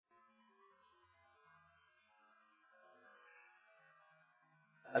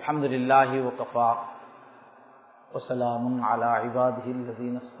الحمد للہ وکفا وسلام علی عبادہ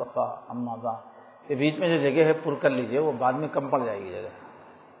الذین اصطفیٰ اما بعد. یہ بیچ میں جو جگہ ہے پر کر لیجئے، وہ بعد میں کم پڑ جائے گی جگہ.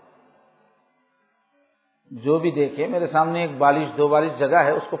 جو بھی دیکھے میرے سامنے ایک بالش دو بالش جگہ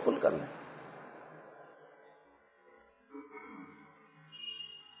ہے، اس کو فل کر لیں.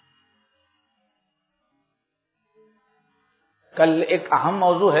 کل ایک اہم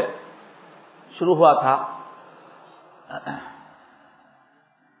موضوع ہے شروع ہوا تھا،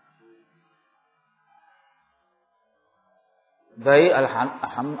 بھائی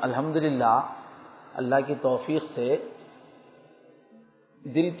الحمدللہ اللہ کی توفیق سے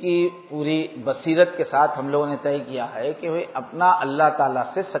دل کی پوری بصیرت کے ساتھ ہم لوگوں نے طے کیا ہے کہ وہ اپنا اللہ تعالیٰ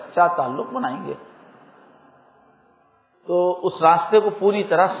سے سچا تعلق بنائیں گے. تو اس راستے کو پوری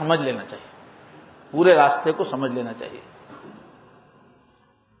طرح سمجھ لینا چاہیے، پورے راستے کو سمجھ لینا چاہیے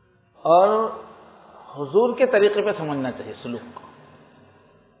اور حضور کے طریقے پہ سمجھنا چاہیے سلوک کو،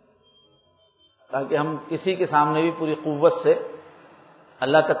 تاکہ ہم کسی کے سامنے بھی پوری قوت سے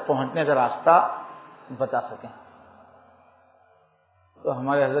اللہ تک پہنچنے کا راستہ بتا سکیں. تو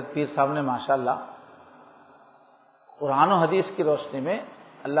ہمارے حضرت پیر صاحب نے ماشاءاللہ قرآن و حدیث کی روشنی میں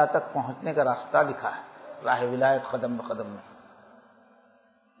اللہ تک پہنچنے کا راستہ لکھا ہے، راہ ولایت قدم بقدم میں.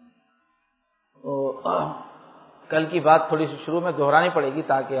 تو کل کی بات تھوڑی سی شروع میں دہرانی پڑے گی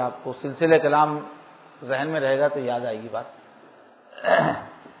تاکہ آپ کو سلسلہ کلام ذہن میں رہے گا تو یاد آئے گی بات.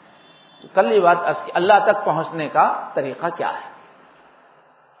 کل یہ بات اللہ تک پہنچنے کا طریقہ کیا ہے،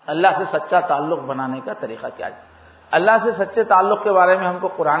 اللہ سے سچا تعلق بنانے کا طریقہ کیا ہے. اللہ سے سچے تعلق کے بارے میں ہم کو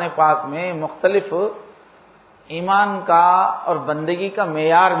قرآن پاک میں مختلف ایمان کا اور بندگی کا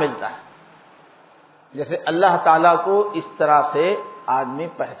معیار ملتا ہے. جیسے اللہ تعالیٰ کو اس طرح سے آدمی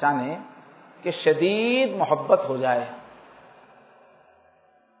پہچانے کہ شدید محبت ہو جائے،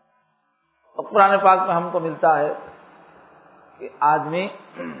 اور قرآن پاک میں ہم کو ملتا ہے کہ آدمی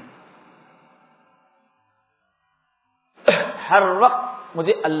ہر وقت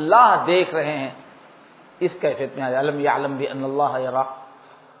مجھے اللہ دیکھ رہے ہیں، اس کیفیت میں علم یعلم بان اللہ یرا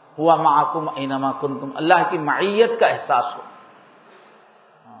ہوا معکم اینما کنتم، اللہ کی معیت کا احساس ہو.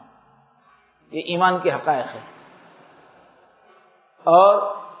 یہ ایمان کے حقائق ہے. اور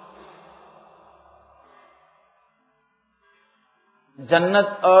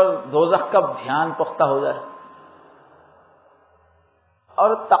جنت اور دوزخ کا دھیان پختہ ہو جائے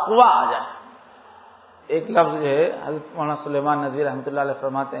اور تقوی آ جائے. ایک لفظ جو ہے حضرت مولانا سلیمان ندوی رحمۃ اللہ علیہ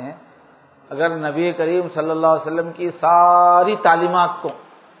فرماتے ہیں، اگر نبی کریم صلی اللہ علیہ وسلم کی ساری تعلیمات کو،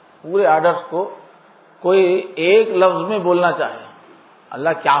 پورے آرڈرز کو کوئی ایک لفظ میں بولنا چاہے، اللہ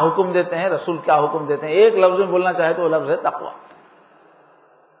کیا حکم دیتے ہیں، رسول کیا حکم دیتے ہیں، ایک لفظ میں بولنا چاہے تو وہ لفظ ہے تقوی.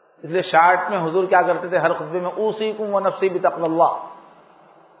 اس لیے شارٹ میں حضور کیا کرتے تھے ہر خطبے میں، اوصیکم ونفسی بتقوی اللہ.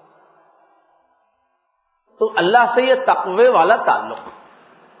 تو اللہ سے یہ تقوی والا تعلق،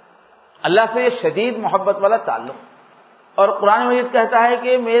 اللہ سے یہ شدید محبت والا تعلق. اور قرآن مجید کہتا ہے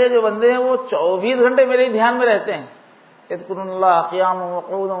کہ میرے جو بندے ہیں وہ 24 گھنٹے میرے دھیان میں رہتے ہیں. یذکرون اللہ قیاما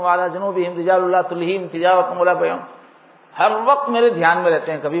وقعودا وعلی جنوبہم رجال لا تلہیہم تجارۃ ولا بیع، ہر وقت میرے دھیان میں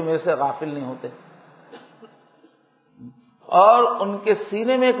رہتے ہیں، کبھی میرے سے غافل نہیں ہوتے. اور ان کے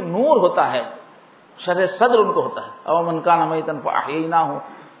سینے میں ایک نور ہوتا ہے، شرح صدر ان کو ہوتا ہے. او من کان میتا فاحییناہ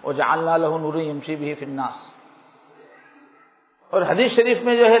وجعلنا له نورا یمشی بہ فی الناس. اور حدیث شریف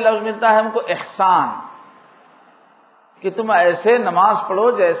میں جو ہے لفظ ملتا ہے ہم کو احسان، کہ تم ایسے نماز پڑھو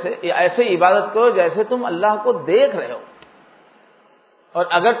جیسے، یا ایسے عبادت کرو جیسے تم اللہ کو دیکھ رہے ہو، اور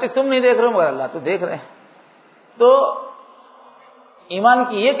اگرچہ تم نہیں دیکھ رہے ہو مگر اللہ تو دیکھ رہے ہیں. تو ایمان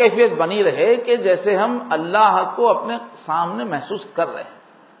کی یہ کیفیت بنی رہے کہ جیسے ہم اللہ کو اپنے سامنے محسوس کر رہے ہیں.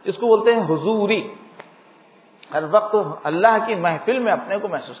 اس کو بولتے ہیں حضوری، ہر وقت اللہ کی محفل میں اپنے کو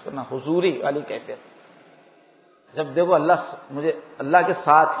محسوس کرنا، حضوری والی کیفیت. جب دیکھو اللہ، مجھے اللہ کے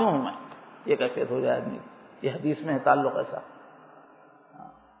ساتھ ہی ہوں میں، یہ کیفیت ہو جائے آدمی. یہ حدیث میں ہے تعلق ایسا.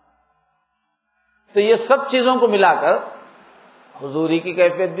 تو یہ سب چیزوں کو ملا کر حضوری کی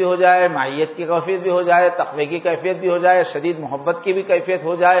کیفیت بھی ہو جائے، معیت کی کیفیت بھی ہو جائے، تقوی کی کیفیت بھی ہو جائے، شدید محبت کی بھی کیفیت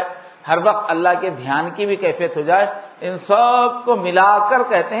ہو جائے، ہر وقت اللہ کے دھیان کی بھی کیفیت ہو جائے، ان سب کو ملا کر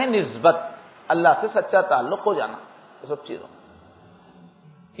کہتے ہیں نسبت، اللہ سے سچا تعلق ہو جانا. سب چیزوں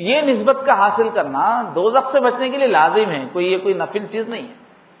یہ نسبت کا حاصل کرنا دوزخ سے بچنے کے لیے لازم ہے، یہ کوئی نفل چیز نہیں ہے.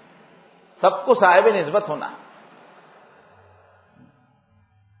 سب کو صاحب نسبت ہونا ہے.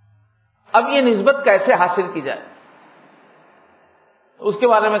 اب یہ نسبت کیسے حاصل کی جائے، اس کے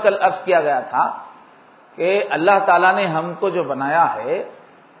بارے میں کل عرض کیا گیا تھا کہ اللہ تعالیٰ نے ہم کو جو بنایا ہے،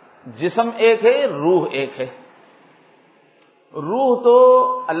 جسم ایک ہے، روح ایک ہے. روح تو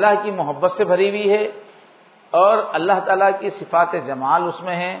اللہ کی محبت سے بھری ہوئی ہے اور اللہ تعالیٰ کی صفات جمال اس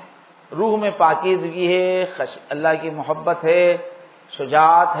میں ہیں. روح میں پاکیزگی ہے، اللہ کی محبت ہے،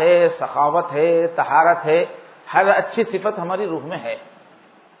 شجاعت ہے، سخاوت ہے، طہارت ہے، ہر اچھی صفت ہماری روح میں ہے.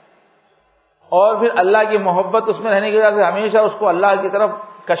 اور پھر اللہ کی محبت اس میں رہنے کی وجہ سے ہمیشہ اس کو اللہ کی طرف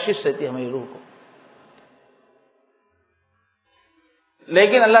کشش رہتی ہے ہماری روح کو.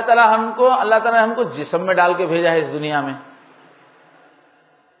 لیکن اللہ تعالیٰ نے ہم کو جسم میں ڈال کے بھیجا ہے اس دنیا میں.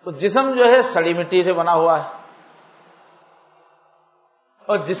 تو جسم جو ہے سڑی مٹی سے بنا ہوا ہے،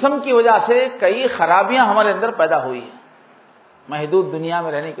 اور جسم کی وجہ سے کئی خرابیاں ہمارے اندر پیدا ہوئی ہیں محدود دنیا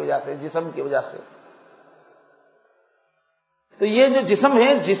میں رہنے کی وجہ سے، جسم کی وجہ سے. تو یہ جو جسم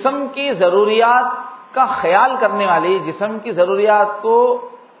ہے، جسم کی ضروریات کا خیال کرنے والی، جسم کی ضروریات کو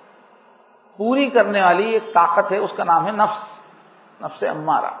پوری کرنے والی ایک طاقت ہے، اس کا نام ہے نفس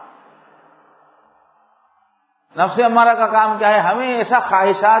امارہ. نفس امارہ کا کام کیا ہے؟ ہمیں ایسا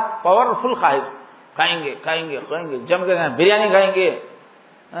خواہشات، پاورفل خواہش، کھائیں گے جم کے بریانی کھائیں گے،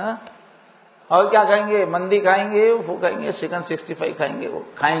 اور کیا کھائیں گے؟ مندی کھائیں گے، وہ کھائیں گے، چکن 65 کھائیں گے، وہ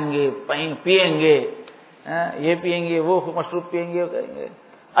کھائیں گے، پیئیں گے، یہ پیئیں گے، وہ مشروب پیئیں گے، کہیں گے.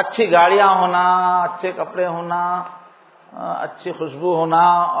 اچھی گاڑیاں ہونا، اچھے کپڑے ہونا، اچھی خوشبو ہونا،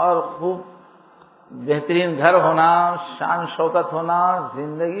 اور خوب بہترین گھر ہونا، شان شوکت ہونا،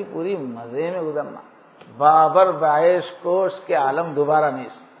 زندگی پوری مزے میں گزرنا، بابر بعیش کوش کے عالم دوبارہ نہیں.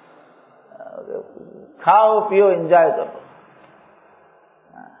 کھاؤ پیو انجوائے کرو.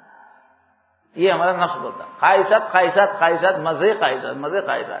 یہ ہمارا نفس بولتا ہے. خواہشات، مزے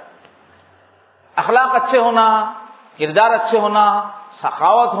خواہشات. اخلاق اچھے ہونا، کردار اچھے ہونا،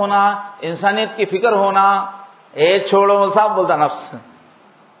 سخاوت ہونا، انسانیت کی فکر ہونا. چھوڑو صاحب بولتا نفس،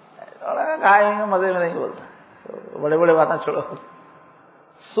 کھائیں گے مزے میں نہیں بولتا، بڑے باتیں چھوڑو.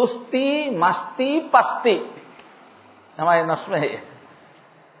 سستی، مستی، پستی ہمارے نفس میں ہے،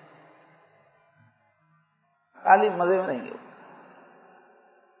 خالی مزے میں نہیں گے.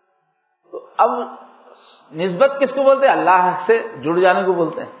 تو اب نسبت کس کو بولتے ہیں؟ اللہ سے جڑ جانے کو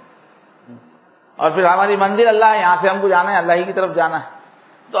بولتے ہیں. اور پھر ہماری منزل اللہ ہے، یہاں سے ہم کو جانا ہے، اللہ ہی کی طرف جانا ہے.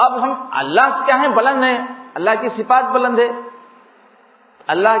 تو اب ہم اللہ کیا ہیں؟ بلند ہیں، اللہ کی صفات بلند ہے.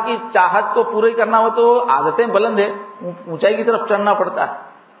 اللہ کی چاہت کو پوری کرنا ہو تو عادتیں بلند ہے، اونچائی کی طرف چڑھنا پڑتا ہے.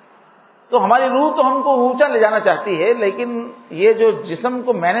 تو ہماری روح تو ہم کو اونچا لے جانا چاہتی ہے، لیکن یہ جو جسم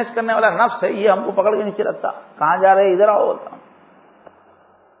کو مینج کرنے والا نفس ہے، یہ ہم کو پکڑ کے نیچے رکھتا. کہاں جا رہے؟ ادھر آؤ،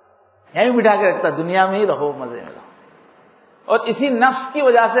 یہیں بٹھا کے رکھتا، دنیا میں ہی رہو، مزے میں رہو. اور اسی نفس کی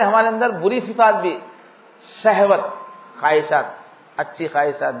وجہ سے ہمارے اندر بری صفات بھی، شہوت، خواہشات، اچھی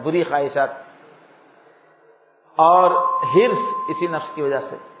خواہشات، بری خواہشات، اور ہرس اسی نفس کی وجہ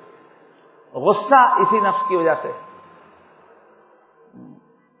سے، غصہ اسی نفس کی وجہ سے،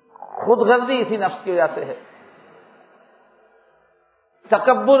 خود غرضی اسی نفس کی وجہ سے ہے،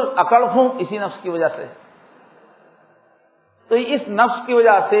 تکبر، اکڑ خوں اسی نفس کی وجہ سے ہے. تو اس نفس کی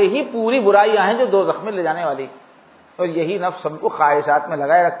وجہ سے ہی پوری برائیاں ہیں جو دوزخ میں لے جانے والی. اور یہی نفس ہم کو خواہشات میں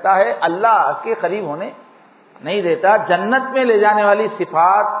لگائے رکھتا ہے، اللہ کے قریب ہونے نہیں دیتا، جنت میں لے جانے والی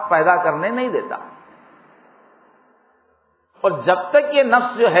صفات پیدا کرنے نہیں دیتا. اور جب تک یہ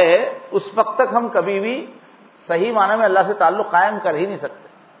نفس جو ہے، اس وقت تک ہم کبھی بھی صحیح معنی میں اللہ سے تعلق قائم کر ہی نہیں سکتے.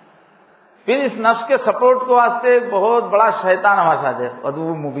 پھر اس نفس کے سپورٹ کو واسطے بہت بڑا شیطان ہمارے ساتھ ہے،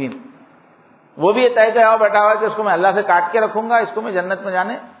 عدو مبین. وہ بھی یہ طے کیا بیٹھا ہوا ہے کہ اس کو میں اللہ سے کاٹ کے رکھوں گا، اس کو میں جنت میں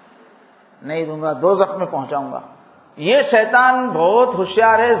جانے نہیں دوں گا، دوزخ میں پہنچاؤں گا. یہ شیطان بہت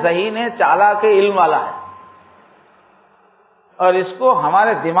ہوشیار ہے، ذہین ہے، چالاک ہے، علم والا ہے، اور اس کو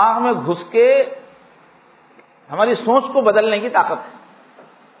ہمارے دماغ میں گھس کے ہماری سوچ کو بدلنے کی طاقت ہے.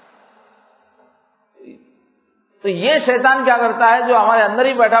 تو یہ شیطان کیا کرتا ہے؟ جو ہمارے اندر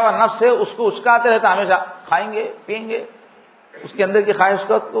ہی بیٹھا ہوا نفس ہے، اس کو اچکاتے رہتا ہمیشہ، کھائیں گے پیئیں گے، اس کے اندر کی خواہش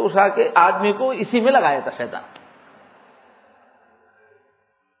کو اٹھا کے آدمی کو اسی میں لگایا تھا شیطان.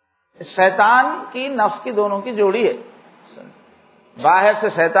 شیطان کی نفس کی دونوں کی جوڑی ہے. باہر سے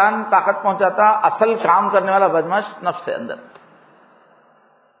شیطان طاقت پہنچاتا، اصل کام کرنے والا بدمعش نفس سے اندر.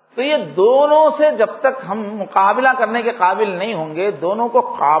 تو یہ دونوں سے جب تک ہم مقابلہ کرنے کے قابل نہیں ہوں گے، دونوں کو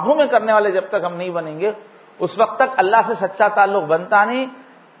قابو میں کرنے والے جب تک ہم نہیں بنیں گے، اس وقت تک اللہ سے سچا تعلق بنتا نہیں.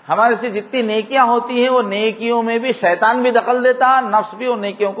 ہمارے سے جتنی نیکیاں ہوتی ہیں، وہ نیکیوں میں بھی شیطان بھی دخل دیتا، نفس بھی ان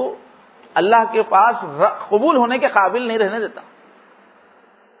نیکیوں کو اللہ کے پاس قبول ہونے کے قابل نہیں رہنے دیتا.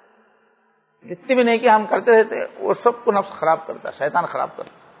 جتنی بھی نیکیاں ہم کرتے رہتے، وہ سب کو نفس خراب کرتا، شیطان خراب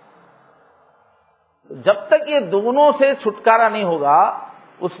کرتا. جب تک یہ دونوں سے چھٹکارا نہیں ہوگا،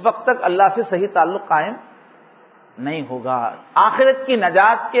 اس وقت تک اللہ سے صحیح تعلق قائم نہیں ہوگا. آخرت کی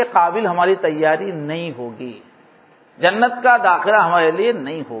نجات کے قابل ہماری تیاری نہیں ہوگی، جنت کا داخلہ ہمارے لیے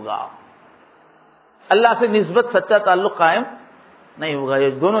نہیں ہوگا، اللہ سے نسبت سچا تعلق قائم نہیں ہوگا. یہ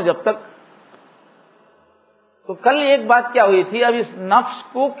دونوں جب تک. تو کل ایک بات کیا ہوئی تھی، اب اس نفس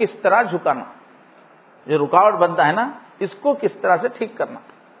کو کس طرح جھکانا، جو رکاوٹ بنتا ہے نا، اس کو کس طرح سے ٹھیک کرنا.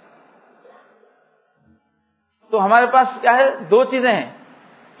 تو ہمارے پاس کیا ہے؟ دو چیزیں ہیں.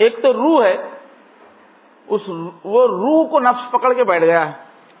 ایک تو روح ہے، وہ روح کو نفس پکڑ کے بیٹھ گیا ہے،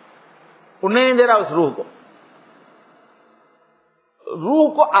 اڑنے نہیں دے رہا اس روح کو.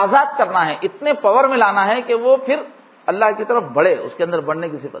 روح کو آزاد کرنا ہے، اتنے پاور میں لانا ہے کہ وہ پھر اللہ کی طرف بڑھے، اس کے اندر بڑھنے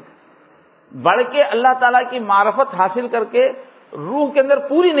کی صفت ہے. بڑھ کے اللہ تعالیٰ کی معرفت حاصل کر کے روح کے اندر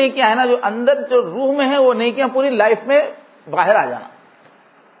پوری نیکیاں ہیں نا، جو اندر جو روح میں ہیں وہ نیکیاں پوری لائف میں باہر آ جانا.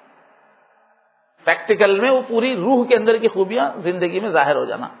 پریکٹیکل میں وہ پوری روح کے اندر کی خوبیاں زندگی میں ظاہر ہو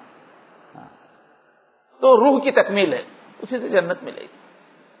جانا. تو روح کی تکمیل ہے، اسی سے جنت ملے گی.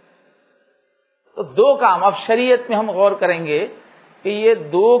 تو دو کام اب شریعت میں ہم غور کریں گے کہ یہ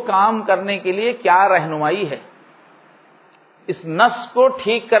دو کام کرنے کے لیے کیا رہنمائی ہے، اس نفس کو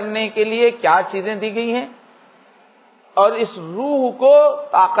ٹھیک کرنے کے لیے کیا چیزیں دی گئی ہیں، اور اس روح کو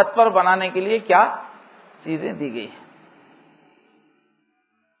طاقتور بنانے کے لیے کیا چیزیں دی گئی ہیں.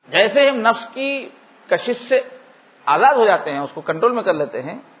 جیسے ہم نفس کی کشش سے آزاد ہو جاتے ہیں، اس کو کنٹرول میں کر لیتے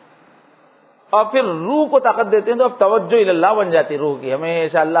ہیں، اور پھر روح کو طاقت دیتے ہیں، تو اب توجہ اللہ بن جاتی ہے روح کی،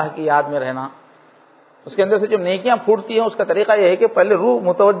 ہمیشہ اللہ کی یاد میں رہنا. اس کے اندر سے جو نیکیاں پھوٹتی ہیں اس کا طریقہ یہ ہے کہ پہلے روح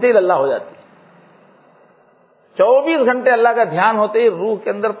متوجہ اللہ ہو جاتی ہے. 24 گھنٹے اللہ کا دھیان ہوتے ہی روح کے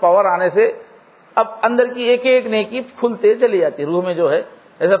اندر پاور آنے سے اب اندر کی ایک ایک نیکی کھلتے چلی جاتی ہے روح میں. جو ہے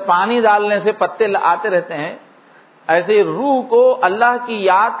جیسے پانی ڈالنے سے پتے آتے رہتے ہیں، ایسے ہی روح کو اللہ کی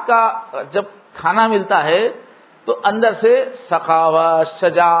یاد کا جب کھانا ملتا ہے تو اندر سے سخاوت،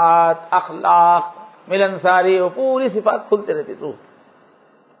 شجاعت، اخلاق، ملنساری، وہ پوری صفات کھلتے رہتی روح.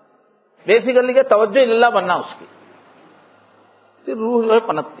 بیسیکلی کہ توجہ اللہ بننا اس کی، پھر روح جو ہے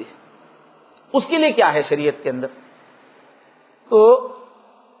پنپتی ہے. اس کے لیے کیا ہے شریعت کے اندر؟ تو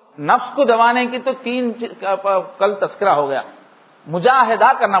نفس کو دبانے کی تو 3 کل تذکرہ ہو گیا.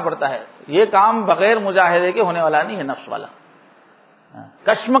 مجاہدہ کرنا پڑتا ہے، یہ کام بغیر مجاہدے کے ہونے والا نہیں ہے. نفس والا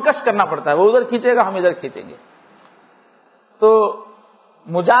کشمکش کرنا پڑتا ہے، وہ ادھر کھینچے گا، ہم ادھر کھینچیں گے. تو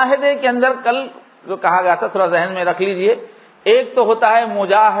مجاہدے کے اندر کل جو کہا گیا تھا تھوڑا ذہن میں رکھ لیجئے. ایک تو ہوتا ہے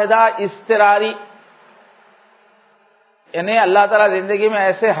مجاہدہ اضطراری، یعنی اللہ تعالیٰ زندگی میں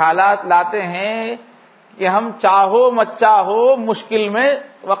ایسے حالات لاتے ہیں کہ ہم چاہو مت چاہو مشکل میں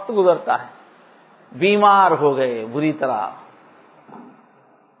وقت گزرتا ہے. بیمار ہو گئے بری طرح،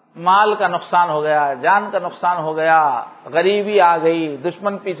 مال کا نقصان ہو گیا، جان کا نقصان ہو گیا، غریبی آ گئی،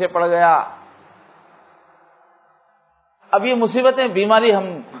 دشمن پیچھے پڑ گیا. اب یہ مصیبتیں، بیماری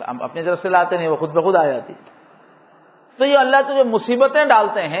ہم اپنی طرف سے لاتے نہیں، وہ خود بخود آ جاتی. تو یہ اللہ تو جو مصیبتیں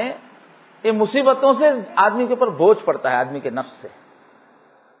ڈالتے ہیں، یہ مصیبتوں سے آدمی کے اوپر بوجھ پڑتا ہے، آدمی کے نفس سے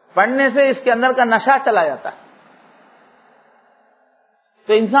پڑنے سے اس کے اندر کا نشہ چلا جاتا ہے.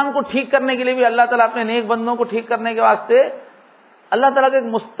 تو انسان کو ٹھیک کرنے کے لیے بھی اللہ تعالیٰ اپنے نیک بندوں کو ٹھیک کرنے کے واسطے اللہ تعالیٰ کا ایک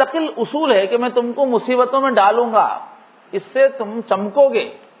مستقل اصول ہے کہ میں تم کو مصیبتوں میں ڈالوں گا، اس سے تم چمکو گے،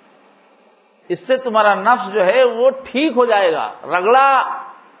 اس سے تمہارا نفس جو ہے وہ ٹھیک ہو جائے گا، رگڑا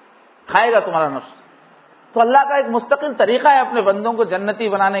کھائے گا تمہارا نفس. تو اللہ کا ایک مستقل طریقہ ہے اپنے بندوں کو جنتی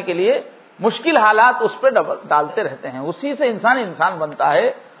بنانے کے لیے. مشکل حالات اس پہ ڈالتے رہتے ہیں، اسی سے انسان بنتا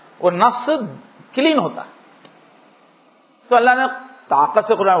ہے، وہ نفس کلین ہوتا ہے. تو اللہ نے طاقت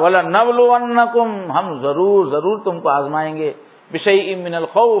سے قرآن وَلَنَبْلُوَنَّكُمْ، ہم ضرور تم کو آزمائیں گے، بِشَيْءٍ مِّنَ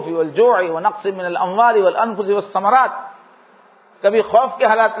الْخَوْفِ وَالْجُوعِ وَنَقْصٍ مِّنَ الْأَمْوَالِ وَالْأَنفُسِ وَالثَّمَرَاتِ. کبھی خوف کے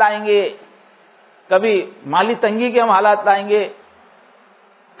حالات لائیں گے، کبھی مالی تنگی کے ہم حالات لائیں گے،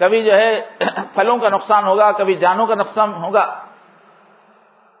 کبھی جو ہے پھلوں کا نقصان ہوگا، کبھی جانوں کا نقصان ہوگا.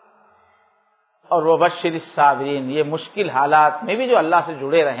 اور وَبَشِّرِ الصَّابِرِينَ، یہ مشکل حالات میں بھی جو اللہ سے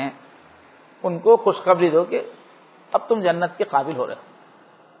جڑے رہیں ان کو خوشخبری دو کہ اب تم جنت کے قابل ہو رہے ہو.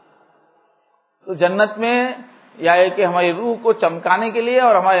 تو جنت میں یا ہے کہ ہماری روح کو چمکانے کے لیے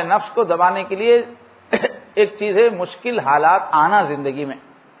اور ہمارے نفس کو دبانے کے لیے ایک چیز ہے مشکل حالات آنا زندگی میں.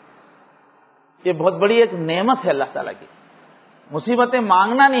 یہ بہت بڑی ایک نعمت ہے اللہ تعالیٰ کی. مصیبتیں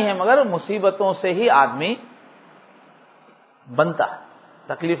مانگنا نہیں ہے، مگر مصیبتوں سے ہی آدمی بنتا ہے،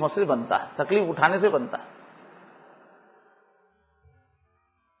 تکلیفوں سے بنتا ہے، تکلیف اٹھانے سے بنتا ہے.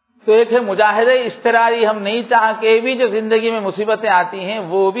 تو ایک ہے مجاہدہ اضطراری، ہم نہیں چاہ کے بھی جو زندگی میں مصیبتیں آتی ہیں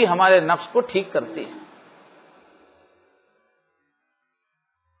وہ بھی ہمارے نفس کو ٹھیک کرتی ہیں.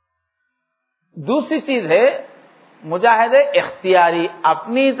 دوسری چیز ہے مجاہدہ اختیاری،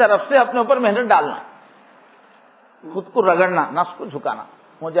 اپنی طرف سے اپنے اوپر محنت ڈالنا، خود کو رگڑنا، نفس کو جھکانا،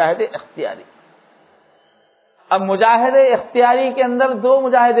 مجاہدہ اختیاری. اب مجاہدہ اختیاری کے اندر 2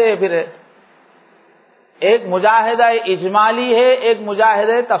 مجاہدے پھر ہے، ایک مجاہدہ اجمالی ہے، ایک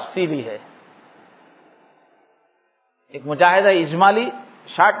مجاہدہ تفصیلی ہے. ایک مجاہدہ اجمالی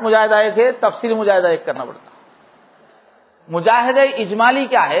شارٹ مجاہدہ ایک ہے، تفصیلی مجاہدہ ایک کرنا پڑتا. مجاہدہ اجمالی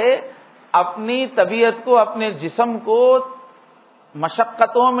کیا ہے اپنی طبیعت کو، اپنے جسم کو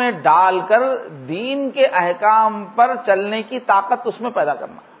مشقتوں میں ڈال کر دین کے احکام پر چلنے کی طاقت اس میں پیدا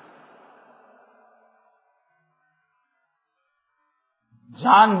کرنا،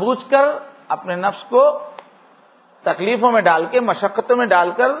 جان بوجھ کر اپنے نفس کو تکلیفوں میں ڈال کے، مشقتوں میں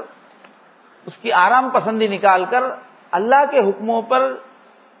ڈال کر، اس کی آرام پسندی نکال کر اللہ کے حکموں پر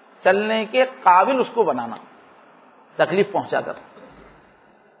چلنے کے قابل اس کو بنانا، تکلیف پہنچا کر۔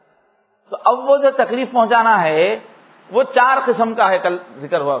 تو اب وہ جو تکلیف پہنچانا ہے وہ 4 قسم کا ہے، کل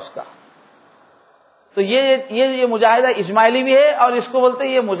ذکر ہوا اس کا۔ تو یہ مجاہدہ اجمالی بھی ہے، اور اس کو بولتے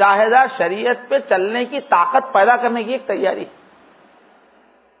ہیں یہ مجاہدہ شریعت پہ چلنے کی طاقت پیدا کرنے کی ایک تیاری۔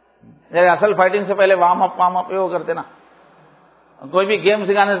 جیسے اصل فائٹنگ سے پہلے وارم اپ وہ کرتے نا، کوئی بھی گیم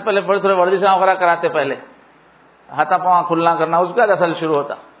سکھانے سے پہلے تھوڑے ورزش وغیرہ کراتے، پہلے ہاتھا پاؤں کھلنا کرنا، اس کا اصل شروع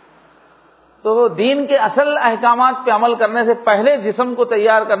ہوتا۔ تو دین کے اصل احکامات پہ عمل کرنے سے پہلے جسم کو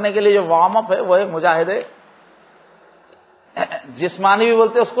تیار کرنے کے لیے جو وارم اپ ہے وہ ہے مجاہدے جسمانی بھی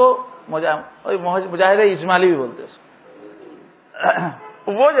بولتے اس کو، مجاہدہ اجمالی بھی بولتے اس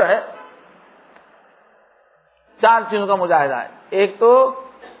کو۔ وہ جو ہے 4 چیزوں کا مجاہدہ ہے۔ ایک تو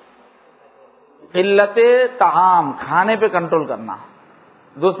قلت طعام، کھانے پہ کنٹرول کرنا،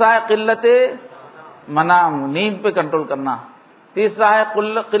 دوسرا ہے قلت منام، نیند پہ کنٹرول کرنا، تیسرا ہے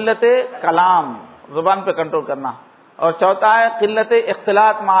قلت کلام، زبان پہ کنٹرول کرنا، اور چوتھا ہے قلت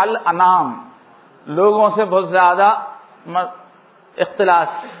اختلاط مع الانام، لوگوں سے بہت زیادہ اختلاط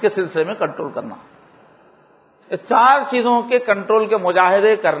کے سلسلے میں کنٹرول کرنا۔ 4 چیزوں کے کنٹرول کے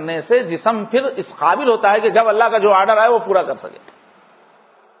مجاہدے کرنے سے جسم پھر اس قابل ہوتا ہے کہ جب اللہ کا جو آرڈر آئے وہ پورا کر سکے،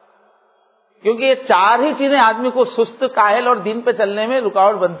 کیونکہ یہ 4 ہی چیزیں آدمی کو سست، کاہل اور دین پہ چلنے میں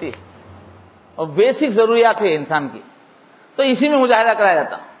رکاوٹ بنتی ہے، اور بیسک ضروریات ہے انسان کی، تو اسی میں مجاہدہ کرایا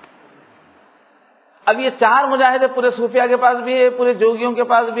جاتا۔ اب یہ 4 مجاہدے پورے صوفیاء کے پاس بھی ہے، پورے جوگیوں کے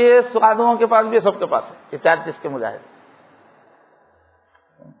پاس بھی ہے، سادھوؤں کے پاس بھی ہے، سب کے پاس ہے یہ 4 چیز کے مجاہدے۔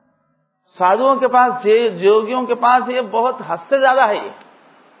 سادھوؤں کے پاس، جوگیوں کے پاس یہ بہت حد سے زیادہ ہے، یہ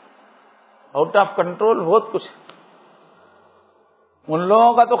آؤٹ آف کنٹرول بہت کچھ ہے۔ ان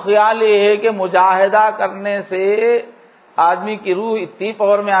لوگوں کا تو خیال یہ ہے کہ مجاہدہ کرنے سے آدمی کی روح اتنی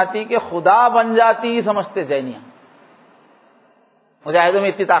پاور میں آتی کہ خدا بن جاتی، سمجھتے جینیاں، مجاہدوں میں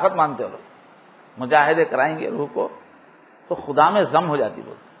اتنی طاقت مانتے ہو لوگ، مجاہدے کرائیں گے روح کو تو خدا میں ضم ہو جاتی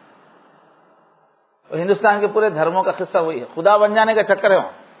بولتے۔ اور ہندوستان کے پورے دھرموں کا قصہ وہی ہے، خدا بن جانے کا چکر ہے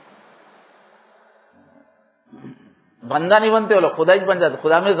وہاں، بندہ نہیں بنتے وہ لوگ، خدا ہی بن جاتے،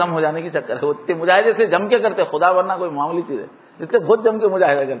 خدا میں ضم ہو جانے کی چکر ہے۔ اتنے مجاہدے سے جم کے کرتے، خدا بننا کوئی معمولی چیز ہے، اس لیے بہت جم کے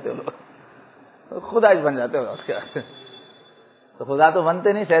مجاہدہ کرتے ہو لوگ، خدا ہی بن جاتے ہو اس کے بعد تو خدا تو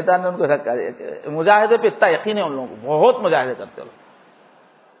بنتے نہیں، شیطان نے ان کو دھکا دیا۔ مجاہدے پہ اتنا یقین ہے ان لوگوں کو، بہت مجاہدے کرتے ہو لوگ۔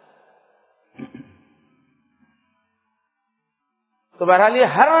 تو بہرحال یہ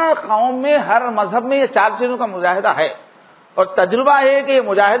ہر قوم میں، ہر مذہب میں یہ 4 چیزوں کا مجاہدہ ہے، اور تجربہ ہے کہ یہ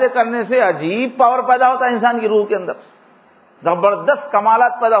مجاہدے کرنے سے عجیب پاور پیدا ہوتا ہے انسان کی روح کے اندر، زبردست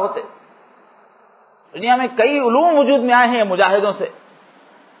کمالات پیدا ہوتے۔ دنیا میں کئی علوم وجود میں آئے ہیں مجاہدوں سے،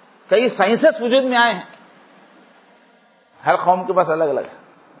 کئی سائنسز وجود میں آئے ہیں، ہر قوم کے پاس الگ الگ ہے۔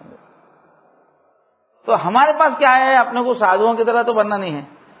 تو ہمارے پاس کیا ہے؟ اپنے کو سادھوؤں کی طرح تو بننا نہیں ہے،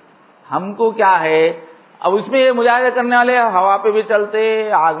 ہم کو کیا ہے؟ اب اس میں یہ مجاہدے کرنے والے ہوا پہ بھی چلتے،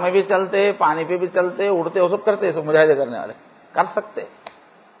 آگ میں بھی چلتے، پانی پہ بھی چلتے، اڑتے، وہ سب کرتے، سب مجاہدے کرنے والے کر سکتے۔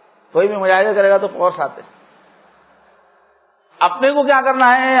 کوئی بھی مجاہدے کرے گا تو فورس آتے۔ اپنے کو کیا کرنا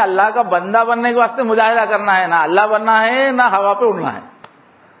ہے؟ اللہ کا بندہ بننے کے واسطے مجاہدہ کرنا ہے، نہ اللہ بننا ہے نہ ہوا پہ اڑنا ہے۔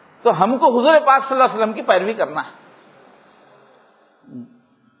 تو ہم کو حضور پاک صلی اللہ علیہ وسلم کی پیروی کرنا ہے۔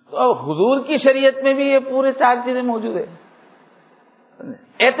 تو حضور کی شریعت میں بھی یہ پورے 4 چیزیں موجود ہیں،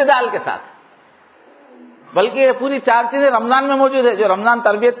 اعتدال کے ساتھ، بلکہ یہ پوری 4 چیزیں رمضان میں موجود ہے، جو رمضان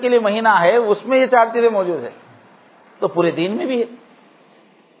تربیت کے لیے مہینہ ہے اس میں یہ 4 چیزیں موجود ہے، تو پورے دین میں بھی ہے۔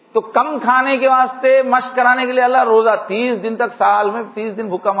 تو کم کھانے کے واسطے مشق کرانے کے لیے اللہ روزہ 30 دن تک، سال میں 30 دن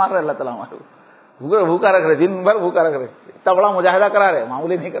بھوکا مار رہے اللہ تعالیٰ، بھوکا رکھ رہے، دن بھر بھوکا رکھ رہے، اتنا بڑا مجاہدہ کرا رہے،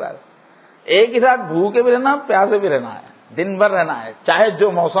 معمولی نہیں کرا رہے۔ ایک ہی ساتھ بھوکے بھی رہنا، پیاسے بھی رہنا ہے، دن بھر رہنا ہے، چاہے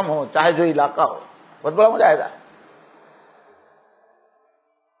جو موسم ہو، چاہے جو علاقہ ہو، بہت بڑا مجاہدہ ہے۔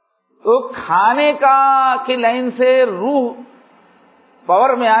 تو کھانے کی لائن سے روح پاور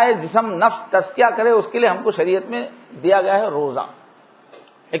میں آئے، جسم نفس تزکیہ کرے، اس کے لیے ہم کو شریعت میں دیا گیا ہے روزہ۔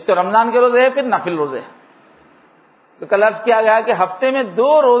 ایک تو رمضان کے روزے ہیں، پھر نفل روزے ہیں۔ تو کل عرض کیا گیا کہ ہفتے میں 2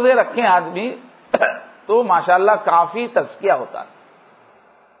 روزے رکھیں آدمی تو ماشاءاللہ کافی تزکیہ ہوتا ہے۔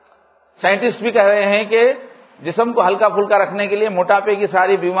 سائنٹسٹ بھی کہہ رہے ہیں کہ جسم کو ہلکا پھلکا رکھنے کے لیے، موٹاپے کی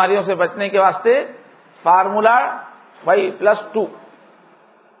ساری بیماریوں سے بچنے کے واسطے فارمولا 5+2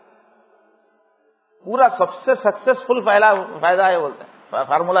 پورا سب سے سکسیسفل فائدہ ہے بولتے ہیں،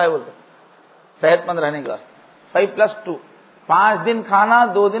 فارمولا ہے بولتے ہیں۔ صحت مند رہنے کے واسطے 5+2 5 دن کھانا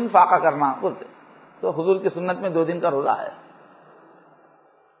 2 دن فاقہ کرنا بولتے. تو حضور کی سنت میں 2 دن کا روزہ ہے.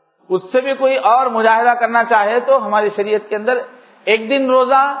 اس سے بھی کوئی اور مجاہدہ کرنا چاہے تو ہماری شریعت کے اندر 1 دن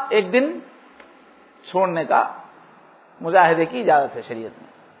روزہ 1 دن چھوڑنے کا مجاہدے کی اجازت ہے شریعت میں.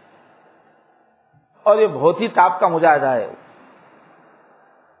 اور یہ بہت ہی تاپ کا مجاہدہ ہے.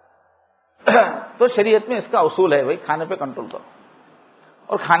 تو شریعت میں اس کا اصول ہے بھائی کھانے پہ کنٹرول کرو.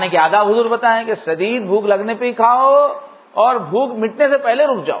 اور کھانے کے آداب حضور بتائیں کہ شدید بھوک لگنے پہ ہی کھاؤ اور بھوک مٹنے سے پہلے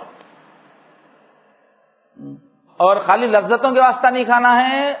رک جاؤ. اور خالی لذتوں کے واسطہ نہیں کھانا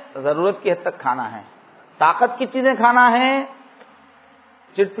ہے, ضرورت کی حد تک کھانا ہے. طاقت کی چیزیں کھانا ہے,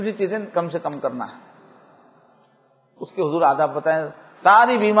 چٹپٹی چیزیں کم سے کم کرنا ہے. اس کے حضور آداب بتائیں.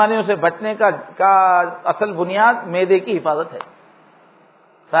 ساری بیماریوں سے بچنے کا اصل بنیاد معدے کی حفاظت ہے.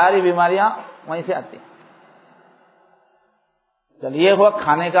 ساری بیماریاں وہیں سے آتی ہیں. چلیے ہوا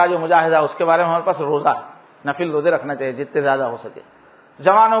کھانے کا جو مجاہدہ, اس کے بارے میں ہمارے پاس روزہ ہے. نفل روزے رکھنا چاہیے جتنے زیادہ ہو سکے.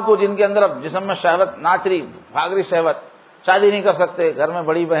 جوانوں کو جن کے اندر اب جسم میں شہوت ناچ رہی, بھاگ رہی شہوت, شادی نہیں کر سکتے, گھر میں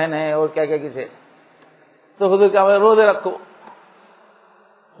بڑی بہن ہے اور کیا کیا کسی, تو حضور کیا روزے رکھو,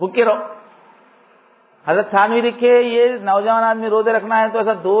 بھوکے رہو. حضرت تھانوی لکھے یہ نوجوان آدمی روزے رکھنا ہے تو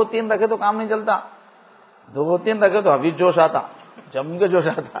ایسا 2-3 رکھے تو کام نہیں چلتا. 2-3 رکھے تو ابھی جوش آتا, جم کے جوش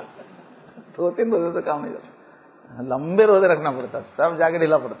آتا. 2-3 روزے تو کام نہیں چلتا, لمبے روزے رکھنا پڑتا, تب جا کے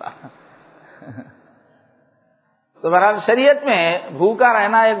ڈھیلا پڑتا. تو بہرحال شریعت میں بھوکا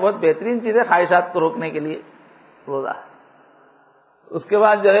رہنا ایک بہت بہترین چیز ہے خواہشات کو روکنے کے لیے روزہ ہے. اس کے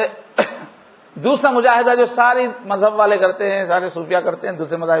بعد جو ہے دوسرا مجاہدہ جو سارے مذہب والے کرتے ہیں, سارے صوفیہ کرتے ہیں,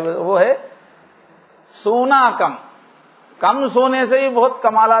 دوسرے مذاہب, وہ ہے سونا کم سونے سے ہی بہت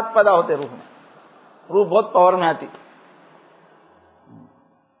کمالات پیدا ہوتے روح میں, روح بہت پاور میں آتی.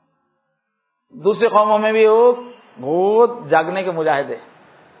 دوسری قوموں میں بھی وہ بہت جاگنے کے مجاہدے.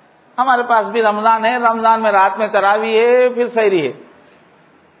 ہمارے پاس بھی رمضان ہے, رمضان میں رات میں تراویح ہے, پھر سحری ہے,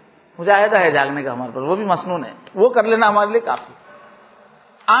 مجاہدہ ہے جاگنے کا ہمارے پاس, وہ بھی مسنون ہے, وہ کر لینا ہمارے لیے کافی.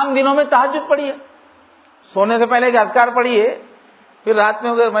 عام دنوں میں تہجد پڑھیے, سونے سے پہلے کے اذکار پڑھیے, پھر رات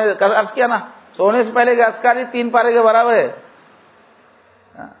میں میں عرض کیا نا, سونے سے پہلے کے اذکار ہی 3 پارے کے برابر ہے.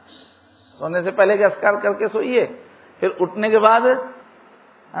 سونے سے پہلے کے اذکار کر کے سوئیے, پھر اٹھنے کے بعد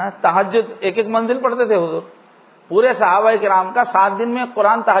تہجد 1 منزل پڑھتے تھے حضور. پورے صحابہ کرام کا 7 دن میں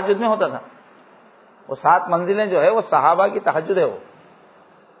قرآن تہجد میں ہوتا تھا. وہ 7 منزلیں جو ہے وہ صحابہ کی تہجد ہے. وہ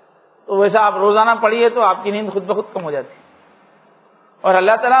تو ویسا آپ روزانہ پڑھیے تو آپ کی نیند خود بخود کم ہو جاتی. اور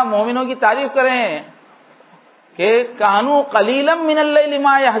اللہ تعالیٰ مومنوں کی تعریف کریں کہ کانو قلیلا من اللیل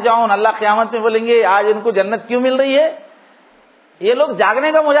ما یہجعون. اللہ قیامت میں بولیں گے آج ان کو جنت کیوں مل رہی ہے, یہ لوگ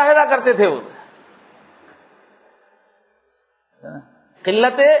جاگنے کا مجاہدہ کرتے تھے. وہ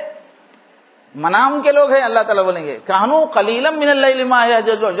قلت منام کے لوگ ہیں, اللہ تعالیٰ بولیں گے کانو قلیلا من اللیل ما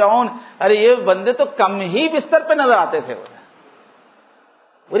یہجعون. ارے یہ بندے تو کم ہی بستر پہ نظر آتے تھے,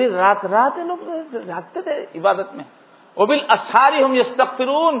 پوری رات یہ لوگ جاگتے تھے عبادت میں. وبالاسحار هم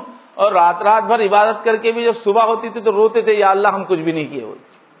یستغفرون. اور رات بھر عبادت کر کے بھی جب صبح ہوتی تھی تو روتے تھے, یا اللہ ہم کچھ بھی نہیں کیے.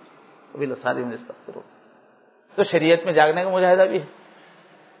 وبالاسحار هم یستغفرون. تو شریعت میں جاگنے کا مجاہدہ بھی ہے.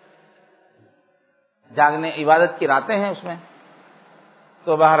 جاگنے عبادت کی راتیں ہیں اس میں.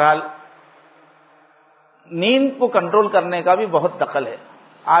 تو بہرحال نیند کو کنٹرول کرنے کا بھی بہت دخل ہے.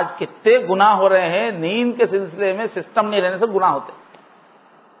 آج کتنے گناہ ہو رہے ہیں نیند کے سلسلے میں, سسٹم نہیں رہنے سے گناہ ہوتے.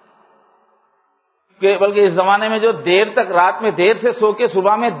 بلکہ اس زمانے میں جو دیر تک رات میں دیر سے سو کے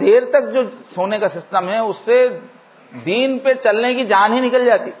صبح میں دیر تک جو سونے کا سسٹم ہے, اس سے دین پہ چلنے کی جان ہی نکل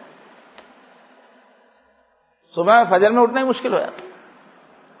جاتی. صبح میں فجر میں اٹھنا ہی مشکل ہو جاتا.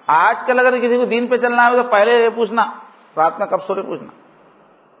 آج کل اگر کسی کو دین پہ چلنا ہے تو پہلے یہ پوچھنا رات میں کب سو رہے, پوچھنا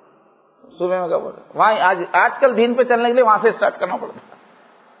صبح میں کب ہو رہا. وہاں آج کل دین پہ چلنے کے لیے وہاں سے اسٹارٹ کرنا پڑتا.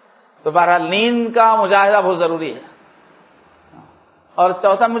 تو بہرحال نیند کا مجاہدہ بہت ضروری ہے. اور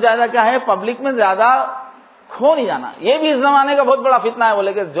چوتھا مجاہدہ کیا ہے, پبلک میں زیادہ کھو نہیں جانا. یہ بھی اس زمانے کا بہت بڑا فتنہ ہے.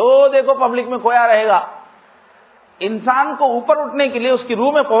 بولے کہ جو دیکھو پبلک میں کھویا رہے گا. انسان کو اوپر اٹھنے کے لیے, اس کی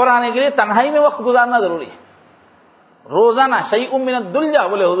روح میں پاور آنے کے لیے تنہائی میں وقت گزارنا ضروری ہے. روزانہ شیء من الدلجہ,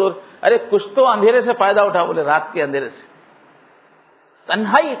 بولے حضور ارے کچھ تو اندھیرے سے فائدہ اٹھا. بولے رات کے اندھیرے سے.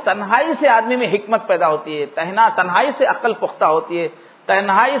 تنہائی سے آدمی میں حکمت پیدا ہوتی ہے, تنہائی سے عقل پختہ ہوتی ہے,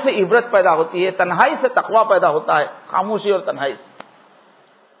 تنہائی سے عبرت پیدا ہوتی ہے, تنہائی سے تقویٰ پیدا ہوتا ہے. خاموشی اور تنہائی سے.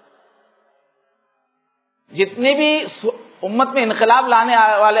 جتنے بھی امت میں انقلاب لانے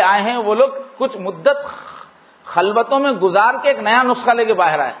والے آئے ہیں وہ لوگ کچھ مدت خلوتوں میں گزار کے ایک نیا نسخہ لے کے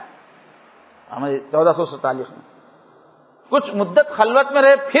باہر آئے. ہمیں 1447 میں کچھ مدت خلوت میں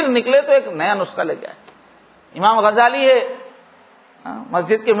رہے, پھر نکلے تو ایک نیا نسخہ لے کے آئے. امام غزالی ہے,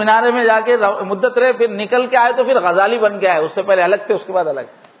 مسجد کے مینارے میں جا کے مدت رہے, پھر نکل کے آئے تو پھر غزالی بن کے آئے. اس سے پہلے الگ تھے, اس کے بعد الگ.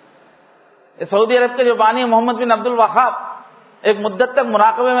 سعودی عرب کے جو بانی محمد بن عبد الوہاب ایک مدت تک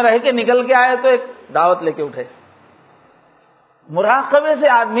مراقبے میں رہ کے نکل کے آئے تو ایک دعوت لے کے اٹھے. مراقبے سے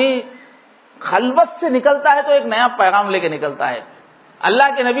آدمی خلوت سے نکلتا ہے تو ایک نیا پیغام لے کے نکلتا ہے.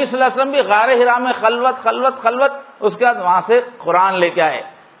 اللہ کے نبی صلی اللہ علیہ وسلم بھی غار حرا میں خلوت خلوت خلوت، اس کے بعد وہاں سے قرآن لے کے آئے.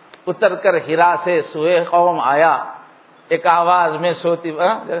 اتر کر حرا سے سوئے قوم آیا، ایک آواز میں سوتی،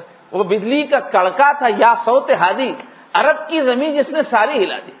 وہ بجلی کا کڑکا تھا یا صوت ہادی، عرب کی زمین جس نے ساری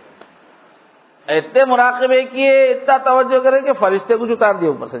ہلا دی. اتنے مراقبے کیے، اتنا توجہ کرے کہ فرشتے کچھ اتار دیے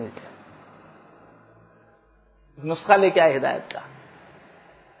اوپر سے نیچے. نسخہ لے کے آئے ہدایت کا.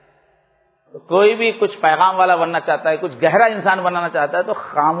 تو کوئی بھی کچھ پیغام والا بننا چاہتا ہے، کچھ گہرا انسان بنانا چاہتا ہے تو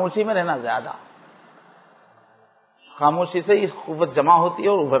خاموشی میں رہنا زیادہ. خاموشی سے یہ قوت جمع ہوتی ہے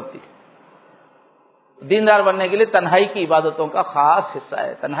اور ابھرتی ہے. دیندار بننے کے لیے تنہائی کی عبادتوں کا خاص حصہ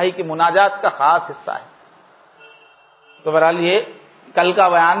ہے، تنہائی کی مناجات کا خاص حصہ ہے. تو بہرحال یہ کل کا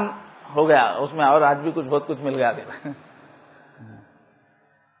بیان ہو گیا، اس میں اور آج بھی کچھ بہت کچھ مل گیا.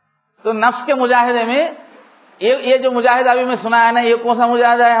 تو نفس کے مجاہدے میں یہ جو مجاہدہ ابھی میں سنا ہے نا، یہ کون سا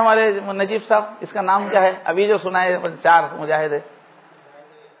مجاہدہ ہے ہمارے نجیب صاحب؟ اس کا نام کیا ہے ابھی جو سنا ہے 4 مجاہدے؟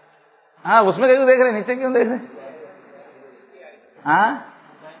 ہاں اس میں کیوں دیکھ رہے، نیچے کیوں دیکھ رہے؟ ہاں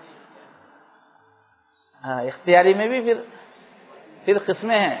اختیاری میں بھی پھر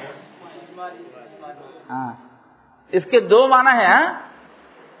قسمیں ہیں. ہاں اس کے 2 معنی ہیں.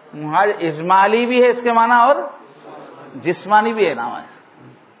 ہاں اجمالی بھی ہے اس کے معنی اور جسمانی بھی ہے نام ہے.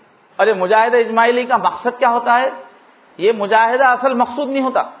 اور یہ مجاہدہ اجمالی کا مقصد کیا ہوتا ہے؟ یہ مجاہدہ اصل مقصود نہیں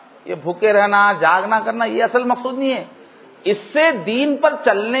ہوتا. یہ بھوکے رہنا، جاگنا کرنا، یہ اصل مقصود نہیں ہے. اس سے دین پر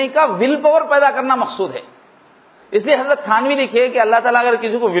چلنے کا ول پاور پیدا کرنا مقصود ہے. اس لیے حضرت تھانوی لکھے کہ اللہ تعالیٰ اگر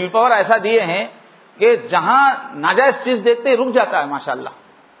کسی کو ول پاور ایسا دیے ہیں کہ جہاں ناجائز چیز دیکھتے ہی رک جاتا ہے ماشاءاللہ،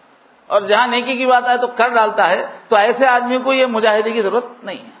 اور جہاں نیکی کی بات آئے تو کر ڈالتا ہے، تو ایسے آدمی کو یہ مجاہدے کی ضرورت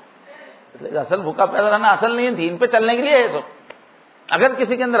نہیں ہے. اصل بھوکا پیدا رہنا اصل نہیں ہے، دین پہ چلنے کے لیے ہے سب. اگر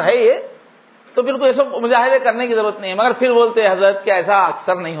کسی کے اندر ہے یہ تو بالکل یہ سب مجاہدے کرنے کی ضرورت نہیں ہے. مگر پھر بولتے ہیں حضرت کہ ایسا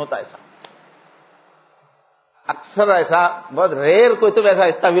اکثر نہیں ہوتا. ایسا اکثر ایسا بہت ریئر کوئی تو ایسا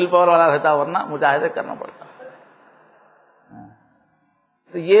اتنا ول پاور والا رہتا، ورنہ مجاہدے کرنا پڑتا.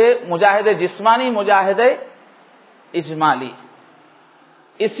 تو یہ مجاہدے جسمانی، مجاہدے اجمالی.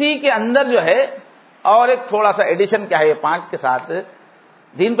 اسی کے اندر جو ہے اور ایک تھوڑا سا ایڈیشن کیا ہے یہ 5 کے ساتھ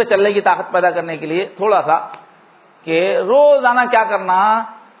دین پہ چلنے کی طاقت پیدا کرنے کے لیے تھوڑا سا کہ روزانہ کیا کرنا،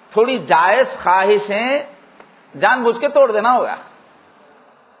 تھوڑی جائز خواہشیں جان بوجھ کے توڑ دینا ہوگا.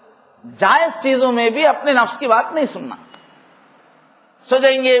 جائز چیزوں میں بھی اپنے نفس کی بات نہیں سننا. سو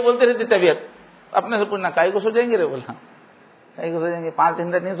جائیں گے بولتے رہتی طبیعت، اپنے سے پوچھنا کائی کو سو جائیں گے رے، بولنا کائی کو سو جائیں گے، 5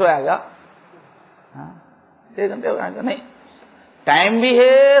 گھنٹے نہیں سویا گا، 6 گھنٹے ہو گئے گا. نہیں، ٹائم بھی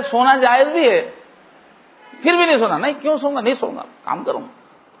ہے، سونا جائز بھی ہے، پھر بھی نہیں سونا. نہیں کیوں سوؤں گا، نہیں سوؤں گا، کام کروں گا.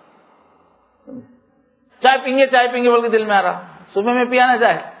 چائے پیں گے بول کے دل میں آ رہا، صبح میں پیا نہ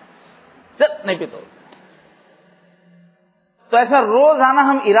چائے، چل نہیں پیتا. تو ایسا روزانہ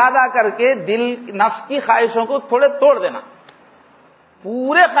ہم ارادہ کر کے دل نفس کی خواہشوں کو تھوڑے توڑ دینا.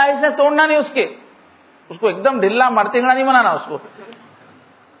 پورے خواہشیں توڑنا نہیں، اس کو ایک دم ڈھلا مرتنگڑا نہیں بنانا اس کو.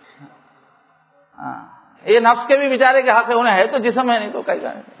 یہ نفس کے بھی بیچارے کے حق ہے، انہیں ہے تو جسم ہے، نہیں تو کہیں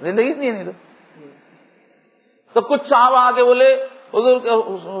زندگی نہیں ہے. نہیں تو کچھ صحابہ آ کے بولے حضور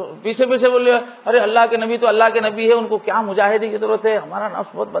پیچھے بولے ارے اللہ کے نبی تو اللہ کے نبی ہے، ان کو کیا مجاہدے کی ضرورت ہے، ہمارا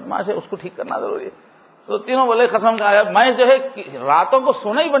نفس بہت بدماش ہے، اس کو ٹھیک کرنا ضروری ہے. تو تینوں بولے قسم کھایا میں جو ہے راتوں کو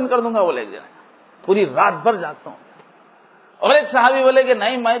سونا ہی بند کر دوں گا، بولے پوری رات بھر جاگتا ہوں. اور ایک صحابی بولے کہ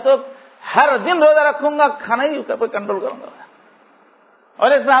نہیں میں تو ہر دن روزہ رکھوں گا، کھانا ہی پہ کنٹرول کروں گا.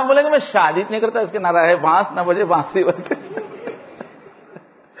 اور ایک صاحب بولے کہ میں شادی نہیں کرتا، اس کے نہ رہے بانس نہ بجے بانسری بجے.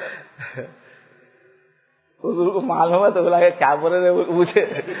 حضور کو معلوم ہے تو بولا کہ کیا بول رہے مجھے،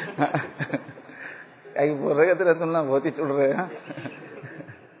 کیا بول رہے تیرے تم نے بہت ہی چڑ رہے ہیں.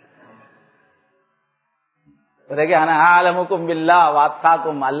 انا اعلمکم باللہ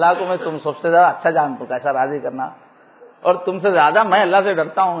واتقاکم، اللہ کو میں تم سب سے زیادہ اچھا جانتا ہوں کیسا راضی کرنا، اور تم سے زیادہ میں اللہ سے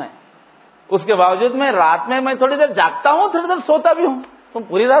ڈرتا ہوں. میں اس کے باوجود میں رات میں تھوڑی دیر جاگتا ہوں، تھوڑی دیر سوتا بھی ہوں. تم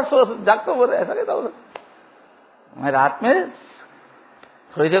پوری رات جاگتا بول رہے ایسا کہتا ہوں. میں رات میں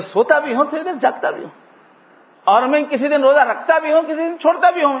تھوڑی دیر سوتا بھی ہوں، تھوڑی دیر جاگتا بھی ہوں، اور میں کسی دن روزہ رکھتا بھی ہوں، کسی دن چھوڑتا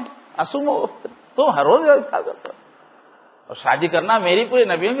بھی ہوں. میں اصوم تو ہر روز افطار کرتا ہوں. اور شادی کرنا میری پورے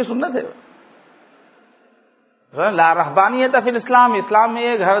نبیوں کی سنت ہے. لا رہبانیت فی الاسلام، اسلام میں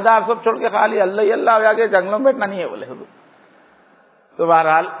یہ گھر دار سب چھوڑ کے خالی اللہ اللہ ہو جا کے جنگلوں میں بیٹھنا نہیں ہے بولے حضور. تو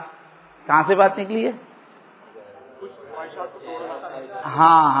بہرحال کہاں سے بات نکلی ہے؟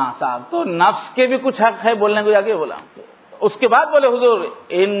 ہاں صاحب، تو نفس کے بھی کچھ حق ہے بولنے کو، جا کے بولا. اس کے بعد بولے حضور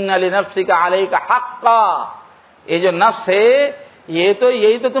ان لنفسک علیک حقا، یہ جو نفس ہے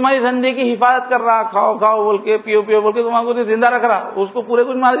یہی تو تمہاری زندگی کی حفاظت کر رہا, کھاؤ کھاؤ بول کے, پیو پیو بول کے تمہارے کو زندہ رکھ رہا, اس کو پورے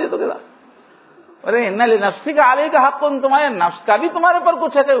کچھ مار دیے تو کیا؟ ارے ان لنفسک علیک حق, تمہارے نفس کا بھی تمہارے پر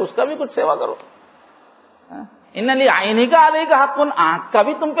کچھ ہے, اس کا بھی کچھ سیوا کرو. ان لعینک علیک حق, آنکھ کا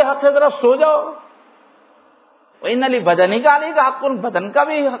بھی تم پہ حق ہے, ذرا سو جاؤ. ان لبدنک علیک حق, بدن کا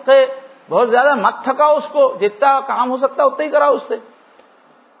بھی حق ہے, بہت زیادہ مت تھکاؤ اس کو, جتنا کام ہو سکتا ہے اتنا ہی کراؤ اس سے,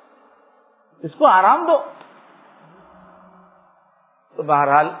 اس کو آرام دو. تو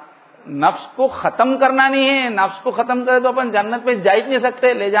بہرحال نفس کو ختم کرنا نہیں ہے, نفس کو ختم کرے تو اپن جنت پہ جا ہی نہیں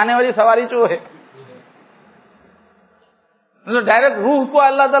سکتے, لے جانے والی سواری جو ہے. ڈائریکٹ روح کو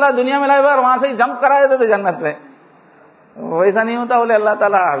اللہ تعالیٰ دنیا میں لائے اور وہاں سے ہی جمپ کرا دیتے تھے جنت میں, ویسا نہیں ہوتا. بولے اللہ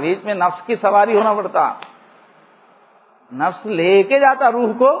تعالیٰ بیچ میں نفس کی سواری ہونا پڑتا, نفس لے کے جاتا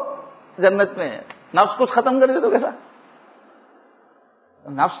روح کو جنت میں. نفس کو ختم کر دے تو کیسا؟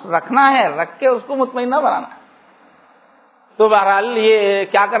 نفس رکھنا ہے, رکھ کے اس کو مطمئنہ بنانا ہے. تو بہرحال یہ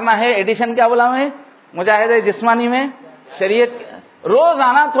کیا کرنا ہے, ایڈیشن کیا بولا میں, مجاہدہ جسمانی میں شریعت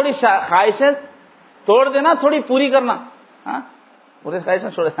روزانہ تھوڑی خواہشیں توڑ دینا, تھوڑی پوری کرنا. ہاں, پورے خواہشیں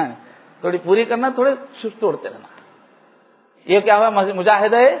چھوڑ دینا, تھوڑی پوری کرنا, تھوڑے توڑتے رہنا. یہ کیا ہوا,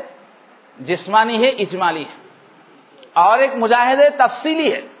 مجاہدہ جسمانی ہے, اجمالی ہے. اور ایک مجاہدہ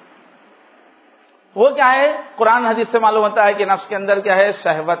تفصیلی ہے. وہ کیا ہے, قرآن حدیث سے معلوم ہوتا ہے کہ نفس کے اندر کیا ہے,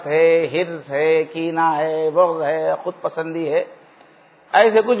 شہوت ہے, حرص ہے, کینہ ہے, بغض ہے, خود پسندی ہے,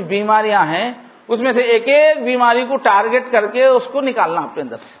 ایسے کچھ بیماریاں ہیں. اس میں سے ایک ایک بیماری کو ٹارگٹ کر کے اس کو نکالنا اپنے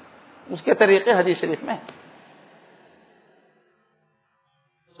اندر سے, اس کے طریقے حدیث شریف میں.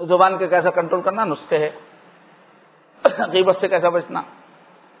 تو زبان کے کیسا کنٹرول کرنا, نسخے ہے. غیبت سے کیسا بچنا,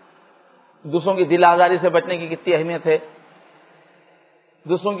 دوسروں کی دل آزاری سے بچنے کی کتنی اہمیت ہے,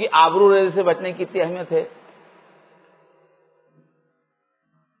 دوسروں کی آبرو ریزی سے بچنے کی کتنی اہمیت ہے.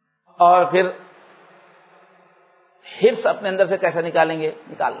 اور پھر حرص اپنے اندر سے کیسا نکالیں گے,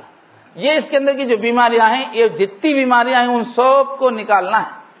 نکالنا. یہ اس کے اندر کی جو بیماریاں ہیں, یہ جتنی بیماریاں ہیں ان سب کو نکالنا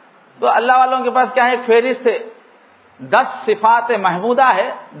ہے. تو اللہ والوں کے پاس کیا ہے, ایک فہرست ہے, 10 صفات محمودہ ہے,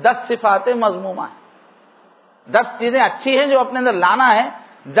 10 صفات مذمومہ ہے. 10 چیزیں اچھی ہیں جو اپنے اندر لانا ہے,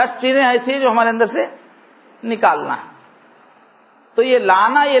 10 چیزیں ایسی ہیں جو ہمارے اندر سے نکالنا ہے. تو یہ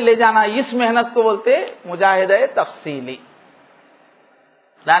لانا, یہ لے جانا, اس محنت کو بولتے مجاہدہ تفصیلی.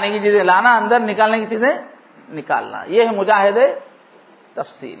 لانے کی چیزیں لانا, اندر نکالنے کی چیزیں نکالنا, یہ ہے مجاہدہ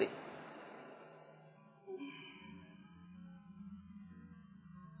تفصیلی.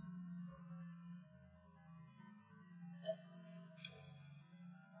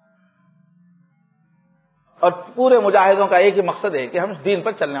 اور پورے مجاہدوں کا ایک ہی مقصد ہے کہ ہم دین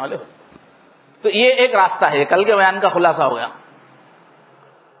پر چلنے والے ہوں. تو یہ ایک راستہ ہے, کل کے بیان کا خلاصہ ہو گیا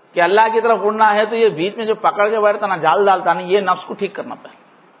کہ اللہ کی طرف اڑنا ہے. تو یہ بیچ میں جو پکڑ کے بیٹھتا نا, جال ڈالتا نہیں, یہ نفس کو ٹھیک کرنا پڑے,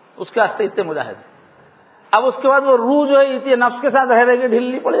 اس کے واسطے اتنے مجاہدے. اب اس کے بعد وہ روح جو ہے اتنے نفس کے ساتھ رہ کے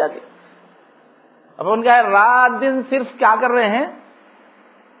ڈھیلی پڑ جاتی. اب ان کا ہے رات دن صرف کیا کر رہے ہیں,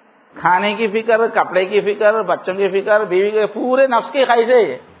 کھانے کی فکر, کپڑے کی فکر, بچوں کی فکر, بیوی کے, پورے نفس کی خواہش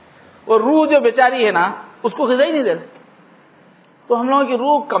ہے. وہ روح جو بیچاری ہے نا, اس کو غذا ہی نہیں دیتے. تو ہم لوگوں کی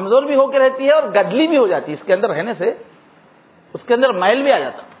روح کمزور بھی ہو کے رہتی ہے اور گدلی بھی ہو جاتی ہے. اس کے اندر رہنے سے اس کے اندر میل بھی آ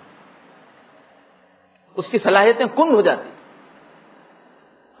جاتا, اس کی صلاحیتیں کند ہو جاتی.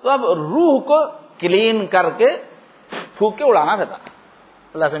 تو اب روح کو کلین کر کے پھونک کے اڑانا رہتا,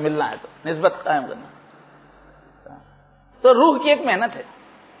 اللہ سے ملنا ہے تو نسبت قائم کرنا. تو روح کی ایک محنت ہے.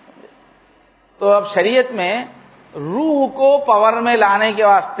 تو اب شریعت میں روح کو پاور میں لانے کے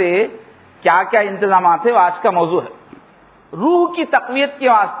واسطے کیا کیا انتظامات ہیں, وہ آج کا موضوع ہے. روح کی تقویت کے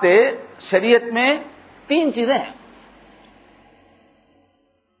واسطے شریعت میں 3 چیزیں ہیں.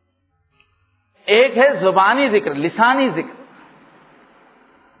 ایک ہے زبانی ذکر, لسانی ذکر.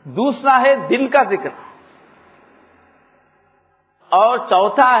 دوسرا ہے دل کا ذکر. اور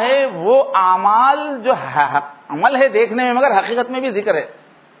چوتھا ہے وہ اعمال جو عمل ہے دیکھنے میں مگر حقیقت میں بھی ذکر ہے,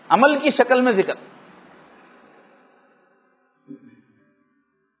 عمل کی شکل میں ذکر.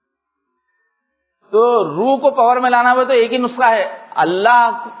 تو روح کو پاور میں لانا ہو تو ایک ہی نسخہ ہے,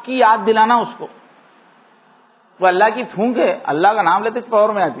 اللہ کی یاد دلانا اس کو. وہ اللہ کی پھونک ہے, اللہ کا نام لیتے پاور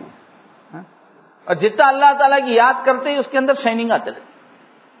میں آتی ہے. اور جتنا اللہ تعالیٰ کی یاد کرتے ہیں اس کے اندر شائننگ آتے رہتے.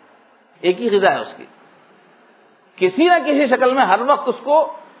 ایک ہی غذا ہے اس کی, کسی نہ کسی شکل میں ہر وقت اس کو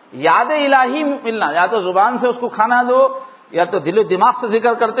یاد الہی ملنا. یا تو زبان سے اس کو کھانا دو, یا تو دل و دماغ سے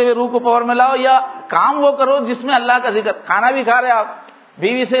ذکر کرتے ہوئے روح کو پاور میں لاؤ, یا کام وہ کرو جس میں اللہ کا ذکر. کھانا بھی کھا رہے آپ,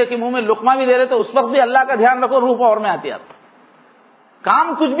 بیوی سے کہ منہ میں لقمہ بھی دے رہے, تو اس وقت بھی اللہ کا دھیان رکھو, روح پاور میں آتی ہے. آپ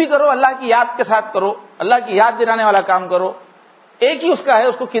کام کچھ بھی کرو اللہ کی یاد کے ساتھ کرو, اللہ کی یاد دلانے والا کام کرو. ایک ہی اس کا ہے,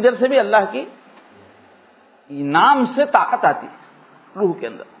 اس کو کدھر سے بھی اللہ کی نام سے طاقت آتی ہے روح کے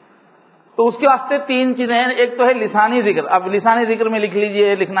اندر. تو اس کے واسطے 3 چیزیں ہیں. ایک تو ہے لسانی ذکر. اب لسانی ذکر میں لکھ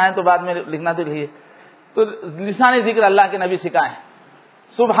لیجئے, لکھنا ہے تو بعد میں لکھنا تو لکھیے. تو لسانی ذکر اللہ کے نبی سکھائے,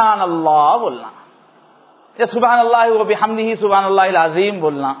 سبحان اللہ بولنا یا سبحان اللہ و بحمدہ سبحان اللہ العظیم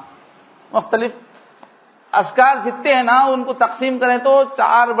بولنا. مختلف اذکار جتنے ہیں نا ان کو تقسیم کریں تو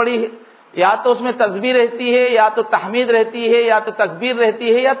 4 بڑی, یا تو اس میں تسبیح رہتی ہے, یا تو تحمید رہتی ہے, یا تو تکبیر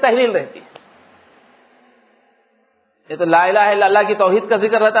رہتی ہے, یا تحلیل رہتی ہے. یہ تو لا الہ الا اللہ کی توحید کا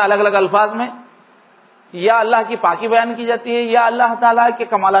ذکر رہتا ہے الگ الگ الفاظ میں, یا اللہ کی پاکی بیان کی جاتی ہے, یا اللہ تعالیٰ کے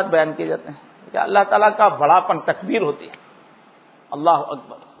کمالات بیان کیے جاتے ہیں, یا اللہ تعالیٰ کا بڑاپن تکبیر ہوتی ہے, اللہ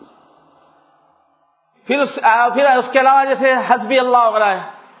اکبر. پھر اس کے علاوہ جیسے حسبی اللہ وغیرہ ہے,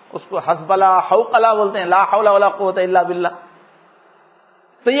 اس کو حسب اللہ حوق اللہ بولتے ہیں, لا حول ولا قوت الا باللہ.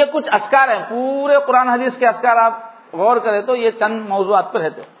 تو یہ کچھ اذکار ہیں, پورے قرآن حدیث کے اذکار آپ غور کریں تو یہ چند موضوعات پر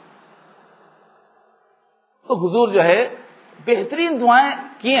رہتے. تو حضور جو ہے بہترین دعائیں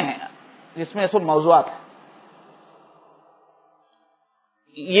کیے ہیں جس میں سب موضوعات ہیں.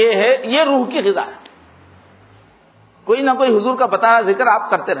 یہ روح کی غذا ہے. کوئی نہ کوئی حضور کا بتایا ذکر آپ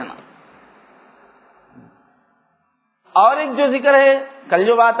کرتے رہنا. اور ایک جو ذکر ہے کل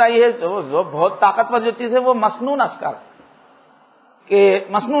جو بات آئی ہے جو بہت طاقتور جو چیز ہے وہ مسنون اذکار. کہ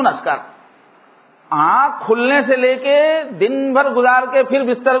مسنون اذکار آنکھ کھلنے سے لے کے دن بھر گزار کے پھر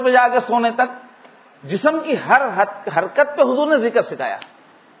بستر پہ جا کے سونے تک جسم کی ہر حرکت پہ حضور نے ذکر سکھایا.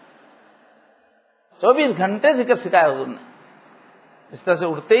 24 گھنٹے ذکر سکھایا حضور نے. اس طرح سے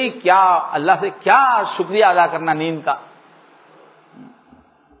اٹھتے ہی کیا اللہ سے کیا شکریہ ادا کرنا, نیند کا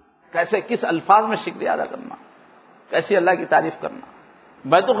کیسے کس الفاظ میں شکریہ ادا کرنا, کیسی اللہ کی تعریف کرنا.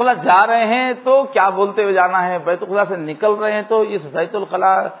 بیت الخلا جا رہے ہیں تو کیا بولتے ہوئے جانا ہے, بیت الخلا سے نکل رہے ہیں تو اس بیت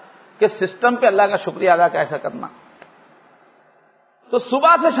الخلا کے سسٹم پہ اللہ کا شکریہ ادا کیسا کرنا. تو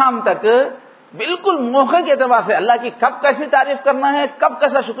صبح سے شام تک بالکل موقع کے اعتبار سے اللہ کی کب کیسی تعریف کرنا ہے, کب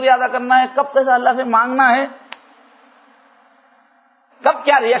کیسا شکریہ ادا کرنا ہے, کب کیسا اللہ سے مانگنا ہے, کب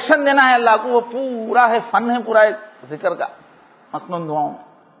کیا ریئیکشن دینا ہے اللہ کو, وہ پورا ہے فن ہے پورا ایک ذکر کا مسنون دعاؤں.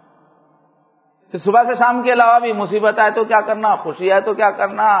 تو صبح سے شام کے علاوہ بھی مصیبت آئے تو کیا کرنا, خوشی آئے تو کیا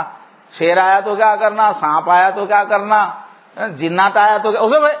کرنا, شیر آیا تو کیا کرنا, سانپ آیا تو کیا کرنا, جنات آیا تو کیا,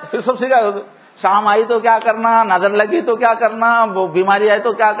 اسے پھر سب سکھا. شام آئی تو کیا کرنا, نظر لگی تو کیا کرنا, وہ بیماری آئی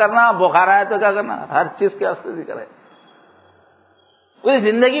تو کیا کرنا, بخار آیا تو کیا کرنا, ہر چیز کے واسطے ذکر ہے. پوری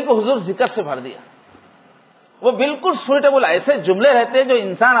زندگی کو حضور ذکر سے بھر دیا. وہ بالکل سوٹیبل ایسے جملے رہتے ہیں جو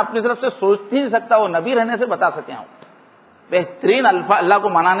انسان اپنی طرف سے سوچ نہیں سکتا, وہ نبی رہنے سے بتا سکے ہوں. بہترین الفاظ اللہ کو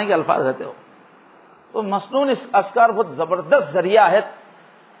منانے کے الفاظ رہتے ہو. تو مسنون اس اذکار بہت زبردست ذریعہ ہے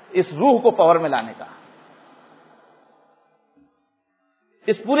اس روح کو پاور میں لانے کا.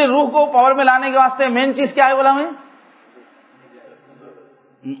 اس پوری روح کو پاور میں لانے کے واسطے مین چیز کیا ہے بولا میں,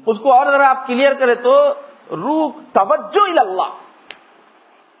 اس کو اور ذرا آپ کلیئر کریں تو روح توجہ اللہ,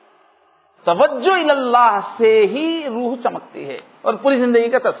 توجہ اللہ سے ہی روح چمکتی ہے اور پوری زندگی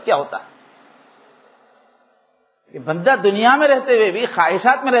کا تزکیہ ہوتا ہے. کہ بندہ دنیا میں رہتے ہوئے بھی,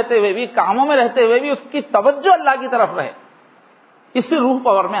 خواہشات میں رہتے ہوئے بھی, کاموں میں رہتے ہوئے بھی اس کی توجہ اللہ کی طرف رہے, اس سے روح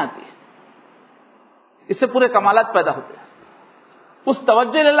پاور میں آتی ہے, اس سے پورے کمالات پیدا ہوتے ہیں. اس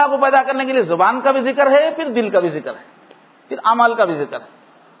توجہ اللہ کو پیدا کرنے کے لیے زبان کا بھی ذکر ہے, پھر دل کا بھی ذکر ہے, پھر اعمال کا بھی ذکر ہے.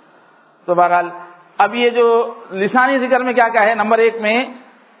 تو بہرحال اب یہ جو لسانی ذکر میں کیا کیا ہے, نمبر 1 میں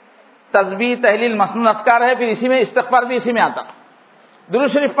تسبیح, تحلیل, مسنون اذکار ہے, پھر اسی میں استغفار بھی اسی میں آتا,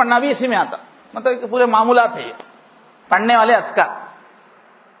 درود شریف پڑھنا بھی اسی میں آتا, مطلب کہ پورے معمولات ہے یہ پڑھنے والے اذکار.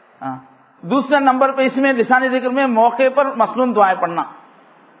 دوسرے نمبر پہ اس میں لسانی ذکر میں موقع پر مسنون دعائیں پڑھنا.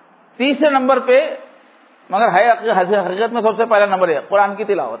 تیسرے نمبر پہ مگر ہے حقیقت میں سب سے پہلا نمبر ہے قرآن کی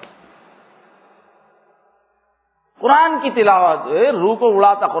تلاوت. قرآن کی تلاوت روح کو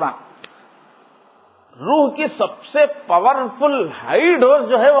اڑاتا. قرآن روح کی سب سے پاورفل ہائی ڈوز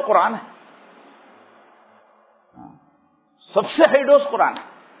جو ہے وہ قرآن ہے, سب سے ہائی ڈوز قرآن ہے,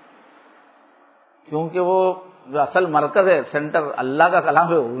 کیونکہ وہ جو اصل مرکز ہے, سینٹر اللہ کا کلام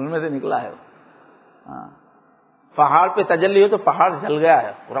ہے, ان میں سے نکلا ہے. پہاڑ پہ تجلی ہو تو پہاڑ جل گیا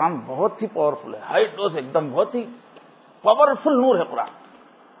ہے. قرآن بہت ہی پاورفل ہے, ہائی ڈوز ایک دم, بہت ہی پاورفل نور ہے قرآن.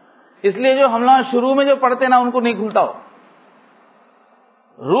 اس لیے جو ہم لوگ شروع میں جو پڑھتے نا ان کو نہیں کھلتا ہو.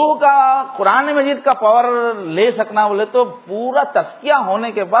 روح کا قرآن مجید کا پاور لے سکنا بولے تو پورا تزکیہ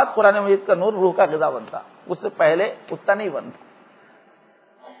ہونے کے بعد قرآن مجید کا نور روح کا غذا بنتا, اس سے پہلے اتنا نہیں بنتا.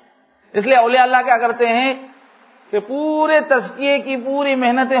 اس لیے اولیاء اللہ کیا کرتے ہیں کہ پورے تزکیے کی پوری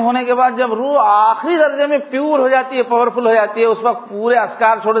محنتیں ہونے کے بعد جب روح آخری درجے میں پیور ہو جاتی ہے, پاورفل ہو جاتی ہے, اس وقت پورے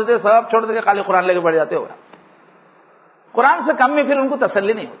اذکار چھوڑ دیتے, سب چھوڑ دیتے, خالی قرآن لے کے بیٹھ جاتے. ہوگا قرآن سے کم میں پھر ان کو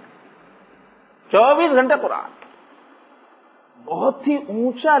تسلی نہیں ہوتی. 24 گھنٹے قرآن, بہت ہی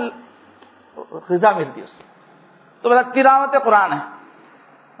اونچا غذا ملتی ہے اس سے. تو بتا تلاوت قرآن ہے.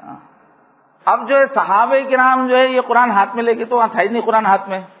 اب جو ہے صحابہ کرام جو ہے یہ قرآن ہاتھ میں لے کے، تو وہاں تھا ہی نہیں قرآن ہاتھ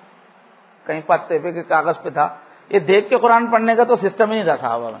میں، کہیں پتے پہ کہ کاغذ پہ تھا، یہ دیکھ کے قرآن پڑھنے کا تو سسٹم ہی نہیں تھا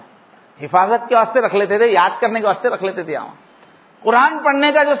صحابہ میں، حفاظت کے واسطے رکھ لیتے تھے، یاد کرنے کے واسطے رکھ لیتے تھے یہاں۔ قرآن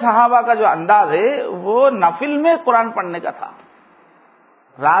پڑھنے کا جو صحابہ کا جو انداز ہے وہ نفل میں قرآن پڑھنے کا تھا،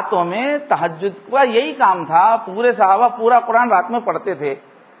 راتوں میں تہجد کا یہی کام تھا، پورے صحابہ پورا قرآن رات میں پڑھتے تھے،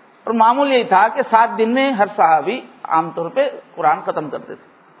 اور معمول یہی تھا کہ 7 دن میں ہر صحابی عام طور پہ قرآن ختم کرتے تھے،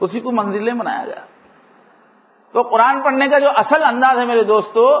 اسی کو منزلیں بنایا گیا۔ تو قرآن پڑھنے کا جو اصل انداز ہے میرے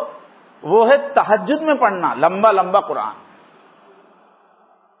دوستو، وہ ہے تہجد میں پڑھنا لمبا لمبا قرآن۔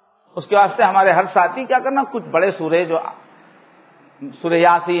 اس کے واسطے ہمارے ہر ساتھی کیا کرنا، کچھ بڑے سورے جو سورہ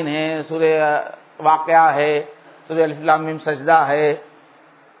یاسین ہے، سورہ واقعہ ہے، سورہ الف لام میم سجدہ ہے،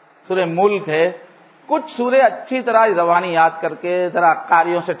 سورہ ملک ہے، کچھ سورے اچھی طرح زبانی یاد کر کے، ذرا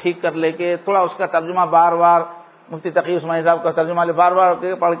قاریوں سے ٹھیک کر لے کے، تھوڑا اس کا ترجمہ بار بار مفتی تقی عثمانی صاحب کا ترجمہ لے بار بار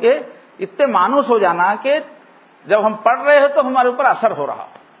پڑھ کے اتنے مانوس ہو جانا کہ جب ہم پڑھ رہے ہو تو ہمارے اوپر اثر ہو رہا۔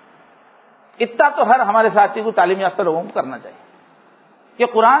 اتنا تو ہر ہمارے ساتھی کو تعلیم یافتہ لوگوں کو کرنا چاہیے کہ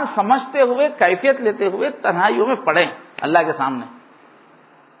قرآن سمجھتے ہوئے، کیفیت لیتے ہوئے تنہائیوں میں پڑھیں اللہ کے سامنے۔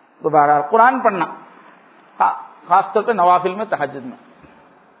 دوبارہ قرآن پڑھنا خاص طور پہ نوافل میں، تہجد میں۔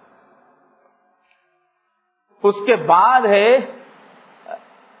 اس کے بعد ہے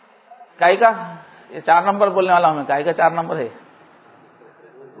کائی کا، یہ 4 نمبر بولنے والا ہوں میں، کائی کا 4 نمبر ہے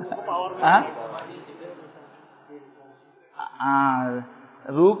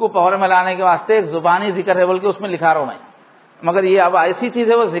روح کو پاور میں لانے کے واسطے ایک زبانی ذکر ہے، بلکہ اس میں لکھا رہا ہوں میں، مگر یہ اب ایسی چیز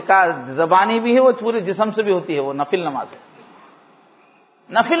ہے وہ زبانی بھی ہے، وہ پورے جسم سے بھی ہوتی ہے، وہ نفل نماز ہے۔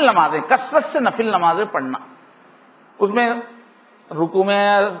 نفل نمازیں، کثرت سے نفل نمازیں پڑھنا، اس میں رکوع میں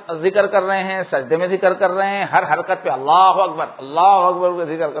ذکر کر رہے ہیں، سجدے میں ذکر کر رہے ہیں، ہر حرکت پہ اللہ اکبر کا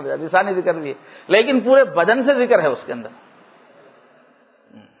ذکر کر رہے ہیں، لسانی ذکر بھی ہے، لیکن پورے بدن سے ذکر ہے اس کے اندر۔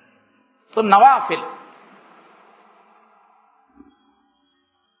 تو نوافل،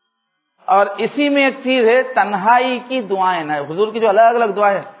 اور اسی میں ایک چیز ہے تنہائی کی دعائیں، حضور کی جو الگ الگ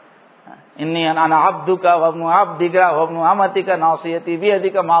دعائیں ہیں، انی انا عبدک وابن عبدک وابن امتک ناصیتی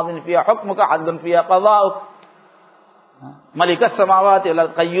بیدک ماض فی حکمک عدل فی قضاؤک ملک السماوات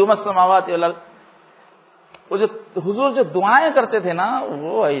والارض قیوم السماوات والارض۔ وہ جو حضور جو دعائیں کرتے تھے نا،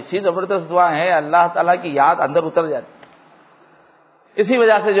 وہ ایسی زبردست دعائیں ہیں، اللہ تعالیٰ کی یاد اندر اتر جاتی۔ اسی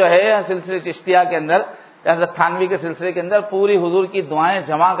وجہ سے جو ہے سلسلے چشتیہ کے اندر، حضرت تھانوی کے سلسلے کے اندر پوری حضور کی دعائیں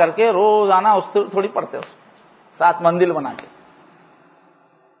جمع کر کے روزانہ اس تھوڑی پڑھتے، اس 7 مندل بنا کے،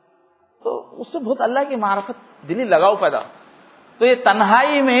 تو اس سے بہت اللہ کی معرفت، دلی لگاؤ پیدا۔ تو یہ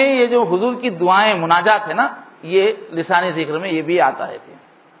تنہائی میں یہ جو حضور کی دعائیں مناجات ہے نا، یہ لسانی ذکر میں یہ بھی آتا ہے۔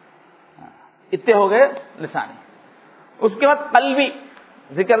 اتنے ہو گئے لسانی۔ اس کے بعد قلبی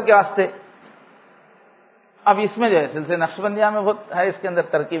ذکر کے واسطے، اب اس میں جو ہے سلسلے نقشبندیہ میں بہت ہے، اس کے اندر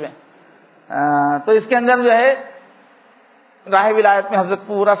ترکیبیں، تو اس کے اندر جو ہے راہ ولایت میں حضرت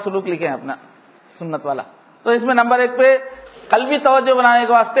پورا سلوک لکھے ہیں اپنا سنت والا۔ تو اس میں نمبر 1 پہ قلبی توجہ بنانے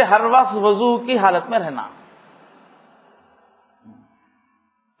کے واسطے ہر وقت وضو کی حالت میں رہنا،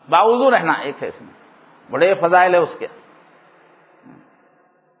 باوضو رہنا ایک ہے، اس میں بڑے فضائل ہے اس کے۔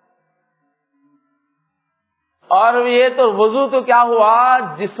 اور یہ تو وضو تو کیا ہوا،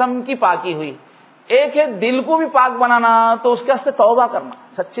 جسم کی پاکی ہوئی، ایک ہے دل کو بھی پاک بنانا، تو اس کے واسطے توبہ کرنا،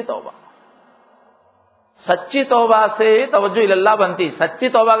 سچی توبہ۔ سچی توبہ سے توجہ اللہ بنتی، سچی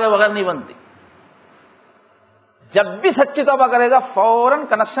توبہ کے بغیر نہیں بنتی۔ جب بھی سچی توبہ کرے گا فوراً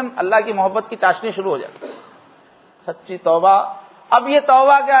کنیکشن اللہ کی محبت کی چاشنی شروع ہو جائے گی۔ سچی توبہ، اب یہ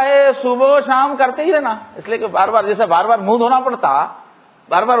توبہ کیا ہے، صبح و شام کرتے ہی رہنا، اس لیے کہ بار بار جیسے بار بار منہ دھونا پڑتا،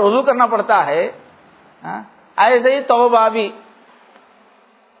 بار بار وضو کرنا پڑتا ہے، ایسے ہی توبہ بھی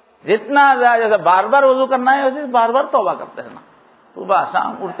جتنا زیادہ، جیسے بار بار وضو کرنا ہے ویسے بار بار توبہ کرتے رہنا، صبح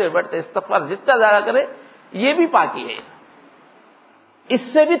شام اٹھتے بیٹھتے استغفار جتنا زیادہ کرے، یہ بھی پاکی ہے۔ اس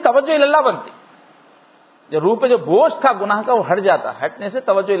سے بھی توجہ اللہ بنتی، جو روح پہ جو بوجھ تھا گناہ کا وہ ہٹ جاتا، ہٹنے سے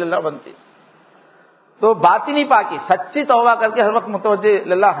توجہ اللہ بنتی۔ تو باطنی پاکی، سچی توبہ کر کے ہر وقت متوجہ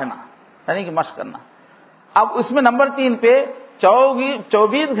اللہ رہنا، یعنی کہ مشق کرنا۔ اب اس میں نمبر 3 پہ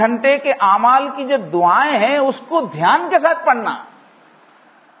 24 گھنٹے کے اعمال کی جو دعائیں ہیں اس کو دھیان کے ساتھ پڑھنا۔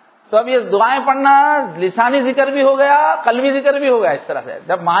 تو اب یہ دعائیں پڑھنا لسانی ذکر بھی ہو گیا، قلبی ذکر بھی ہو گیا۔ اس طرح سے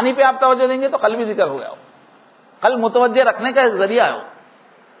جب معنی پہ آپ توجہ دیں گے تو قلبی ذکر ہو گیا، قلب متوجہ رکھنے کا ایک ذریعہ ہے۔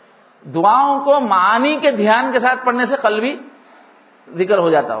 دعاؤں کو معنی کے دھیان کے ساتھ پڑھنے سے قلبی ذکر ہو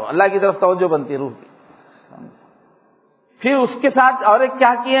جاتا ہو، اللہ کی طرف توجہ بنتی ہے روح کی۔ پھر اس کے ساتھ اور ایک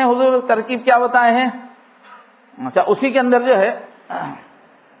کیا کیے ہیں حضور، ترکیب کیا بتائے ہیں، اچھا اسی کے اندر جو ہے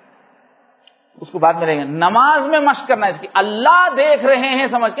اس کو بعد میں لیں گے۔ نماز میں مشق کرنا، اس کی اللہ دیکھ رہے ہیں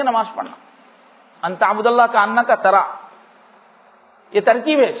سمجھ کے نماز پڑھنا، ان تعبد اللہ کانک ترا، یہ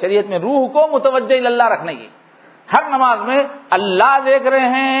ترکیب ہے شریعت میں روح کو متوجہ اللہ رکھنے کی. ہر نماز میں اللہ دیکھ رہے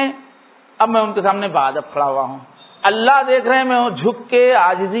ہیں، اب میں ان کے سامنے بادب کھڑا ہوا ہوں، اللہ دیکھ رہے ہیں، میں جھک کے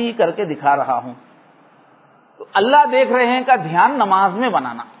عاجزی کر کے دکھا رہا ہوں. تو اللہ دیکھ رہے ہیں کا دھیان نماز میں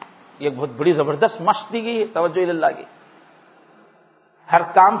بنانا یہ بہت بڑی زبردست مشق دی گئی ہے توجہ اللہ کی. ہر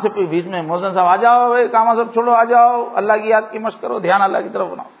کام سے بیچ میں مؤذن صاحب آ جاؤ، کام سب چھوڑو، آ جاؤ، اللہ کی یاد کی مشق کرو، دھیان اللہ کی طرف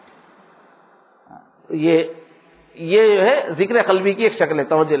بناؤ. یہ جو ہے ذکر قلبی کی ایک شکل ہے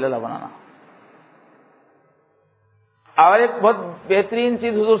توجہ اللہ بنانا. اور ایک بہت بہترین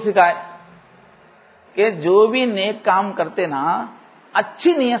چیز حضور سکھائے کہ جو بھی نیک کام کرتے نا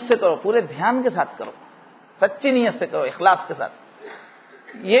اچھی نیت سے کرو، پورے دھیان کے ساتھ کرو، سچی نیت سے کرو، اخلاص کے ساتھ.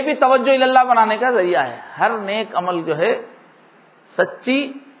 یہ بھی توجہ اللہ بنانے کا ذریعہ ہے. ہر نیک عمل جو ہے سچی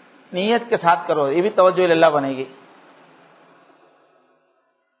نیت کے ساتھ کرو، یہ بھی توجہ اللہ بنے گی.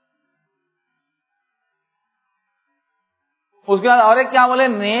 اس کے بعد اور ایک کیا بولے،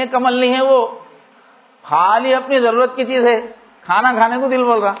 نیک عمل نہیں ہے وہ خالی اپنی ضرورت کی چیز ہے. کھانا کھانے کو دل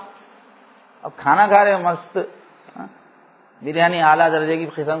بول رہا، اب کھانا کھا رہے مست بریانی، اعلیٰ درجے کی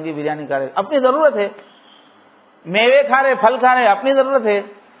قسم کی بریانی کھا رہے، اپنی ضرورت ہے. میوے کھا رہے، پھل کھا رہے، اپنی ضرورت ہے.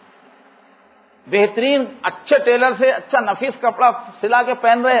 بہترین اچھے ٹیلر سے اچھا نفیس کپڑا سلا کے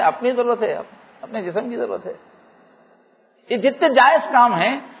پہن رہے، اپنی ضرورت ہے، اپنے جسم کی ضرورت ہے. یہ جتنے جائز کام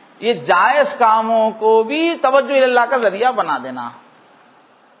ہیں، یہ جائز کاموں کو بھی توجہ اللہ کا ذریعہ بنا دینا.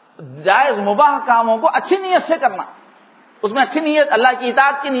 جائز مباح کاموں کو اچھی نیت سے کرنا، اس میں اچھی نیت اللہ کی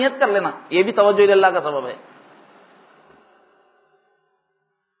اطاعت کی نیت کر لینا، یہ بھی توجہ اللہ کا سبب ہے.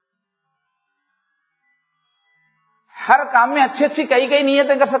 ہر کام میں اچھی اچھی کئی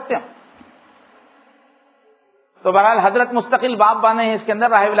نیتیں کر سکتے ہیں. تو بہرحال حضرت مستقل باب بانے ہیں اس کے اندر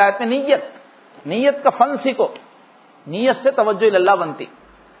راہ ولایت میں. نیت کا فن سیکھو، نیت سے توجہ اللہ بنتی،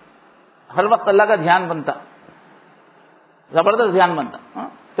 ہر وقت اللہ کا دھیان بنتا، زبردست دھیان بنتا.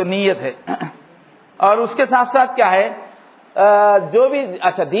 تو نیت ہے. اور اس کے ساتھ ساتھ کیا ہے، جو بھی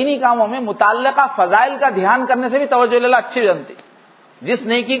اچھا دینی کاموں میں متعلقہ فضائل کا دھیان کرنے سے بھی توجہ اللہ اچھی بنتی. جس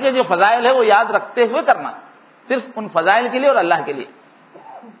نیکی کے جو فضائل ہے وہ یاد رکھتے ہوئے کرنا، صرف ان فضائل کے لیے اور اللہ کے لیے.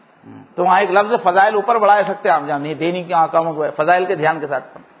 تو وہاں ایک لفظ فضائل اوپر بڑھا سکتے ہیں آپ جہاں نہیں، دینی کے کاموں کو فضائل کے دھیان کے ساتھ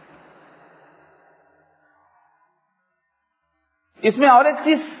کرنا. اس میں اور ایک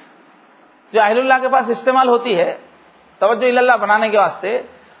چیز جو اہل اللہ کے پاس استعمال ہوتی ہے توجہ اللہ بنانے کے واسطے،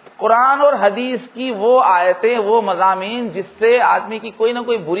 قرآن اور حدیث کی وہ آیتیں، وہ مضامین جس سے آدمی کی کوئی نہ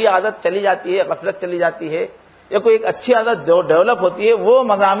کوئی بری عادت چلی جاتی ہے، غفلت چلی جاتی ہے، یا کوئی ایک اچھی عادت جو ڈیولپ ہوتی ہے، وہ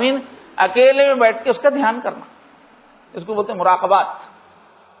مضامین اکیلے میں بیٹھ کے اس کا دھیان کرنا. اس کو بولتے ہیں مراقبات.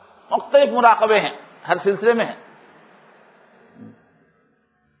 مختلف مراقبے ہیں، ہر سلسلے میں ہیں.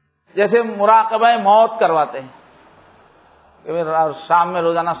 جیسے مراقبہ موت کرواتے ہیں کہ شام میں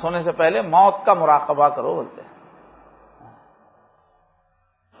روزانہ سونے سے پہلے موت کا مراقبہ کرو بولتے ہیں.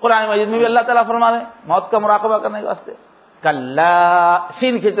 قرآن مجید میں بھی اللہ تعالیٰ فرما رہے ہیں موت کا مراقبہ کرنے کے واسطے. کلا،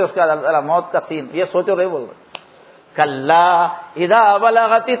 سین کھینچے اس کا اللہ تعالیٰ موت کا سین، یہ سوچو رہے بول رہے. کلا اذا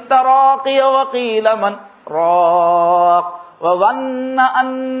بلغت التراقی وقیل من راق وظن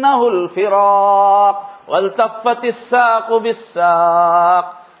انه الفراق والتفت الساق بالساق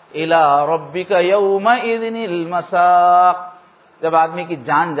الى ربك يومئذ المساق. جب آدمی کی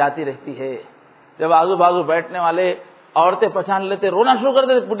جان جاتی رہتی ہے، جب آزو بازو بیٹھنے والے عورتیں پہچان لیتے، رونا شروع کر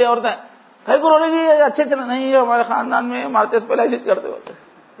دیتے، بڈھے عورتیں، کہیں کو رونے کی اچھے چلے نہیں، ہمارے خاندان میں مارتے سے پہلے ایسے کرتے ہوتے،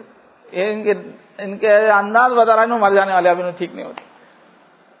 یہ ان کے انداز بتا رہا ہے مر جانے والے ابھی ٹھیک نہیں ہوتے.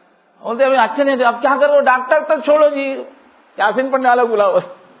 بولتے ابھی اچھے نہیں تھے، اب کیا کرو، ڈاکٹر تک چھوڑو جی، یاسین پڑھنے والا بلاؤ.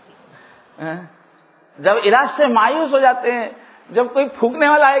 جب علاج سے مایوس ہو جاتے ہیں، جب کوئی پھونکنے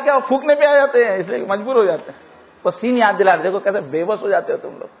والا ہے کیا، وہ پھونکنے پہ آ جاتے ہیں، اس لیے مجبور ہو جاتے ہیں. وہ سین یاد دلا دیکھو کہتے بے بس ہو جاتے ہو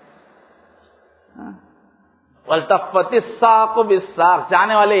تم لوگ. والتفت الساق بالساق،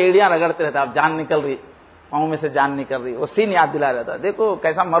 جانے والے ایڑیاں رگڑتے رہتے، اب جان نکل رہی، پاؤں میں سے جان نکل رہی، وہ سین یاد دلا رہتا دیکھو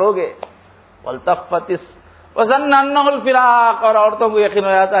کیسا مرو گے. والتفت وظن انه الفراق، اور عورتوں کو یقین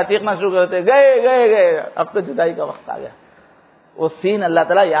ہو جاتا ہے، چیخنا شروع کرتے، گئے اب تو جدائی کا وقت آ گیا. وہ سین اللہ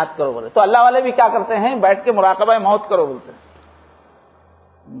تعالیٰ یاد کرو بولے. تو اللہ والے بھی کیا کرتے ہیں، بیٹھ کے مراقبہ موت کرو بولتے ہیں.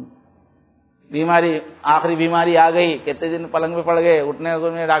 بیماری، آخری بیماری آ گئی، کتنے دن پلنگ پہ پڑ گئے، اٹھنے کو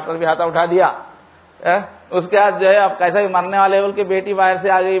ڈاکٹر بھی ہاتھ اٹھا دیا، اس کے بعد جو ہے اب کیسا بھی مرنے والے بول کے بیٹی باہر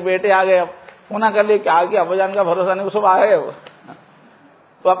سے آ گئی، بیٹے آ گئے، اب ہونا کر لیے کیا کیا، ابو جان کا بھروسہ نہیں، وہ سب آ گئے.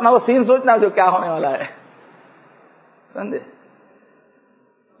 تو اپنا وہ سین سوچنا جو کیا ہونے والا ہے، سمجھے.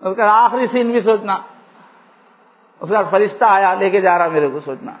 اس کا آخری سین بھی سوچنا، اس کا فرشتہ آیا لے کے جا رہا میرے کو،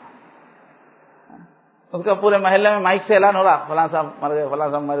 سوچنا. اس کا پورے محلے میں مائک سے اعلان ہو رہا، فلاں صاحب مر گئے، فلاں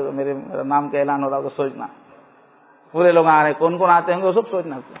صاحب مر گئے، میرے نام کا اعلان ہو رہا، کو سوچنا. پورے لوگ آ رہے ہیں، کون کون آتے ہوں گے وہ سب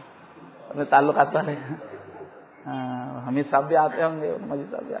سوچنا، اپنے تعلقات والے حمید صاحب بھی آتے ہوں گے،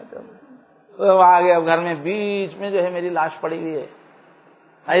 مجید صاحب بھی آتے ہوں گے. تو وہ آگے اب گھر میں بیچ میں جو ہے میری لاش پڑی ہوئی ہے.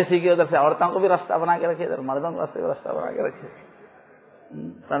 ایسی کہ ادھر سے عورتوں کو بھی راستہ بنا کے رکھے، ادھر مردوں کو راستہ بنا کے رکھے.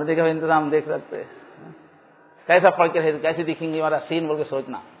 پردے کا انتظام دیکھ سکتے کیسا پڑھ کے رہے، کیسے دکھیں گے ہمارا سین بول کے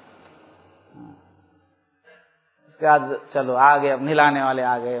سوچنا. اس کے بعد چلو آگے، اب نہلانے والے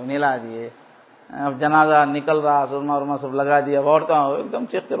آ گئے، نہلا دیے. اب جنازہ نکل رہا، سرما ورما سب لگا دیا. عورتوں ایک دم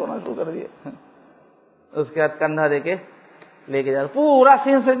چیخ کے رونا شروع کر دیے. اس کے بعد کندھا دے کے لے کے جا رہے، پورا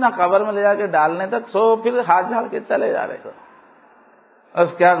سین سجنا قبر میں لے جا کے ڈالنے تک سو پھر ہاتھ جھاڑ کے چلے جا رہے تھے.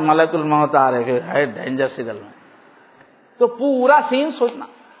 اس کے بعد ملک الموت آ رہے کہ ہے ڈینجر سگنل میں. تو پورا سین سوچنا.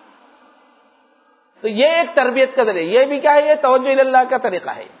 تو یہ ایک تربیت کا ذریعہ. یہ بھی کیا ہے؟ یہ توجہ اللہ کا طریقہ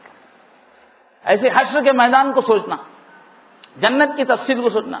ہے. ایسے حشر کے میدان کو سوچنا، جنت کی تفصیل کو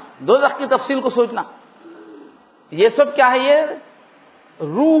سوچنا، دوزخ کی تفصیل کو سوچنا. یہ سب کیا ہے؟ یہ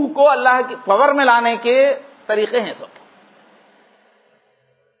روح کو اللہ کی پاور میں لانے کے طریقے ہیں. سب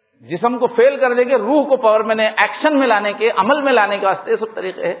جسم کو فیل کر دے کے روح کو پاور میں ایکشن میں لانے کے، عمل میں لانے کے واسطے سب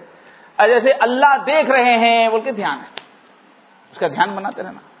طریقے ہیں. اور جیسے اللہ دیکھ رہے ہیں بول کے دھیان ہے، اس کا دھیان بناتے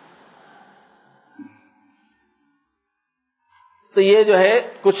رہنا. تو یہ جو ہے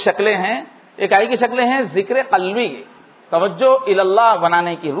کچھ شکلیں ہیں. ایک آئی کی شکلیں ہیں ذکر قلبی کی، توجہ اللہ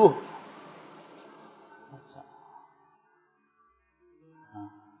بنانے کی روح.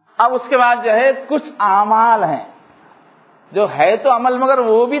 اب اس کے بعد جو ہے کچھ اعمال ہیں جو ہے تو عمل مگر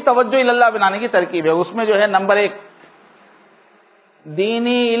وہ بھی توجہ اللہ بنانے کی ترکیب ہے. اس میں جو ہے نمبر 1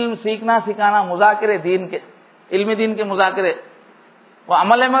 دینی علم سیکھنا سکھانا، مذاکرے دین کے، علم دین کے مذاکرے. وہ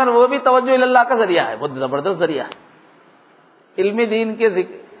عمل ہے مگر وہ بھی توجہ اللہ کا ذریعہ ہے، بہت زبردست ذریعہ ہے. علم دین کے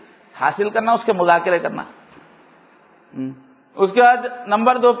حاصل کرنا، اس کے مذاکرے کرنا. اس کے بعد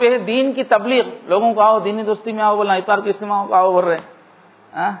نمبر 2 پہ ہے دین کی تبلیغ. لوگوں کو آؤ دینی دوستی میں آؤ بولنا، افطار کے اجتماع کو آؤ بول رہے،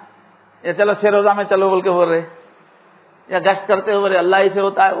 یا چلو شہ روزہ میں چلو بول کے بول رہے، یا گشت کرتے ہوئے اللہ ہی سے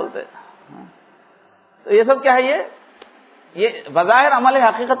ہوتا ہے بولتے. تو یہ سب کیا ہے؟ یہ بظاہر عمل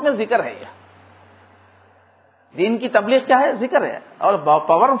حقیقت میں ذکر ہے. یہ دین کی تبلیغ کیا ہے؟ ذکر ہے، اور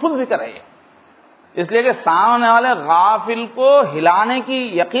پاورفل ذکر ہے. اس لیے کہ سامنے والے غافل کو ہلانے کی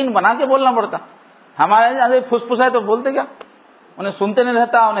یقین بنا کے بولنا پڑتا. ہمارے یہاں پھس پھس ہے تو بولتے کیا؟ انہیں سنتے نہیں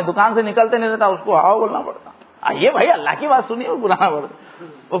رہتا، انہیں دکان سے نکلتے نہیں رہتا، اس کو ہاؤ بولنا پڑتا. یہ بھائی اللہ کی بات سنیے، وہ بلانا پڑتا.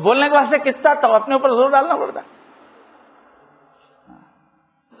 وہ بولنے کے واسطے کتنا تو اپنے اوپر زور ڈالنا پڑتا.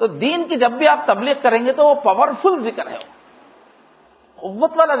 تو دین کی جب بھی آپ تبلیغ کریں گے تو وہ پاورفل ذکر ہے،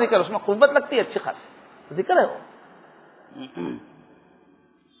 قوت والا ذکر، اس میں قوت لگتی ہے، اچھی خاصی ذکر ہے وہ.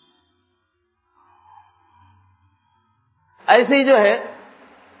 ایسے ہی جو ہے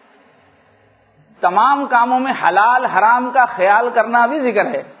تمام کاموں میں حلال حرام کا خیال کرنا بھی ذکر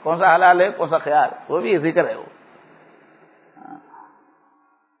ہے. کون سا حلال ہے کون سا خیال، وہ بھی ذکر ہے وہ.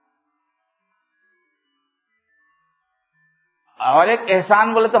 اور ایک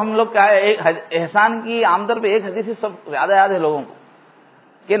احسان بولے تو ہم لوگ کیا ہے، ایک احسان کی عام طور پہ ایک حدیث سب زیادہ یاد ہے لوگوں کو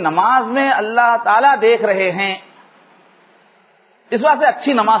کہ نماز میں اللہ تعالیٰ دیکھ رہے ہیں، اس واسطے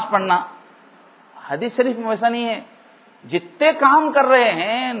اچھی نماز پڑھنا. حدیث شریف میں ویسا نہیں ہے. جتنے کام کر رہے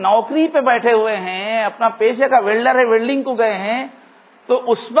ہیں، نوکری پہ بیٹھے ہوئے ہیں، اپنا پیشے کا ویلڈر ہے، ویلڈنگ کو گئے ہیں، تو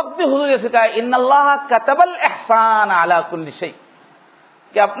اس وقت بھی حضور نے سکھایا ان اللہ کتب الاحسان علی کل شیء،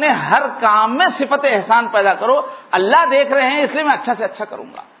 کہ اپنے ہر کام میں صفت احسان پیدا کرو. اللہ دیکھ رہے ہیں اس لیے میں اچھا سے اچھا کروں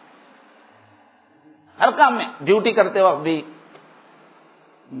گا. ہر کام میں، ڈیوٹی کرتے وقت بھی،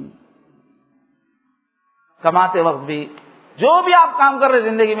 کماتے وقت بھی، جو بھی آپ کام کر رہے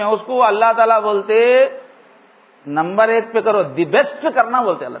زندگی میں، اس کو اللہ تعالیٰ بولتے نمبر 1 پہ کرو، دی بیسٹ کرنا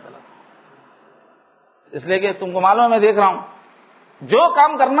بولتے اللہ تعالیٰ. اس لیے کہ تم کو معلوم ہے میں دیکھ رہا ہوں، جو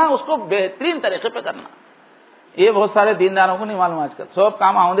کام کرنا اس کو بہترین طریقے پہ کرنا. یہ بہت سارے دینداروں کو نہیں معلوم آج کل. سب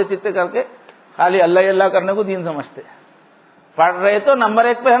کام آؤندے چتے کر کے خالی اللہ اللہ کرنے کو دین سمجھتے. پڑھ رہے تو نمبر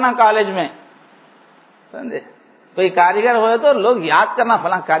 1 پہ ہے نا کالج میں، سمجھے؟ کوئی کاریگر ہوئے تو لوگ یاد کرنا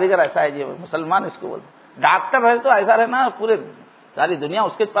فلاں کاریگر ایسا ہے جی، مسلمان اس کو بولتے. ڈاکٹر رہے تو ایسا رہنا، پورے ساری دنیا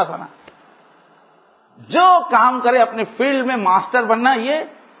اس کے پاس آنا. جو کام کرے اپنے فیلڈ میں ماسٹر بننا، یہ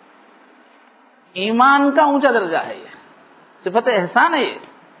ایمان کا اونچا درجہ ہے، یہ صفت احسان ہے. یہ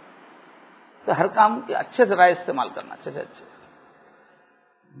تو ہر کام کے اچھے سے رائے استعمال کرنا، اچھے سے اچھے.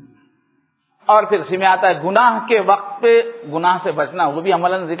 اور پھر اسی میں آتا ہے گناہ کے وقت پہ گناہ سے بچنا، وہ بھی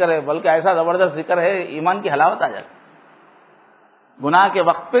عملاً ذکر ہے، بلکہ ایسا زبردست ذکر ہے ایمان کی حلاوت آ جاتی. گناہ کے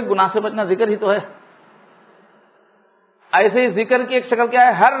وقت پہ گناہ سے بچنا ذکر ہی تو ہے. ایسے ہی ذکر کی ایک شکل کیا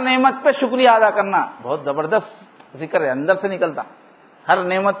ہے؟ ہر نعمت پہ شکریہ ادا کرنا. بہت زبردست ذکر ہے، اندر سے نکلتا. ہر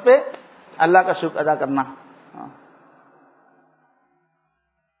نعمت پہ اللہ کا شکر ادا کرنا.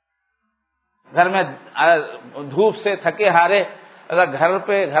 گھر میں دھوپ سے تھکے ہارے اگر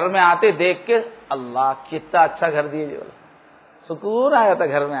گھر میں آتے دیکھ کے اللہ کتنا اچھا گھر دیے جی، سکون آیا تھا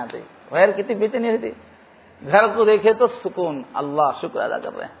گھر میں آتے ہی. غیر کتنی بے چینی ہوتی, گھر کو دیکھے تو سکون, اللہ شکر ادا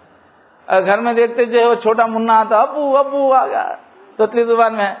کر رہے ہیں. اور گھر میں دیکھتے جو ہے وہ چھوٹا منا آتا, ابو ابو آ گیا توتلی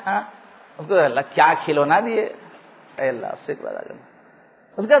زبان میں, اس کو اللہ کیا کھلونا دیے, اے اللہ شکر ادا کرنا.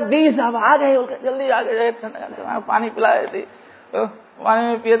 اس کا 20 صاحب آ گئے, جلدی آ گئے, پانی پلا رہے تھے, پانی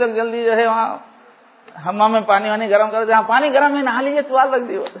میں پیے تو جلدی جو ہے وہاں حمام میں پانی وانی گرم کر, جہاں پانی گرم ہے نہا لیجیے, توال رکھ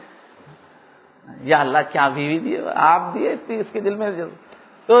دیے. یا اللہ کیا بیوی دیے آپ دیے, اس کے دل میں.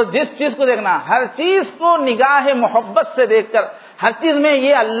 تو جس چیز کو دیکھنا, ہر چیز کو نگاہ محبت سے دیکھ کر, ہر چیز میں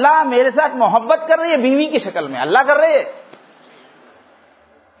یہ اللہ میرے ساتھ محبت کر رہی ہے, بیوی کی شکل میں اللہ کر رہی ہے.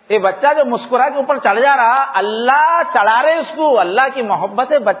 یہ بچہ جو مسکرا کے اوپر چڑھ جا رہا, اللہ چڑھا رہے اس کو, اللہ کی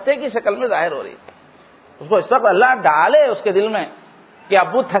محبت ہے بچے کی شکل میں ظاہر ہو رہی. اس کو اس وقت اللہ ڈالے اس کے دل میں کہ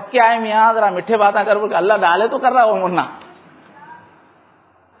ابو تھک کے آئے میاں ذرا میٹھے باتیں کر, بول اللہ ڈالے تو کر رہا وہ مرنا.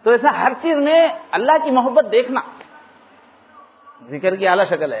 تو ایسا ہر چیز میں اللہ کی محبت دیکھنا ذکر کی اعلیٰ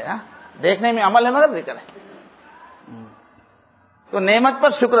شکل ہے. دیکھنے میں عمل ہے مگر ذکر ہے. تو نعمت پر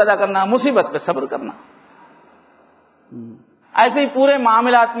شکر ادا کرنا, مصیبت پہ صبر کرنا. ایسے ہی پورے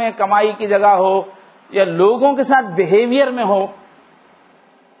معاملات میں, کمائی کی جگہ ہو یا لوگوں کے ساتھ بیہیویئر میں ہو,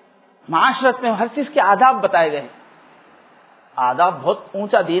 معاشرت میں, ہر چیز کے آداب بتائے گئے. آداب بہت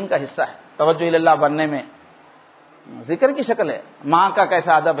اونچا دین کا حصہ ہے. توجہ اللہ بننے میں ذکر کی شکل ہے. ماں کا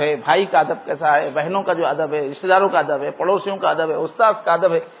کیسا ادب ہے, بھائی کا ادب کیسا ہے, بہنوں کا جو ادب ہے, رشتے داروں کا ادب ہے, پڑوسیوں کا ادب ہے, استاد کا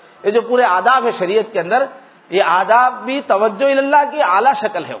ادب ہے, یہ جو پورے آداب ہے شریعت کے اندر, یہ آداب بھی توجہ اللہ کی اعلیٰ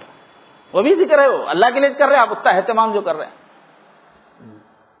شکل ہے. وہ بھی ذکر ہے, وہ اللہ کے لیے کر رہے ہیں, آپ اتنا اہتمام جو کر رہے ہیں.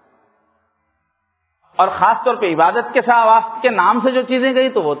 اور خاص طور پہ عبادت کے ساتھ کے نام سے جو چیزیں گئی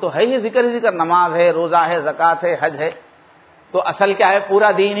تو وہ تو ہے ہی ذکر ہی ذکر. نماز ہے, روزہ ہے, زکوٰۃ ہے, حج ہے. تو اصل کیا ہے, پورا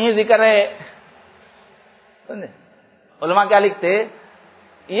دین ہی ذکر ہے. علماء کیا لکھتے,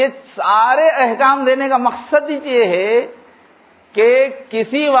 یہ سارے احکام دینے کا مقصد ہی یہ ہے کہ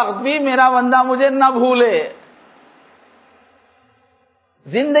کسی وقت بھی میرا بندہ مجھے نہ بھولے.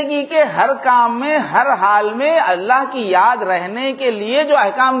 زندگی کے ہر کام میں, ہر حال میں اللہ کی یاد رہنے کے لیے جو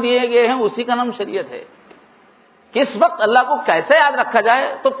احکام دیے گئے ہیں اسی کا نام شریعت ہے. کس وقت اللہ کو کیسے یاد رکھا جائے,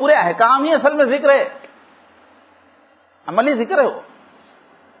 تو پورے احکام ہی اصل میں ذکر ہے, عملی ذکر ہے. وہ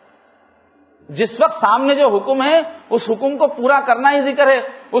جس وقت سامنے جو حکم ہے اس حکم کو پورا کرنا ہی ذکر ہے.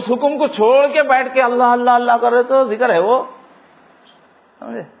 اس حکم کو چھوڑ کے بیٹھ کے اللہ اللہ اللہ کر رہے تو ذکر ہے وہ.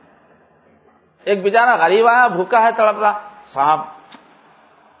 سمجھے, ایک بیچارہ غریب آیا, بھوکا ہے, تڑپ رہا, صاحب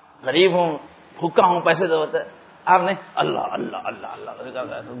غریب ہوں, بھوکا ہوں, پیسے دو. آپ نے اللہ اللہ اللہ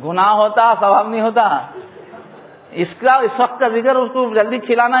اللہ, گناہ ہوتا, ثواب نہیں ہوتا. اس وقت کا ذکر, اس کو جلدی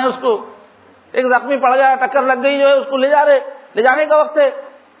کھلانا ہے. اس کو ایک زخمی پڑ گیا, ٹکر لگ گئی, جو ہے اس کو لے جانے کا وقت ہے.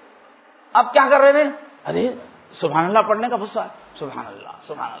 اب کیا کر رہے ہیں, ارے سبحان اللہ پڑھنے کا غصہ, سبحان اللہ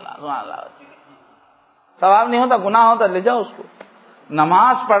سبحان اللہ سبحان اللہ. ثواب نہیں ہوتا, گناہ ہوتا, لے جاؤ اس کو.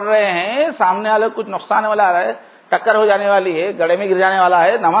 نماز پڑھ رہے ہیں, سامنے والے کچھ نقصان والا آ رہا ہے, ٹکر ہو جانے والی ہے, گڑے میں گر جانے والا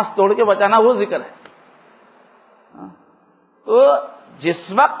ہے, نماز توڑ کے بچانا وہ ذکر ہے. تو جس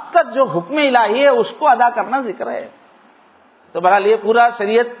وقت تک جو حکم الہی ہے اس کو ادا کرنا ذکر ہے. تو بہرحال یہ پورا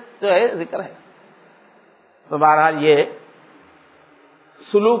شریعت جو ہے ذکر ہے. تو بہرحال یہ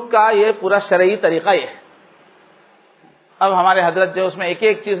سلوک کا یہ پورا شرعی طریقہ یہ ہے. اب ہمارے حضرت جو اس میں ایک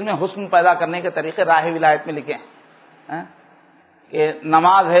ایک چیز میں حسن پیدا کرنے کے طریقے راہ ولایت میں لکھے ہیں کہ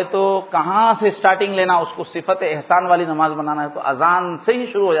نماز ہے تو کہاں سے سٹارٹنگ لینا, اس کو صفت احسان والی نماز بنانا ہے تو اذان سے ہی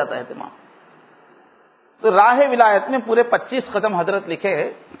شروع ہو جاتا ہے اہتمام. تو راہ ولایت میں پورے 25 ختم حضرت لکھے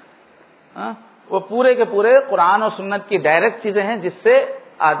ہیں, وہ پورے کے پورے قرآن اور سنت کی ڈائریکٹ چیزیں ہیں جس سے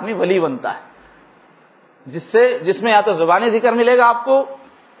آدمی ولی بنتا ہے. جس میں یا تو زبانی ذکر ملے گا آپ کو,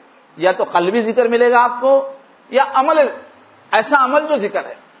 یا تو قلبی ذکر ملے گا آپ کو, یا عمل, ایسا عمل جو ذکر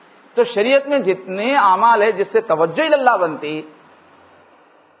ہے. تو شریعت میں جتنے اعمال ہے جس سے توجہ اللہ بنتی,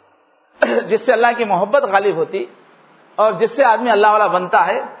 جس سے اللہ کی محبت غالب ہوتی اور جس سے آدمی اللہ والا بنتا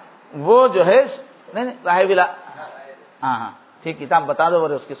ہے, وہ جو ہے نہیں راہ ولا. ہاں ٹھیک, کتاب بتا دو اور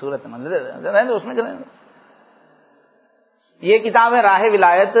اس کی صورت اس میں یہ کتاب ہے راہ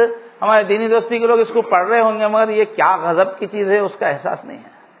ولایت. ہمارے دینی دوستی کے لوگ اس کو پڑھ رہے ہوں گے مگر یہ کیا غضب کی چیز ہے اس کا احساس نہیں ہے.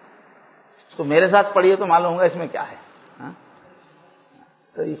 اس کو میرے ساتھ پڑھیے تو معلوم ہوگا اس میں کیا ہے.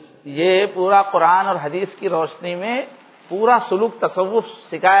 تو یہ پورا قرآن اور حدیث کی روشنی میں پورا سلوک تصوف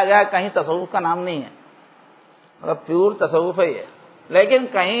سکھایا گیا ہے. کہیں تصوف کا نام نہیں ہے, مگر پیور تصوف ہے یہ. لیکن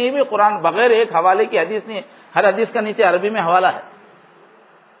کہیں بھی قرآن بغیر ایک حوالے کی حدیث نہیں ہے. ہر حدیث کا نیچے عربی میں حوالہ ہے.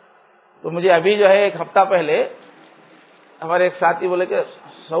 تو مجھے ابھی جو ہے ایک ہفتہ پہلے ہمارے ایک ساتھی بولے کہ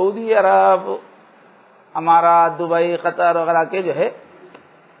سعودی عرب, امارات, دبئی, قطر وغیرہ کے جو ہے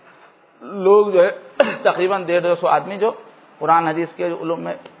لوگ جو ہے تقریباً 150-200 آدمی جو قرآن حدیث کے علوم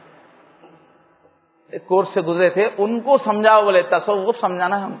میں کورس سے گزرے تھے، ان کو سمجھاؤ، بولے تصوف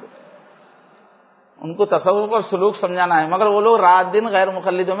سمجھانا ہے ہم کو، ان کو تصوف اور سلوک سمجھانا ہے، مگر وہ لوگ رات دن غیر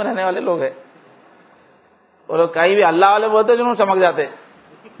مقلدوں میں رہنے والے لوگ ہیں، وہ لوگ کہیں بھی اللہ والے بولتے جنہوں چمک جاتے،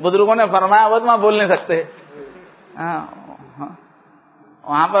 بزرگوں نے فرمایا وہ وہاں بول نہیں سکتے،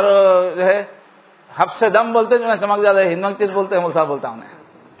 وہاں پر جو ہے حب سے دم بولتے جو ہے چمک جاتے، ہندو چیز بولتے ہیں، ملسا بولتا انہیں،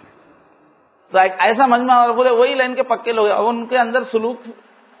 تو ایک ایسا مجمع، اور بولے وہی لائن کے پکے لوگ ہیں، اور ان کے اندر سلوک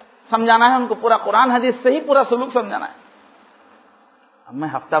سمجھانا ہے ان کو، پورا قرآن حدیث سے ہی پورا سلوک سمجھانا ہے۔ اب میں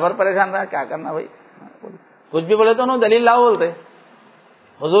ہفتہ بھر پریشان رہا، کیا کرنا بھائی، کچھ بھی بولے تو انہوں دلیل لاؤ بولتے،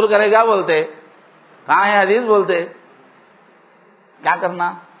 حضور کرے گا بولتے، کہاں ہے حدیث بولتے، کیا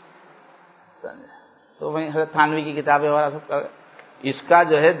کرنا؟ تو وہیں حضرت تھانوی کی کتابیں وغیرہ سب اس کا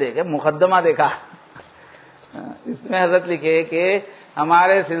جو ہے دیکھے مقدمہ دیکھا، اس میں حضرت لکھے کہ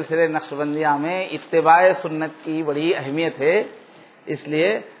ہمارے سلسلے نقشبندیہ میں اتباع سنت کی بڑی اہمیت ہے، اس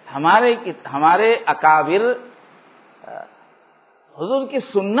لیے ہمارے اکابر حضور کی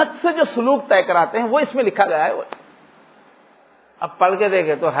سنت سے جو سلوک طے کراتے ہیں وہ اس میں لکھا گیا ہے۔ وہ اب پڑھ کے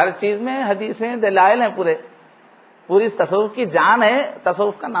دیکھیں تو ہر چیز میں حدیثیں دلائل ہیں، پوری تصوف کی جان ہے،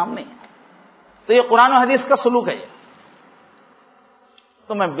 تصوف کا نام نہیں ہے، تو یہ قرآن و حدیث کا سلوک ہے۔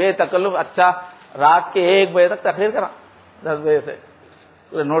 تو میں بے تکلف اچھا رات کے 1 بجے تک تقریر کرا، 10 بجے سے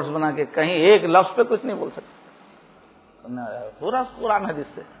پورے نوٹس بنا کے، کہیں ایک لفظ پہ کچھ نہیں بول سکتا، پورا قرآن حدیث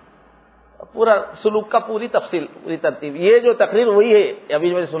سے پورا سلوک کا پوری تفصیل، پوری ترتیب۔ یہ جو تقریر وہی ہے،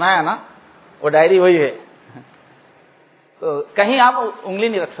 ابھی میں نے سنایا نا، وہ ڈائری وہی ہے، تو کہیں آپ انگلی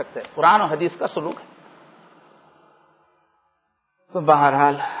نہیں رکھ سکتے، قرآن و حدیث کا سلوک ہے۔ تو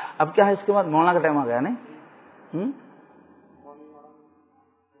بہرحال اب کیا ہے، اس کے بعد مولانا کا ٹائم آ گیا نہیں؟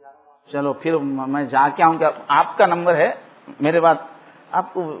 چلو پھر میں جا کے آؤں، کہ آپ کا نمبر ہے میرے بات،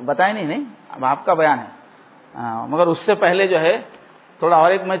 آپ کو بتایا نہیں، اب آپ کا بیان ہے، مگر اس سے پہلے جو ہے تھوڑا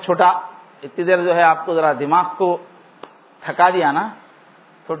اور ایک میں چھوٹا، اتنی دیر جو ہے آپ کو ذرا دماغ کو تھکا دیا نا،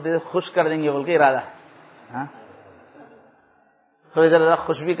 تھوڑی دیر خوش کر دیں گے بول کے ارادہ ہے، تھوڑی دیر ذرا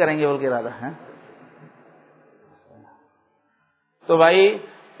خوش بھی کریں گے بول کے ارادہ ہے۔ تو بھائی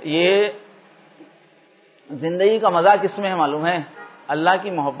یہ زندگی کا مزہ کس میں ہے معلوم ہے؟ اللہ کی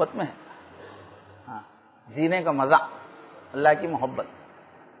محبت میں ہے، جینے کا مزہ اللہ کی محبت۔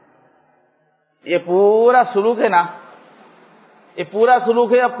 یہ پورا سلوک ہے نا، یہ پورا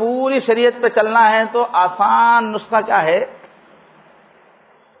سلوک ہے، پوری شریعت پہ چلنا ہے تو آسان نسخہ کیا ہے؟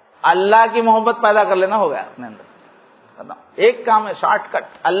 اللہ کی محبت پیدا کر لینا، ہو گیا اپنے اندر، ایک کام ہے شارٹ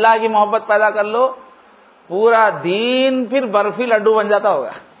کٹ، اللہ کی محبت پیدا کر لو، پورا دین پھر برفی لڈو بن جاتا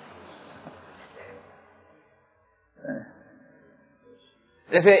ہوگا۔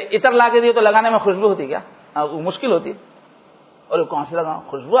 جیسے عطر لا کے دیے تو لگانے میں خوشبو ہوتی، کیا مشکل ہوتی؟ اور کون سے لگاؤں،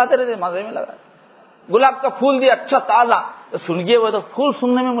 خوشبو آتے رہتے، مزے میں لگا۔ گلاب کا پھول دیا اچھا تازہ، تو سنگیے ہوئے تو پھول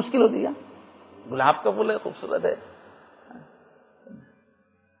سننے میں مشکل ہوتی ہے، گلاب کا پھول ہے خوبصورت ہے،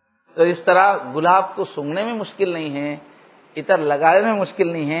 تو اس طرح گلاب کو سننے میں مشکل نہیں ہے، عطر لگانے میں مشکل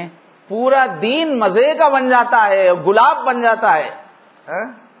نہیں ہے، پورا دین مزے کا بن جاتا ہے، گلاب بن جاتا ہے۔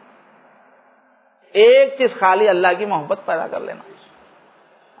 ایک چیز خالی اللہ کی محبت پیدا کر لینا،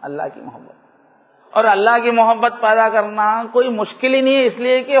 اللہ کی محبت، اور اللہ کی محبت پیدا کرنا کوئی مشکل ہی نہیں ہے، اس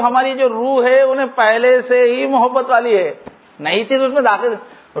لیے کہ ہماری جو روح ہے انہیں پہلے سے ہی محبت والی ہے، نئی چیز اس میں داخل،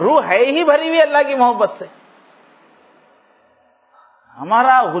 روح ہے ہی بھری ہوئی اللہ کی محبت سے،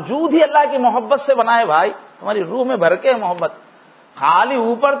 ہمارا وجود ہی اللہ کی محبت سے بنا ہے بھائی، ہماری روح میں بھر کے محبت، خالی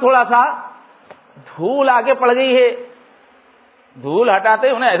اوپر تھوڑا سا دھول آگے پڑ گئی ہے، دھول ہٹاتے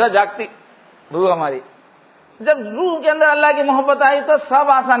انہیں ایسا جاگتی روح ہماری، جب روح کے اندر اللہ کی محبت آئی تو سب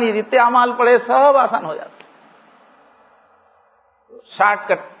آسانی، جتنے اعمال پڑے سب آسان ہو جاتے، شارٹ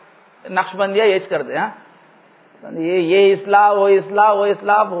کٹ نقش بندیاں یہ کر دے، یہ اصلاح وہ اصلاح وہ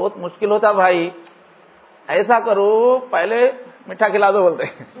اصلاح بہت مشکل ہوتا بھائی، ایسا کرو پہلے میٹھا کھلا دو بولتے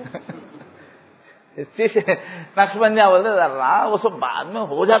نقش بندیاں بولتے وہ سب بعد میں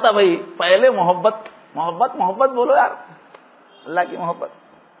ہو جاتا بھائی، پہلے محبت محبت محبت بولو یار، اللہ کی محبت،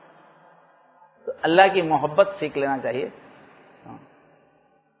 تو اللہ کی محبت سیکھ لینا چاہیے۔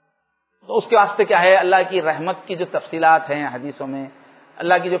 تو اس کے واسطے کیا ہے، اللہ کی رحمت کی جو تفصیلات ہیں حدیثوں میں،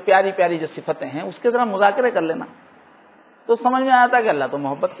 اللہ کی جو پیاری پیاری جو صفتیں ہیں اس کے ذرا مذاکرے کر لینا تو سمجھ میں آتا ہے کہ اللہ تو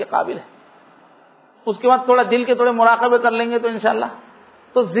محبت کے قابل ہے۔ اس کے بعد تھوڑا دل کے تھوڑے مراقبے کر لیں گے تو انشاءاللہ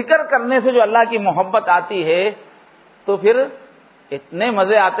تو ذکر کرنے سے جو اللہ کی محبت آتی ہے تو پھر اتنے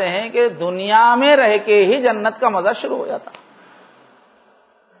مزے آتے ہیں کہ دنیا میں رہ کے ہی جنت کا مزہ شروع ہو جاتا۔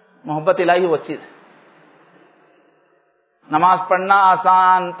 محبت الہی وہ چیز ہے، نماز پڑھنا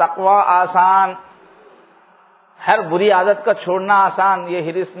آسان، تقوی آسان، ہر بری عادت کا چھوڑنا آسان، یہ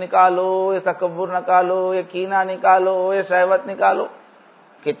ہرس نکالو، یہ تکبر نکالو، یہ کینہ نکالو، یہ شہوت نکالو،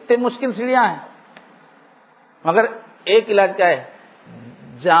 کتنے مشکل سیڑھیاں ہیں، مگر ایک علاج کیا ہے؟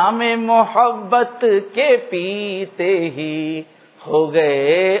 جام محبت کے پیتے ہی ہو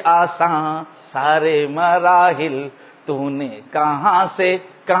گئے آسان سارے مراحل، تو نے کہاں سے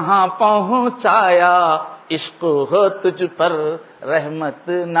کہاں پہنچایا، عشق ہو تجھ پر رحمت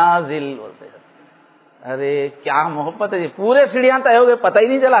نازل ہوتے ہیں۔ ارے کیا محبت ہے جی، پورے سیڑھیاں طے ہو گئے، پتہ ہی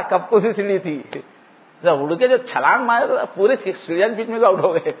نہیں چلا کب کو سی سیڑھی تھی، جب اڑ کے جو چھلانگ مارے پورے سیڑھیاں بیچ میں آؤٹ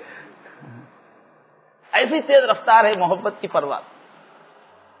ہو گئے۔ ایسی تیز رفتار ہے محبت کی پرواز۔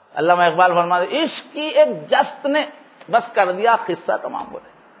 علامہ اقبال فرماتے عشق کی ایک جست نے بس کر دیا قصہ تمام، بولے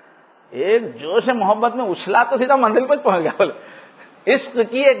ایک جوش محبت میں اچھلا تو سیدھا منزل پر پہنچ گیا، بولے عشق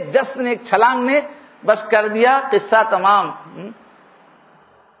کی ایک جست نے، ایک چھلانگ نے بس کر دیا قصہ تمام،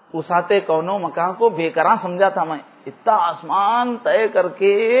 وسعت کون و مکان کو بے قرار سمجھا تھا میں، اتنا آسمان طے کر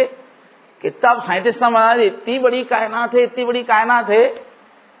کے کتاب سائنٹسٹ نے بنا دی، اتنی بڑی کائنات ہے، اتنی بڑی کائنات ہے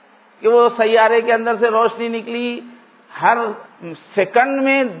کہ وہ سیارے کے اندر سے روشنی نکلی، ہر سیکنڈ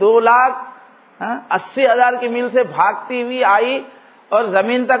میں 2,80,000 کی میل سے بھاگتی ہوئی آئی، اور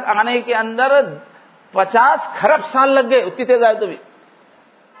زمین تک آنے کے اندر 50 کھرب سال لگ گئے، اتنی تیز آئے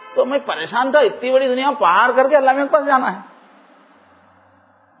تو میں پریشان تھا، اتنی بڑی دنیا پار کر کے علامہ کے پاس جانا ہے۔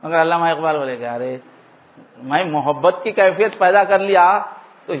 مگر علامہ اقبال بولے کہ ارے میں محبت کی کیفیت پیدا کر لیا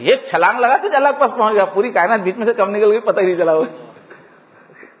تو ایک چھلانگ لگا تو اللہ کے پاس پہنچ گیا، پوری کائنات بیچ میں سے کب نکل گئی پتہ ہی نہیں چلا۔ وہ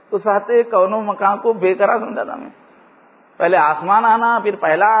تو ساتھ کون و مکان کو بے قرار سمجھا تھا میں، پہلے آسمان آنا، پھر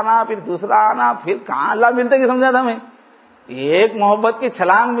پہلا آنا، پھر دوسرا آنا، پھر کہاں اللہ ملتے کی سمجھا تھا میں، ایک محبت کی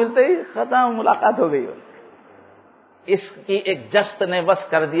چھلانگ ملتے ہی ختم، ملاقات ہو گئی۔ اس کی ایک جست نے بس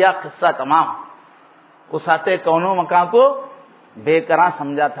کر دیا قصہ تمام، وسعت کون و مکان کو بے قرار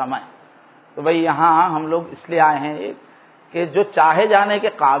سمجھا تھا میں۔ تو بھئی یہاں ہم لوگ اس لیے آئے ہیں کہ جو چاہے جانے کے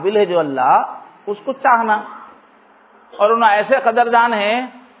قابل ہے جو اللہ، اس کو چاہنا، اور انہوں ایسے قدردان ہیں،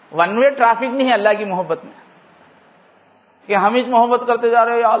 ون وے ٹریفک نہیں ہے اللہ کی محبت میں کہ ہم ہی محبت کرتے جا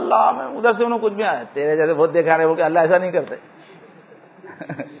رہے ہیں، یا اللہ میں ادھر سے انہوں کچھ بھی آئے تیرے جیسے بہت دیکھا رہے ہو کہ اللہ ایسا نہیں کرتے۔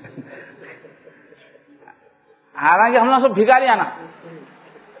 حالانکہ ہم لوگ سب بھکاری آنا،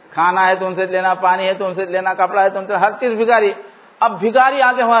 کھانا ہے تو ان سے لینا، پانی ہے تو ان سے لینا، کپڑا ہے تو ان سے، ہر چیز بھکاری۔ اب بھکاری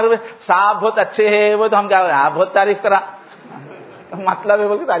آ کے ہمارے صاحب بہت اچھے ہیں، وہ تو ہم کیا بہت تعریف کرا، مطلب ہے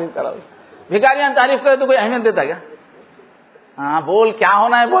بول کے تعریف کرا۔ بھکاریاں تعریف کرے تو کوئی اہمیت دیتا کیا؟ ہاں بول کیا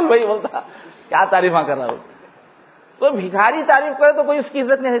ہونا ہے بول بھائی، بولتا کیا تعریف کر رہا ہو۔ تو بھکاری تعریف کرے تو کوئی اس کی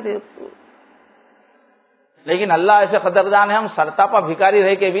عزت نہیں رہتی، لیکن اللہ ایسے قدردان ہے، ہم سرتاپا بھکاری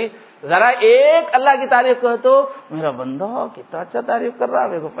رہ کے بھی ذرا ایک اللہ کی تعریف کرے تو میرا بندہ کتنا اچھا تعریف کر رہا،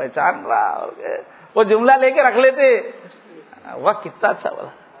 میرے کو پہچان رہا، اور وہ جملہ لے کے رکھ لیتے، وہ کتنا اچھا بولا،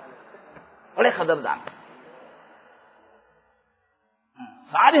 بڑے قدردان۔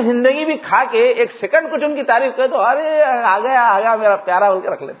 ساری زندگی بھی کھا کے ایک سیکنڈ کچھ ان کی تعریف کرے تو ارے آ گیا میرا پیارا بول کے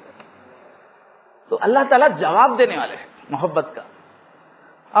رکھ لیتے۔ تو اللہ تعالیٰ جواب دینے والے ہیں محبت کا۔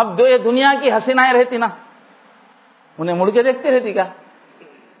 اب جو یہ دنیا کی حسینائیں رہتی نا، انہیں مڑ کے دیکھتے رہتی کیا؟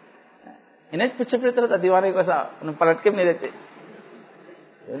 انہیں پیچھے پھرتا رہتا دیوانے کو، ایسا انہیں پلٹ کے نہیں دیکھتے۔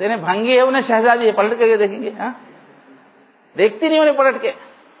 انہیں بھنگی ہے، انہیں شہزادی ہے، پلٹ کے دیکھیں گے؟ ہاں دیکھتی نہیں انہیں پلٹ کے،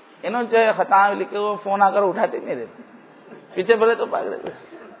 انہوں جو ہے خطا لکھے وہ فون آ کر اٹھاتے نہیں دیتے، پیچھے بولے تو بھاگ رہتے۔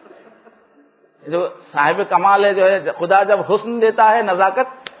 جو صاحب کمال ہے، جو ہے خدا جب حسن دیتا ہے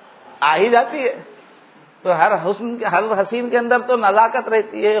نزاکت آ ہی جاتی ہے۔ تو ہر حسن کے، ہر حسین کے اندر تو نزاکت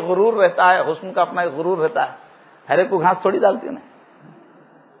رہتی ہے، غرور رہتا ہے، حسن کا اپنا ایک غرور رہتا ہے، ہر ایک کو گھاس تھوڑی ڈالتی ہے نا،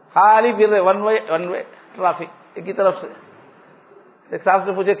 خالی پھر ون وے ٹرافک ایک ہی طرف سے۔ ایک صاحب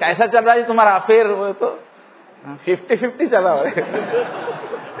سے پوچھے کیسا چل رہا ہے تمہارا افیئر؟ وہ تو 50-50 چلا ہوا ہے۔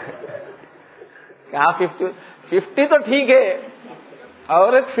 کیا 50 تو ٹھیک ہے،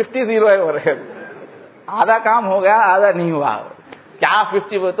 اور ایک 50-0 ہے، اور آدھا کام ہو گیا آدھا نہیں ہوا۔ کیا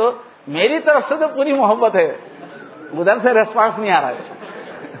 50؟ وہ تو میری طرف سے تو پوری محبت ہے، ادھر سے ریسپانس نہیں آ رہا ہے۔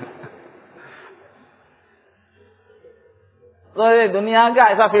 تو دنیا کا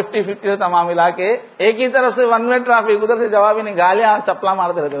ایسا 50-50 سے تمام ملا کے ایک ہی طرف سے ون وے ٹرافک، ادھر سے جواب ہی نہیں، گالیاں چپلا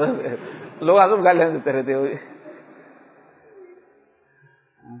مارتے رہتے لوگ، سب گالیاں دیتے رہتے ہوئے۔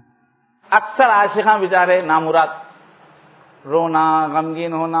 اکثر عاشقاں بیچارے نامراد، رونا،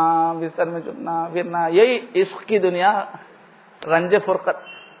 غمگین ہونا، بستر میں چپنا پھرنا، یہی عشق کی دنیا رنج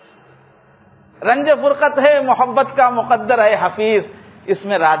فرقت ہے، محبت کا مقدر ہے حفیظ، اس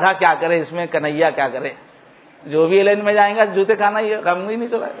میں رادھا کیا کرے، اس میں کنہیا کیا کرے، جو بھی لائن میں جائیں گا جوتے کھانا ہی، غم ہی نہیں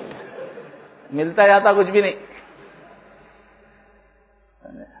چلا، ملتا جاتا کچھ بھی نہیں،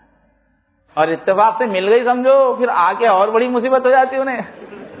 اور اتفاق سے مل گئی سمجھو، پھر آ کے اور بڑی مصیبت ہو جاتی انہیں۔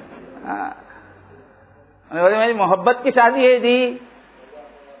 میری محبت کی شادی ہے جی،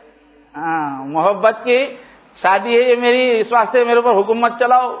 محبت کی شادی ہے یہ میری، اس واسطے میرے اوپر حکومت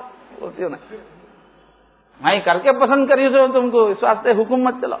چلاؤ بولتی ہو نا۔ میں کر کے پسند کری ہوں تم کو، اس واسطے حکم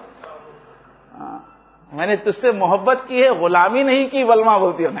مت چلاؤ. میں نے تجھ سے محبت کی ہے، غلامی نہیں کی، ولما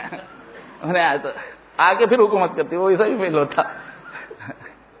بولتی ہوں میں نے آ کے پھر حکومت کرتی، وہ ایسا ہی فیل ہوتا.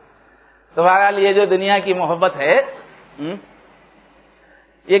 تو بہرحال یہ جو دنیا کی محبت ہے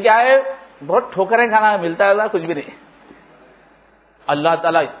یہ کیا ہے؟ بہت ٹھوکریں کھانا ملتا ہے، کچھ بھی نہیں. اللہ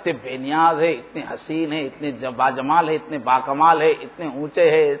تعالیٰ اتنے بے نیاز ہے، اتنے حسین ہے، اتنے باجمال ہے، اتنے باکمال ہے، اتنے اونچے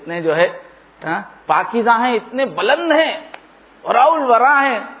ہیں، اتنے جو ہے پاکیزہ ہیں، اتنے بلند ہیں، وراء الورا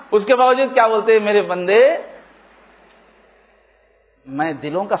ہیں. اس کے باوجود کیا بولتے ہیں؟ میرے بندے میں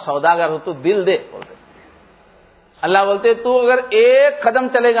دلوں کا سوداگر ہوں، تو دل دے بولتے. اللہ بولتے تو اگر ایک قدم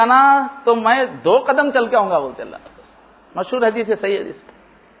چلے گا نا تو میں 2 قدم چل کے آؤں گا بولتے اللہ. مشہور حدیث ہے، صحیح حدیث.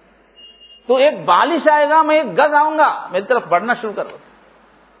 تو ایک بالش آئے گا، میں 1 گز آؤں گا، میری طرف بڑھنا شروع کرو.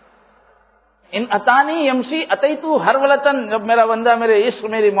 ان اتانی یمشی اتیتو ہر ولتن. جب میرا بندہ میرے عشق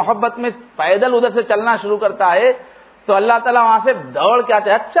میری محبت میں پیدل ادھر سے چلنا شروع کرتا ہے تو اللہ تعالیٰ وہاں سے دوڑ کے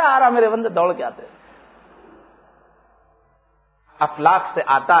آتے. اچھا آ رہا میرے بندے، دوڑ کے آتے. افلاک سے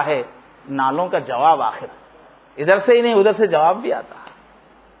آتا ہے نالوں کا جواب، آخر ادھر سے ہی نہیں ادھر سے جواب بھی آتا.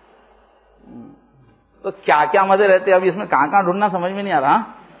 تو کیا کیا مزے رہتے ہیں. ابھی اس میں کہاں کہاں ڈھونڈنا سمجھ میں نہیں آ رہا.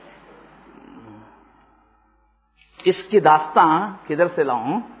 اس کی داستان کدھر سے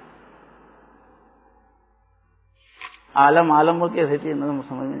لاؤں؟ عالم عالم کے رہتی ہے،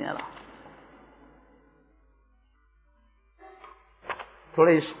 سمجھ میں نہیں آ رہا.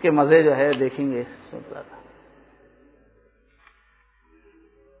 تھوڑے اس کے مزے جو ہے دیکھیں گے. سوچ رہا تھا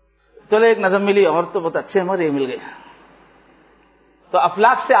چلو ایک نظم ملی اور تو بہت اچھے مزے مل گئے. تو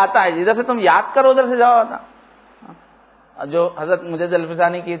افلاک سے آتا ہے، ادھر سے تم یاد کرو ادھر سے جاؤ آتا. جو حضرت مجد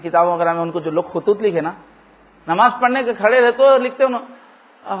الفسانی کی کتابوں وغیرہ میں ان کو جو لوگ خطوط لکھے نا، نماز پڑھنے کے کھڑے رہتے ہو لکھتے ہو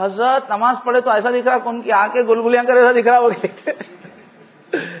حضرت نماز پڑھے تو ایسا دکھ رہا کون کی آنکھیں گلگلیاں کرے ایسا دکھ رہا، وہ لکھتے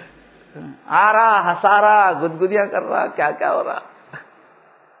آ رہا ہنسا رہا گدگدیاں کر رہا کیا کیا ہو رہا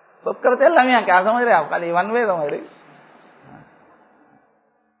سب کرتے اللہ میاں. کیا سمجھ رہے آپ؟ خالی ون وے سمجھ رہے.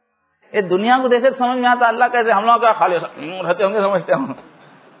 یہ دنیا کو دیکھے سمجھ میں آتا اللہ کیسے ہم لوگ کیا خالی یوں رہتے ہوں گے سمجھتے ہوں.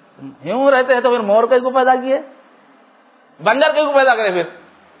 یوں رہتے ہیں تو پھر مور کو پیدا کیے، بندر کو پیدا کرے، پھر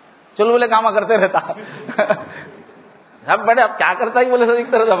چلبلے کاما کرتے رہتا. اب بڑے اب کیا کرتا ہے بولے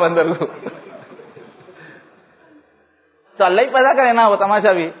دیکھتا رہتا بندر کو. تو اللہ ہی پیدا کرے نا وہ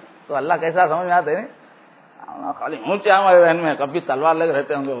تماشا بھی. تو اللہ کیسا سمجھ میں آتے ہیں خالی اونچے ہمارے ذہن میں کبھی تلوار لگ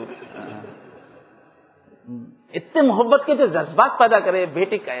رہتے ہوں گے. اتنے محبت کے جو جذبات پیدا کرے.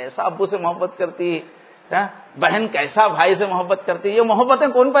 بیٹی کیسا ابو سے محبت کرتی، بہن کیسا بھائی سے محبت کرتی. یہ محبتیں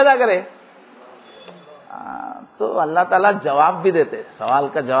کون پیدا کرے؟ تو اللہ تعالیٰ جواب بھی دیتے، سوال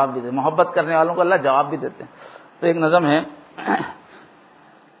کا جواب بھی دیتے. محبت کرنے والوں کو اللہ جواب بھی دیتے. تو ایک نظم ہے،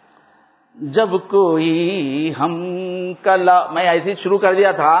 جب کوئی ہم کلا، میں ایسے شروع کر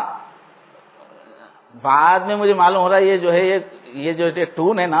دیا تھا، بعد میں مجھے معلوم ہو رہا ہے یہ جو ہے یہ جو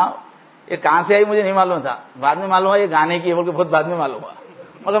ٹون ہے نا یہ کہاں سے آئی مجھے نہیں معلوم تھا. بعد میں معلوم ہوا یہ گانے کی ہے بول کے بہت بعد میں معلوم ہوا،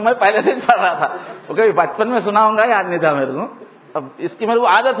 مگر میں پہلے سے پڑھ رہا تھا. وہ کبھی بچپن میں سنا ہوں گا، یاد نہیں تھا میرے کو. اب اس کی میرے کو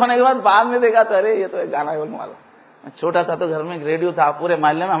عادت ہونے کے بعد میں دیکھا تو ارے یہ تو ایک گانا ہے معلوم. میں چھوٹا تھا تو گھر میں ایک ریڈیو تھا، پورے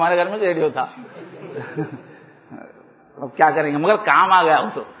محلے میں ہمارے گھر میں ریڈیو تھا. اب کیا کریں گے، مگر کام آ گیا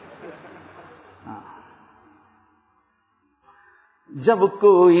اس کو. جب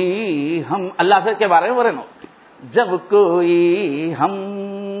کوئی ہم اللہ سے کے بارے میں بولے نا، جب کوئی ہم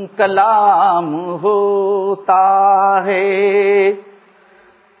کلام ہوتا ہے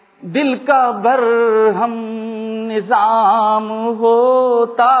دل کا برہم نظام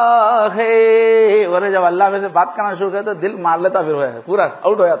ہوتا ہے. اور جب اللہ میں سے بات کرنا شروع کرتا تو دل مار لیتا، پھر پورا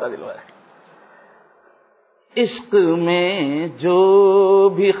آؤٹ ہو جاتا دل. عشق میں جو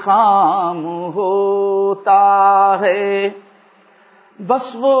بھی خام ہوتا ہے بس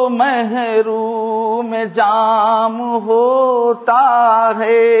وہ محروم جام ہوتا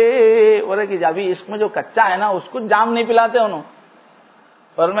ہے. اور کہ ابھی عشق میں جو کچا ہے نا اس کو جام نہیں پلاتے انہوں،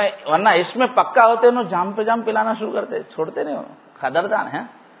 ورنہ عشق میں پکا ہوتے انہوں جام پہ جام پلانا شروع کرتے، چھوڑتے نہیں انہوں. قدردان ہیں.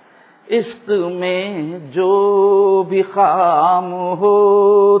 عشق میں جو بھی خام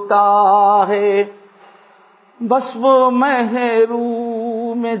ہوتا ہے بس وہ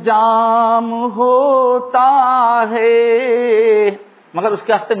محروم جام ہوتا ہے. مگر اس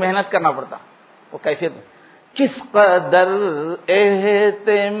کے واسطے محنت کرنا پڑتا. وہ کیفیت کس قدر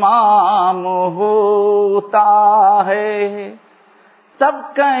اہتمام ہوتا ہے تب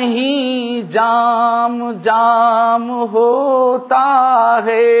کہیں جام جام ہوتا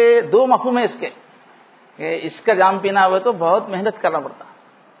ہے. 2 مفہوم ہے اس کے کہ اس کا جام پینا ہوا تو بہت محنت کرنا پڑتا.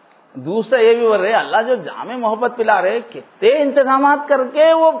 دوسرا یہ بھی بول رہے اللہ جو جام محبت پلا رہے کتنے انتظامات کر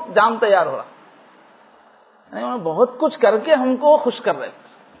کے وہ جام تیار ہو رہا، بہت کچھ کر کے ہم کو خوش کر رہے.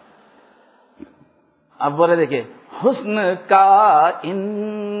 اب بولے دیکھیے، حسن کا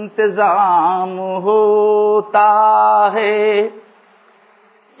انتظام ہوتا ہے،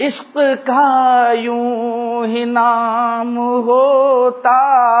 عشق کا یوں ہی نام ہوتا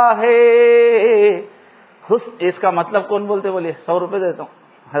ہے۔ حسن، اس کا مطلب کون بولتے؟ بولیے، 100 روپے دیتا ہوں،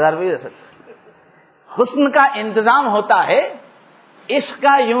 1000 روپے دے سکتے۔ حسن کا انتظام ہوتا ہے، عشق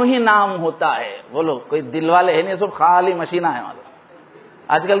کا یوں ہی نام ہوتا ہے۔ بولو، کوئی دل والے ہے نہیں، سب خالی مشینہ ہے معلوم۔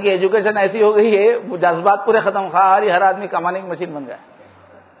 آج کل کی ایجوکیشن ایسی ہو گئی ہے، وہ جذبات پورے ختم، خالی ہر آدمی کمانے کی مشین بن گیا۔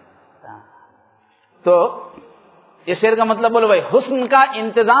 تو یہ شعر کا مطلب بولو بھائی، حسن کا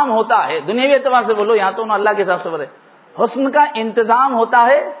انتظام ہوتا ہے، دنیاوی اعتبار سے بولو، یہاں تو انہوں اللہ کے حساب سے بولے، حسن کا انتظام ہوتا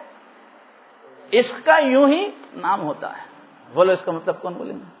ہے، عشق کا یوں ہی نام ہوتا ہے۔ بولو اس کا مطلب کون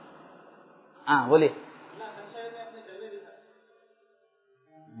بولیں گے؟ ہاں بولیے۔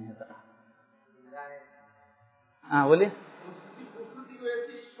 ہاں بولیے۔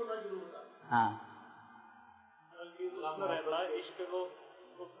 ہاں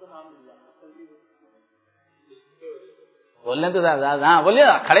بولنے تو زیادہ، ہاں بولیے،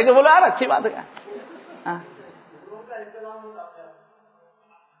 کھڑے کے بولو یار، اچھی بات ہے۔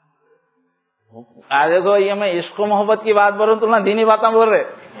 دیکھو، یہ میں عشق و محبت کی بات بول رہا ہوں، تم نہ دینی باتیں بول رہے۔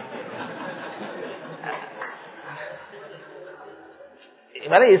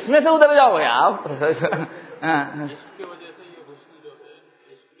 ارے اس میں سے ادھر جاؤ گے آپ۔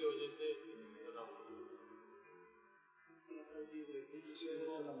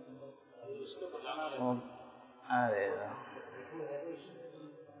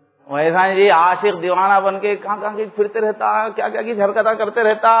 ویسا جی عاشق دیوانہ بن کے کہاں کہاں کی پھرتے رہتا، کیا کیا کی حرکتیں کرتے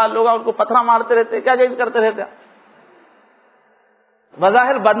رہتا، لوگ ان کو پتھرا مارتے رہتے، کیا کیا کرتے رہتا،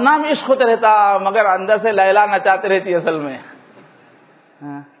 بظاہر بدنام عشق ہوتے رہتا، مگر اندر سے لیلا نچاتے رہتی اصل میں۔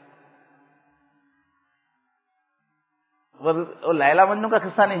 وہ لیلا مجنوں کا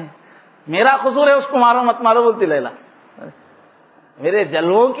قصہ نہیں ہے، میرا قصور ہے اس کو مارو مت مارو بولتی لیلا، میرے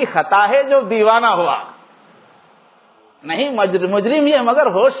جلووں کی خطا ہے جو دیوانہ ہوا، نہیں مجرم ہی ہے مگر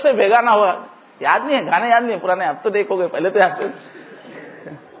ہوش سے بیگانہ ہوا۔ یاد نہیں ہے گانے، یاد نہیں ہے پرانے، اب تو دیکھو گے، پہلے تو یاد تھے۔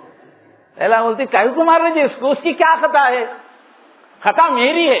 لیلا بولتی کہیں کو مار رہی اس کو، اس کی کیا خطا ہے؟ خطا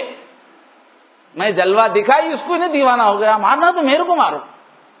میری ہے، میں جلوہ دکھائی اس کو، نہیں دیوانہ ہو گیا، مارنا تو میرے کو مارو،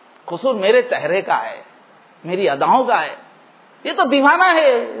 قصور میرے چہرے کا ہے، میری اداؤں کا ہے، یہ تو دیوانہ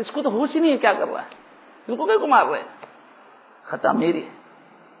ہے، اس کو تو ہوش ہی نہیں ہے کیا کر رہا ہے، اس کو کہیں کو مار رہے، خطا میری ہے۔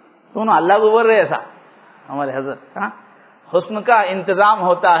 دونوں اللہ کو بول رہے ایسا ہمارے حضرت۔ ہاں، حسن کا انتظام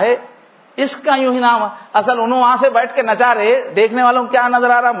ہوتا ہے، عشق کا یوں ہی نام۔ اصل انہوں وہاں سے بیٹھ کے نچا رہے، دیکھنے والوں کو کیا نظر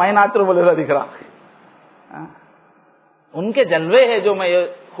آ رہا؟ میں ناچ رہا بولے رہا دکھ رہا، ان کے جلوے ہے جو میں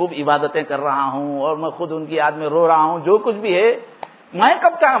خوب عبادتیں کر رہا ہوں، اور میں خود ان کی یاد میں رو رہا ہوں، جو کچھ بھی ہے، میں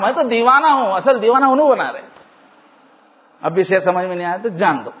کب کہا میں تو دیوانہ ہوں، اصل دیوانہ انہوں بنا رہے۔ اب بھی شعر سمجھ میں نہیں آیا تو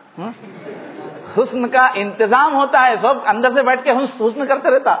جان دو، حسن کا انتظام ہوتا ہے، سب اندر سے بیٹھ کے حسن کرتے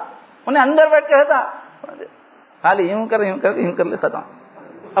رہتا، انہیں اندر بیٹھ کے رہتا، خالی یوں کر لے، ختم۔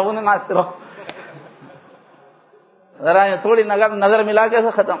 اب انہیں ناچتے رہو، ذرا تھوڑی نظر ملا کے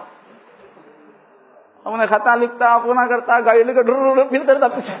ختم۔ اب انہیں خطا لکھتا، پونا کرتا، گاڑی لے کے ڈر پھرتا رہتا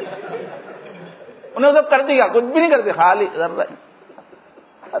پیچھے، انہیں سب کر دیا، کچھ بھی نہیں کرتے، خالی ذرا۔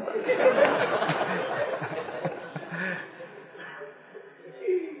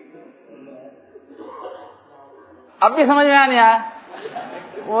 اب بھی سمجھ میں نہیں آیا؟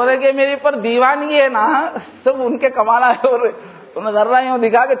 بولے کہ میرے پر دیوانگی ہے نا، سب ان کے کمانا ہے، اور انہیں ذرا یوں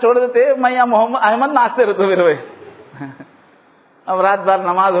دکھا کے چھوڑ دیتے، میں یا محمد احمد ناچتے رہتے میرے بھائی۔ اب رات بھر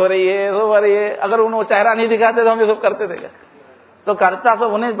نماز ہو رہی ہے، رو رہی ہے، اگر انہوں چہرہ نہیں دکھاتے تو ہم یہ سب کرتے تھے، تو کرتا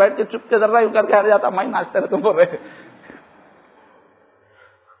سب انہیں بیٹھ کے چپ کے ذرا یوں کر کے ہٹ جاتا، میں ناچتے رہتا بول رہے۔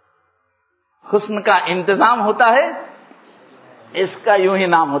 حسن کا انتظام ہوتا ہے، عشق کا یوں ہی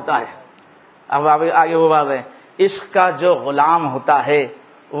نام ہوتا ہے۔ اب آگے وہ بات ہے، عشق کا جو غلام ہوتا ہے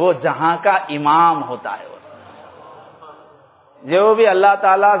وہ جہاں کا امام ہوتا ہے۔ جو بھی اللہ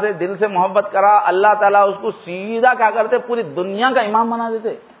تعالیٰ سے دل سے محبت کرا، اللہ تعالیٰ اس کو سیدھا کیا کرتے؟ پوری دنیا کا امام بنا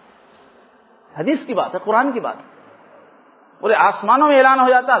دیتے۔ حدیث کی بات ہے، قرآن کی بات ہے، پورے آسمانوں میں اعلان ہو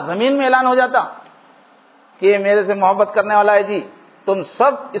جاتا، زمین میں اعلان ہو جاتا کہ یہ میرے سے محبت کرنے والا ہے جی، تم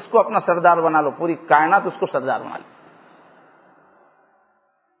سب اس کو اپنا سردار بنا لو، پوری کائنات اس کو سردار بنا لو۔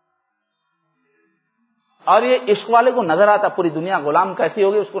 اور یہ عشق والے کو نظر آتا، پوری دنیا غلام کیسی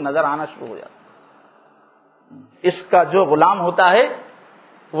ہوگی اس کو نظر آنا شروع ہو جاتا۔ عشق کا جو غلام ہوتا ہے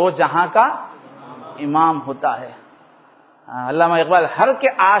وہ جہاں کا امام ہوتا ہے۔ علامہ اقبال، ہر کے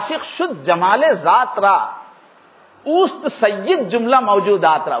عاشق شد جمال ذات را، اوست سید جملہ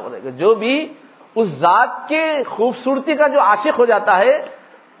موجودات را، بولے کہ جو بھی اس ذات کے خوبصورتی کا جو عاشق ہو جاتا ہے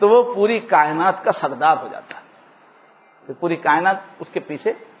تو وہ پوری کائنات کا سردار ہو جاتا ہے، پوری کائنات اس کے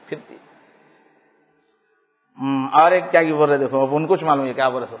پیچھے پھرتی ہے۔ اور ایک کیا بول رہے دیکھو، اب ان کو معلوم ہے کیا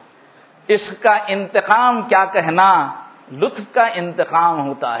بول رہے، عشق کا انتقام کیا کہنا، لطف کا انتقام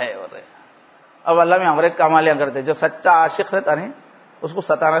ہوتا ہے. بول رہے اب اللہ میں ہمارے کمالیاں کرتے، جو سچا عاشق رہتا نہیں اس کو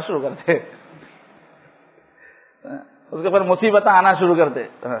ستانا شروع کرتے، اس کے اوپر مصیبتیں آنا شروع کرتے.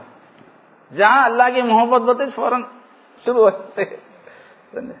 جہاں اللہ کی محبت ہوتی فوراً شروع ہو جاتے،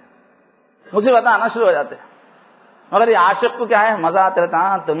 مصیبتیں آنا شروع ہو جاتے. مگر یہ عاشق کو کیا ہے، مزہ آتا رہتا،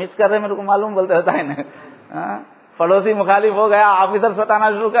 ہاں تم اس کر رہے میرے کو معلوم، بولتے رہتا ہے. پڑوسی مخالف ہو گیا، آپ ادھر ستانا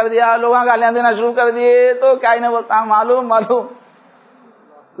شروع کر دیا، لوگوں گالیاں دینا شروع کر دیے، تو کیا ہی نہیں بولتا، معلوم معلوم.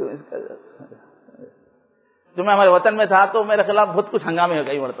 جو میں ہمارے وطن میں تھا تو میرے خلاف بہت کچھ ہنگامے ہو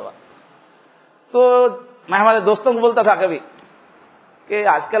گئی مرتبہ. تو میں ہمارے دوستوں کو بولتا تھا کبھی کہ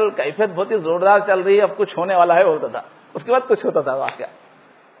آج کل کیفیت بہت ہی زوردار چل رہی ہے، اب کچھ ہونے والا ہے، بولتا تھا. اس کے بعد کچھ ہوتا تھا واقعہ،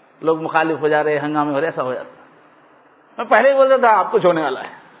 لوگ مخالف ہو جا رہے، ہنگامے ہو رہے، ایسا ہو جاتا. میں پہلے ہی بولتا تھا آپ کچھ ہونے والا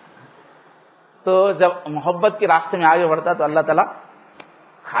ہے. تو جب محبت کے راستے میں آگے بڑھتا تو اللہ تعالیٰ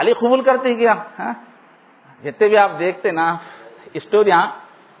خالی قبول کرتے ہیں کیا. جتنے بھی آپ دیکھتے نا اسٹوریاں،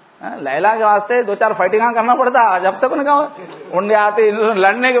 لیلا کے واسطے 2-4 فائٹنگ کرنا پڑتا، جب تک انہیں کہا انڈے آتے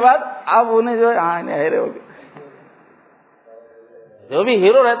لڑنے کے بعد اب انہیں جو ہیرے ہو گئے. جو بھی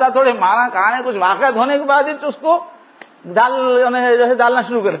ہیرو رہتا تھوڑے مارا کہانے کچھ واقعات ہونے کے بعد اس کو ڈالنا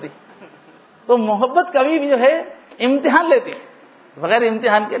شروع کرتی. تو محبت کبھی بھی جو ہے امتحان لیتی، بغیر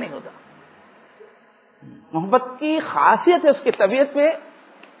امتحان کے نہیں ہوتا. محبت کی خاصیت ہے اس کی طبیعت پہ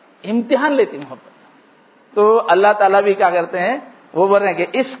امتحان لیتی محبت. تو اللہ تعالیٰ بھی کیا کرتے ہیں، وہ بول رہے ہیں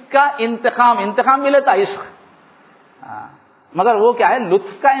کہ عشق کا انتقام بھی لیتا عشق، مگر وہ کیا ہے،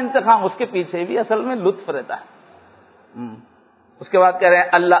 لطف کا انتقام، اس کے پیچھے بھی اصل میں لطف رہتا ہے. اس کے بعد کہہ رہے ہیں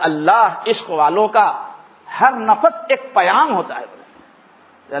اللہ اللہ، عشق والوں کا ہر نفس ایک پیغام ہوتا ہے.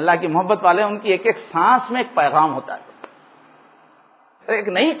 اللہ کی محبت والے ان کی ایک ایک سانس میں ایک پیغام ہوتا ہے، ایک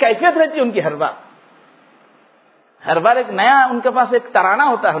نئی کیفیت رہتی ہے ان کی. ہر بار ایک نیا ان کے پاس ایک ترانہ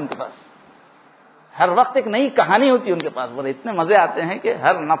ہوتا ہے، ان کے پاس ہر وقت ایک نئی کہانی ہوتی ہے ان کے پاس. بولے اتنے مزے آتے ہیں کہ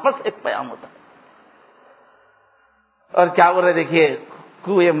ہر نفس ایک پیغام ہوتا ہے. اور کیا بول رہے دیکھیے،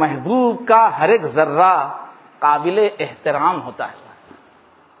 کوئے محبوب کا ہر ایک ذرہ قابل احترام ہوتا ہے.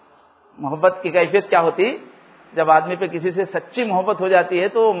 محبت کی کیفیت کیا ہوتی، جب آدمی پہ کسی سے سچی محبت ہو جاتی ہے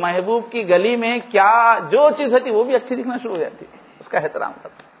تو محبوب کی گلی میں کیا جو چیز ہوتی وہ بھی اچھی دکھنا شروع ہو جاتی ہے، اس کا احترام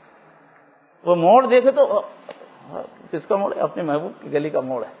کرتا ہے. وہ موڑ دیکھے تو کس کا موڑ ہے، اپنے محبوب کی گلی کا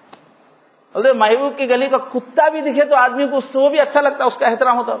موڑ ہے. اور محبوب کی گلی کا کتا بھی دکھے تو آدمی کو وہ بھی اچھا لگتا ہے، اس کا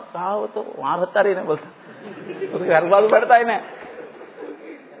احترام ہوتا ہے. کہا وہ تو وہاں رہتا رہی نہیں بولتا، اس کے گھر بازو بیٹھتا ہی نہیں.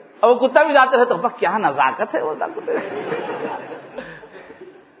 اور وہ کتا بھی جاتے رہتے، کیا نزاکت ہے وہ کتے.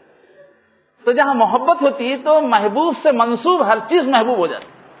 تو جہاں محبت ہوتی ہے تو محبوب سے منسوب ہر چیز محبوب ہو جاتی،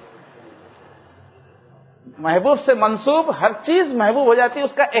 محبوب سے منسوب ہر چیز محبوب ہو جاتی ہے،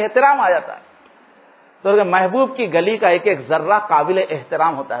 اس کا احترام آ جاتا ہے. تو محبوب کی گلی کا ایک ایک ذرہ قابل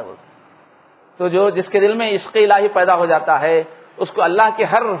احترام ہوتا ہے. تو جو جس کے دل میں عشق الہی پیدا ہو جاتا ہے اس کو اللہ کے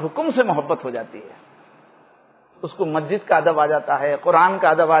ہر حکم سے محبت ہو جاتی ہے، اس کو مسجد کا ادب آ جاتا ہے، قرآن کا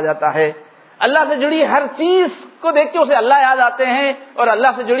ادب آ جاتا ہے. اللہ سے جڑی ہر چیز کو دیکھ کے اسے اللہ یاد آتے ہیں، اور اللہ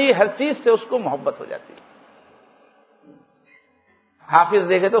سے جڑی ہر چیز سے اس کو محبت ہو جاتی ہے. حافظ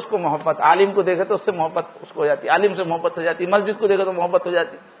دیکھے تو اس کو محبت، عالم کو دیکھے تو اس سے محبت اس کو ہو جاتی، عالم سے محبت ہو جاتی، مسجد کو دیکھے تو محبت ہو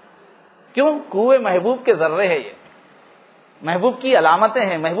جاتی. کیوں؟ کوئے محبوب کے ذرے ہیں، یہ محبوب کی علامتیں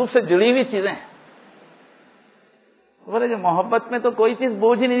ہیں، محبوب سے جڑی ہوئی چیزیں ہیں. بولے کہ محبت میں تو کوئی چیز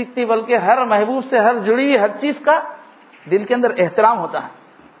بوجھ ہی نہیں دکھتی، بلکہ ہر محبوب سے ہر جڑی ہوئی ہر چیز کا دل کے اندر احترام ہوتا ہے.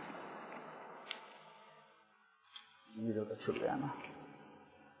 چھٹ گیا نا.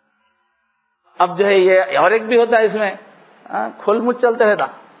 اب جو ہے یہ اور ایک بھی ہوتا ہے اس میں، کھل مچ چلتے رہتا،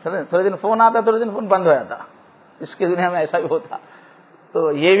 تھوڑے دن فون آتا، تھوڑے دن فون بند ہو جاتا. اس کی دنیا میں ایسا بھی ہوتا.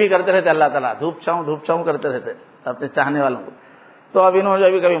 تو یہ بھی کرتے رہتے اللہ تعالیٰ، دھوپ چھاؤں کرتے رہتے اپنے چاہنے والوں کو. تو اب انہوں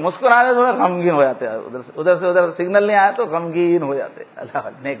نے کبھی مسکرا رہے تو غمگین ہو جاتے ہیں، ادھر سے سگنل نہیں آیا تو غمگین ہو جاتے اللہ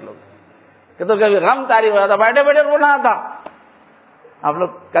نیک لوگ. کہ تو کبھی غم تاریخ ہو جاتا، بیٹھے بیٹھے رونا آتا. آپ لوگ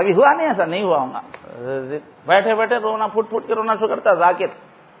کبھی ہوا نہیں ایسا؟ نہیں ہوا ہوں گا. بیٹھے بیٹھے رونا، پھٹ پھٹ کے رونا شروع کرتا ذاکر.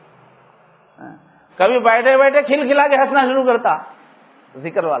 کبھی بیٹھے بیٹھے کھل کھلا کے ہنسنا شروع کرتا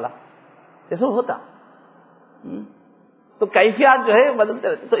ذکر والا. ایسا ہوتا. تو کیفیات جو ہے بدلتے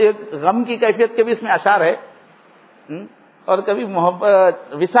رہتے. تو ایک غم کی کیفیت کے بھی اس میں اشعار ہے، اور کبھی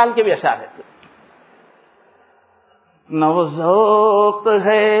محبت وصال کے بھی اشعار ہے. نہ وہ ذوق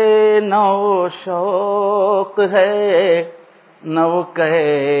ہے نہ وہ شوق ہے، نہ وہ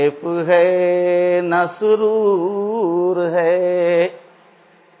کیف ہے نہ سرور ہے.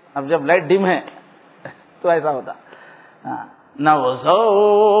 اب جب لائٹ ڈم ہے تو ایسا ہوتا. نہ وہ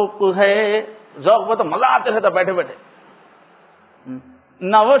ذوق ہے، ذوق میں تو مزہ آتے رہتا بیٹھے بیٹھے.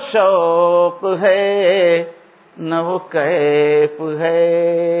 نہ وہ شوق ہے نہ وہ کیف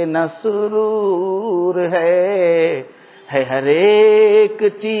ہے نہ سرور ہے ہر ایک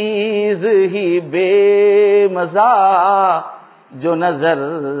چیز ہی بے مزہ جو نظر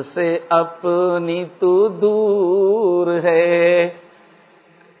سے اپنی تو دور ہے.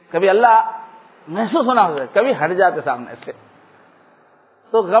 کبھی اللہ محسوس ہونا ہوتا ہے، کبھی ہٹ جاتے سامنے سے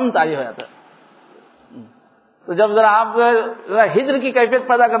تو غم طاری ہو جاتا ہے. تو جب ذرا آپ ذرا ہجر کی کیفیت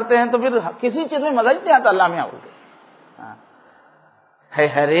پیدا کرتے ہیں تو پھر کسی چیز میں مزہ ہی نہیں آتا اللہ میں آپ کو. ہے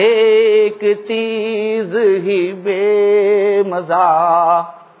ہر ایک چیز ہی بے مزہ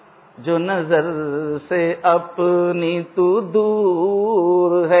جو نظر سے اپنی تو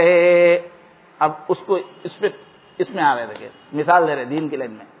دور ہے. اب اس کو اس میں آ رہے دیکھیں، مثال دے رہے دین کی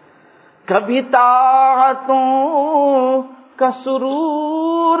لائن میں. کبھی طاعتوں کا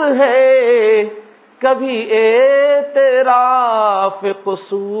سرور ہے کبھی اعتراف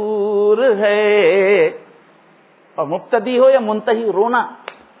قصور ہے. اور مبتدی ہو یا منتہی رونا،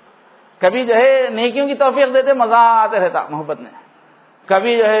 کبھی جو ہے نیکیوں کی توفیق دیتے مزہ آتے رہتا محبت میں،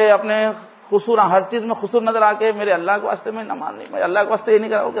 کبھی جو ہے اپنے قصور ہر چیز میں قصور نظر آ کے میرے اللہ کے واسطے میں نماز نہیں، میں اللہ کے واسطے یہ نہیں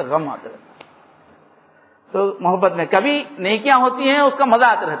کرا کہ غم آتے رہتا. تو محبت میں کبھی نیکیاں ہوتی ہیں اس کا مزہ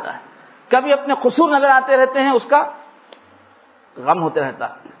آتے رہتا ہے، کبھی اپنے قصور نظر آتے رہتے ہیں اس کا غم ہوتے رہتا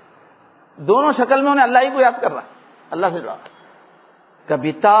ہے. دونوں شکل میں انہیں اللہ ہی کو یاد کر رہا ہے، اللہ سے جڑا.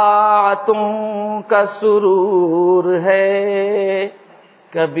 کبھی طاعتوں کا سرور ہے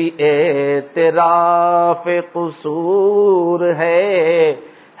کبھی اعتراف قصور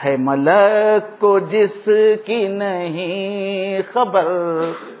ہے ملک کو جس کی نہیں خبر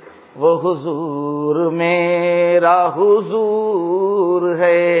وہ حضور میرا حضور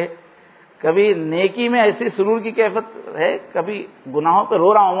ہے. کبھی نیکی میں ایسی سرور کی کیفیت ہے، کبھی گناہوں پہ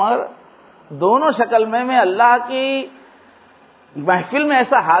رو رہا ہوں، مگر دونوں شکل میں اللہ کی محفل میں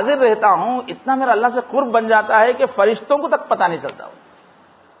ایسا حاضر رہتا ہوں، اتنا میرا اللہ سے قرب بن جاتا ہے کہ فرشتوں کو تک پتہ نہیں چلتا.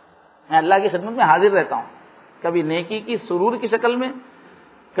 میں اللہ کی خدمت میں حاضر رہتا ہوں، کبھی نیکی کی سرور کی شکل میں،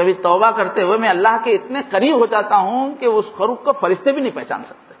 کبھی توبہ کرتے ہوئے میں اللہ کے اتنے قریب ہو جاتا ہوں کہ اس قرب کو فرشتے بھی نہیں پہچان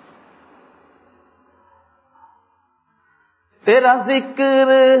سکتے. تیرا ذکر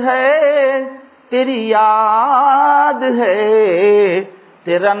ہے تیری یاد ہے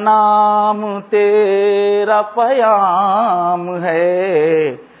تیرا نام تیرا پیام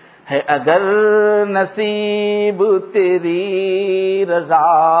ہے اگر نصیب تیری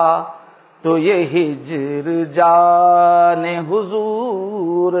رضا تو یہ ہجر جان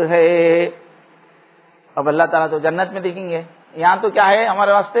حضور ہے. اب اللہ تعالیٰ تو جنت میں دیکھیں گے، یہاں تو کیا ہے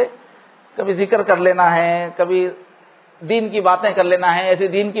ہمارے واسطے، کبھی ذکر کر لینا ہے، کبھی دین کی باتیں کر لینا ہے، ایسی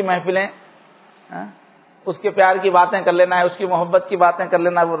دین کی محفلیں، اس کے پیار کی باتیں کر لینا ہے، اس کی محبت کی باتیں کر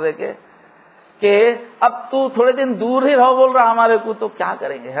لینا. بول رہے کہ اب تو تھوڑے دن دور ہی رہو بول رہا ہمارے کو، تو کیا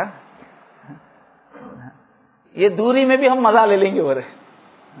کریں گے؟ یہ دوری میں بھی ہم مزہ لے لیں گے بولے.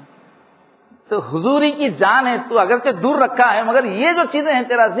 تو حضوری کی جان ہے، تو اگرچہ دور رکھا ہے مگر یہ جو چیزیں ہیں،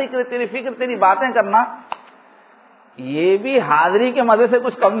 تیرا ذکر، تیری فکر، تیری باتیں کرنا، یہ بھی حاضری کے مزے سے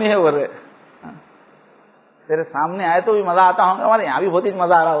کچھ کم نہیں ہے. بول رہے تیرے سامنے آئے تو بھی مزہ آتا ہوں، ہمارے یہاں بھی بہت ہی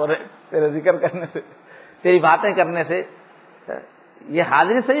مزہ آ رہا ہو رہے تیرے ذکر کرنے سے، تیری باتیں کرنے سے. یہ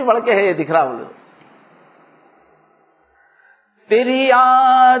حاضری سے بھی بڑھ کے ہے، یہ دکھ رہا بولے. تیری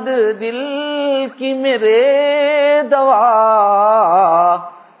یاد دل کی میرے دوا،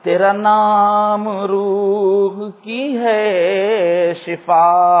 تیرا نام روح کی ہے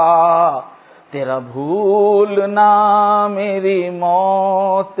شفا، تیرا بھولنا میری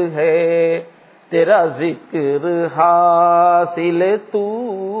موت ہے، تیرا ذکر حاصل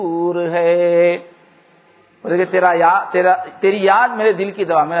طور ہے. تیری یاد میرے دل کی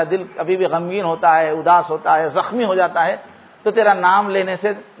دوا، میرا دل ابھی بھی غمگین ہوتا ہے، اداس ہوتا ہے، زخمی ہو جاتا ہے، تو تیرا نام لینے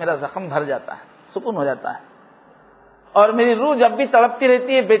سے میرا زخم بھر جاتا ہے، سکون ہو جاتا ہے. اور میری روح جب بھی تڑپتی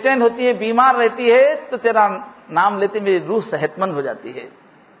رہتی ہے، بے چین ہوتی ہے، بیمار رہتی ہے، تو تیرا نام لیتے میری روح صحت مند ہو جاتی ہے.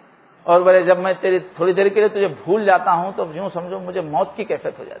 اور بڑے جب میں تیری تھوڑی دیر کے لیے تجھے بھول جاتا ہوں تو یوں سمجھو مجھے موت کی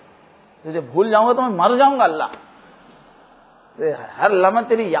کیفیت ہو جاتی ہے. تجھے بھول جاؤں گا تو میں مر جاؤں گا. اللہ ہر لمحہ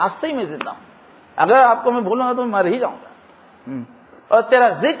تیری یاد سے ہی میں زندہ ہوں، اگر آپ کو میں بھولوں گا تو میں مر ہی جاؤں گا. اور تیرا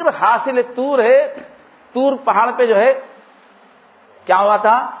ذکر حاصل طور ہے. طور پہاڑ پہ جو ہے کیا ہوا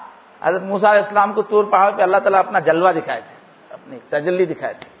تھا، حضرت موسیٰ علیہ السلام کو طور پہاڑ پہ اللہ تعالیٰ اپنا جلوہ دکھائے تھے، اپنی تجلی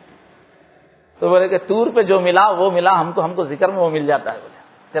دکھائے تھے. تو بولے کہ طور پہ جو ملا وہ ملا، ہم کو ذکر میں وہ مل جاتا ہے. بولے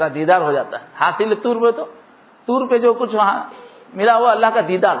تیرا دیدار ہو جاتا ہے. حاصل طور پہ تو طور پہ جو کچھ وہاں ملا وہ اللہ کا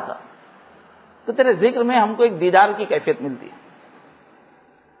دیدار تھا. تو تیرے ذکر میں ہم کو ایک دیدار کی کیفیت ملتی ہے.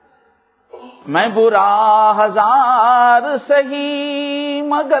 میں برا ہزار سہی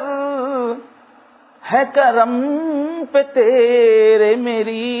مگر ہے کرم پہ تیرے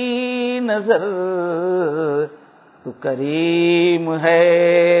میری نظر، تو کریم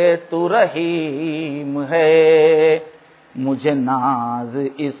ہے تو رحیم ہے، مجھے ناز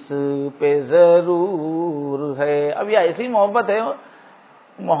اس پہ ضرور ہے. اب یہ ایسی محبت ہے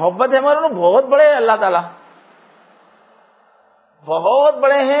مگر بہت بڑے ہیں اللہ تعالیٰ، بہت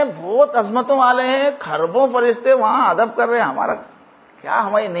بڑے ہیں، بہت عظمتوں والے ہیں، خربوں فرشتے وہاں ادب کر رہے ہیں ہمارا کیا،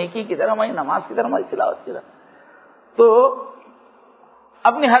 ہماری نیکی کی طرح، ہماری نماز کی طرح، ہماری تلاوت کی طرح. تو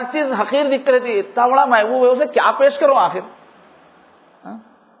اپنی ہر چیز حقیر دکھتی رہتی ہے. اتنا بڑا محبوب ہے، اسے کیا پیش کرو آخر؟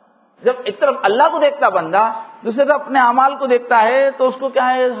 جب ایک طرف اللہ کو دیکھتا بندہ، دوسری طرف اپنے اعمال کو دیکھتا ہے، تو اس کو کیا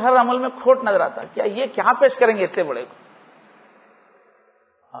ہے، ہر عمل میں کھوٹ نظر آتا ہے. کیا یہ کیا پیش کریں گے اتنے بڑے کو؟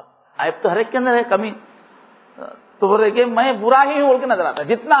 عیب تو ہر ایک کے اندر ہے، کمی تو بول رہے کہ میں برا ہی ہوں بول کے نظر آتا ہے.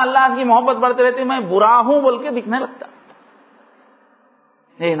 جتنا اللہ کی محبت بڑھتی رہتی ہے، میں برا ہوں بول کے دکھنے لگتا.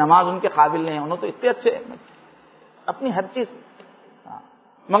 یہ نماز ان کے قابل نہیں ہے، انہوں تو اتنے اچھے ہیں اپنی ہر چیز.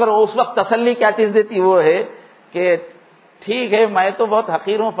 مگر اس وقت تسلی کیا چیز دیتی وہ ہے کہ ٹھیک ہے میں تو بہت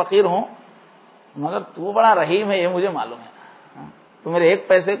حقیر ہوں، فقیر ہوں، مگر تو بڑا رحیم ہے، یہ مجھے معلوم ہے. تو میرے ایک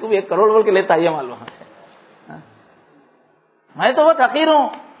پیسے کو بھی 1 کروڑ بول کے لیتا ہے، یہ معلوم ہے. میں تو بہت حقیر ہوں،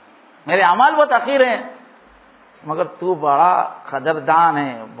 میرے اعمال بہت حقیر ہیں، مگر تو بڑا قدردان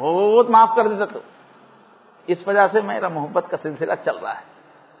ہے، بہت معاف کر دیتا. تو اس وجہ سے میرا محبت کا سلسلہ چل رہا ہے.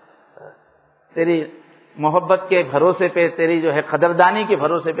 تیری محبت کے بھروسے پہ، تیری جو ہے قدردانی کے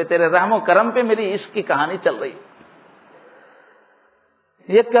بھروسے پہ، تیرے رحم و کرم پہ میری عشق کی کہانی چل رہی ہے.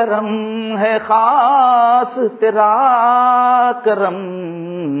 یہ کرم ہے خاص تیرا کرم،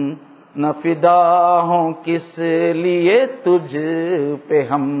 نہ فدا ہوں کس لیے تجھ پہ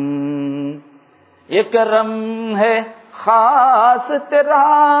ہم. یہ کرم ہے خاص تیرا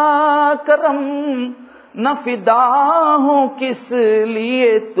کرم، نہ فدا ہوں کس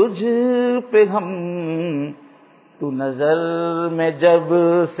لیے تجھ پہ ہم. تو نظر میں جب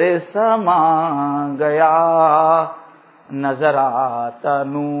سے سما گیا، نظر آتا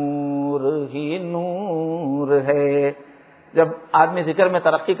نور ہی نور ہے. جب آدمی ذکر میں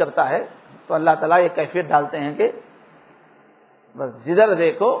ترقی کرتا ہے تو اللہ تعالیٰ یہ کیفیت ڈالتے ہیں کہ بس جدھر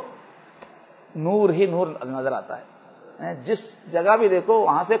دیکھو نور ہی نور نظر آتا ہے. جس جگہ بھی دیکھو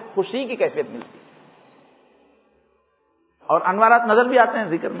وہاں سے خوشی کی کیفیت ملتی ہے، اور انوارات نظر بھی آتے ہیں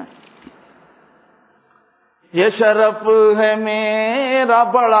ذکر میں. یہ شرف ہے میرا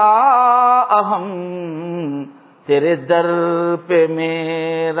بڑا اہم، تیرے در پہ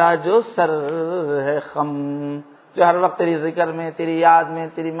میرا جو سر ہے خم. جو ہر وقت تیری ذکر میں، تیری یاد میں،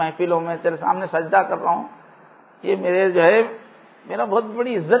 تیری محفلوں میں تیرے سامنے سجدہ کر رہا ہوں، یہ میرے جو ہے میرا بہت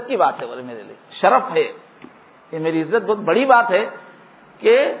بڑی عزت کی بات ہے. بولے میرے لیے شرف ہے، یہ میری عزت بہت بڑی بات ہے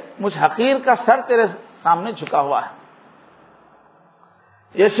کہ مجھ حقیر کا سر تیرے سامنے جھکا ہوا ہے.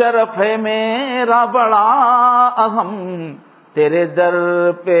 یہ شرف ہے میرا بڑا اہم، تیرے در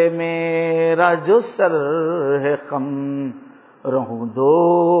پہ میرا جو سر ہے خم. رہوں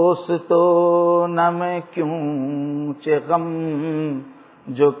دوست تو نہ میں کیوں چہ غم،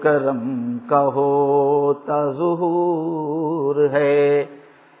 جو کرم کا ہوتا ظہور ہے.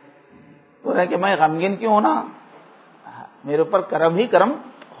 تو ہے کہ میں غمگین کیوں ہونا، میرے اوپر کرم ہی کرم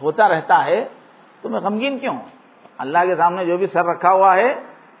ہوتا رہتا ہے، تو میں غمگین کیوں ہوں؟ اللہ کے سامنے جو بھی سر رکھا ہوا ہے،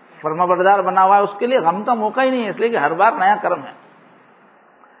 فرما بردار بنا ہوا ہے، اس کے لیے غم کا موقع ہی نہیں ہے، اس لیے کہ ہر بار نیا کرم ہے.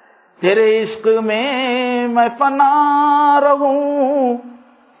 تیرے عشق میں فنا رہوں،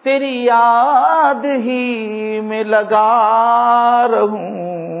 تیری یاد ہی میں لگا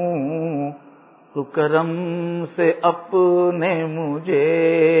رہوں. تو کرم سے اپنے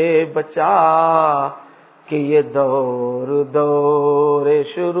مجھے بچا، کہ یہ دور دور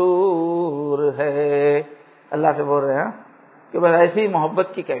شرور ہے. اللہ سے بول رہے ہیں کہ بس ایسی محبت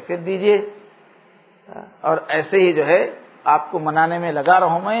کی کیفیت دیجیے، اور ایسے ہی جو ہے آپ کو منانے میں لگا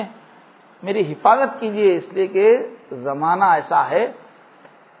رہوں میں. میری حفاظت کیجیے، اس لیے کہ زمانہ ایسا ہے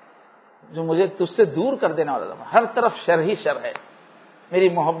جو مجھے تجھ سے دور کر دینے والا زمانہ، ہر طرف شر ہی شر ہے. میری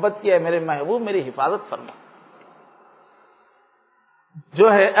محبت کی ہے میرے محبوب، میری حفاظت فرما.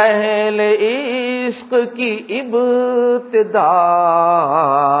 جو ہے اہل عشق کی ابتدا،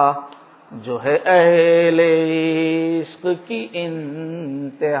 جو ہے اہل عشق کی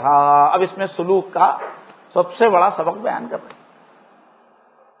انتہا. اب اس میں سلوک کا سب سے بڑا سبق بیان کر رہے ہیں.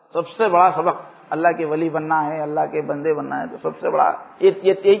 سب سے بڑا سبق اللہ کے ولی بننا ہے، اللہ کے بندے بننا ہے، تو سب سے بڑا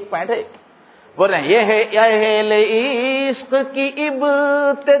ایک پوائنٹ ہے. بول رہے ہیں یہ ہے اہل عشق کی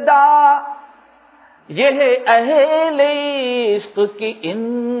ابتدا، یہ ہے اہل عشق کی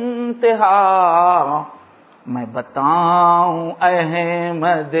انتہا. میں بتاؤں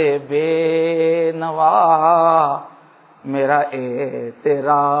احمد بے نوا، میرا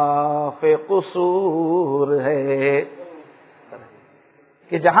اعتراف قصور ہے.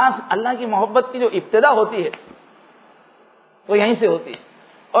 کہ جہاں اللہ کی محبت کی جو ابتدا ہوتی ہے وہ یہیں سے ہوتی ہے.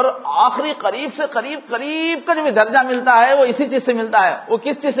 اور آخری قریب سے قریب کا جو بھی درجہ ملتا ہے وہ اسی چیز سے ملتا ہے. وہ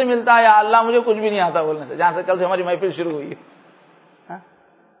کس چیز سے ملتا ہے؟ یا اللہ مجھے کچھ بھی نہیں آتا بولنے سے، جہاں سے کل سے ہماری محفل شروع ہوئی.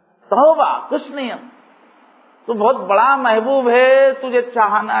 توبہ کچھ نہیں ہے، تو بہت بڑا محبوب ہے، تجھے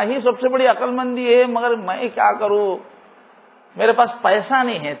چاہنا ہی سب سے بڑی عقل مندی ہے، مگر میں کیا کروں، میرے پاس پیسہ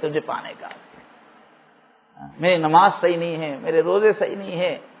نہیں ہے تجھے پانے کا، میری نماز صحیح نہیں ہے، میرے روزے صحیح نہیں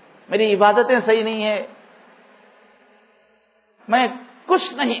ہے، میری عبادتیں صحیح نہیں ہے، میں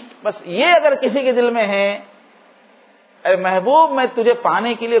کچھ نہیں. بس یہ اگر کسی کے دل میں ہے، اے محبوب میں تجھے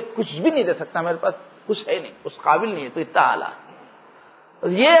پانے کے لیے کچھ بھی نہیں دے سکتا، میرے پاس کچھ ہے نہیں، اس قابل نہیں ہے، تو اتنا اعلیٰ.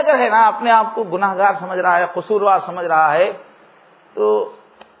 یہ اگر ہے نا، اپنے آپ کو گناہ گار سمجھ رہا ہے، قصوروار سمجھ رہا ہے، تو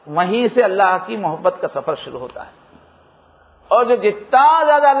وہیں سے اللہ کی محبت کا سفر شروع ہوتا ہے. اور جو جتنا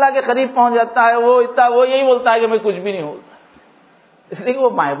زیادہ اللہ کے قریب پہنچ جاتا ہے وہ یہی بولتا ہے کہ میں کچھ بھی نہیں ہوتا، اس لیے کہ وہ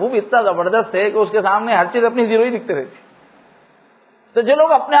محبوب اتنا زبردست ہے کہ اس کے سامنے ہر چیز اپنی زیرو ہی دکھتے رہتی. تو جو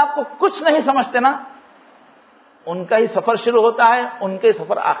لوگ اپنے آپ کو کچھ نہیں سمجھتے نا، ان کا ہی سفر شروع ہوتا ہے، ان کے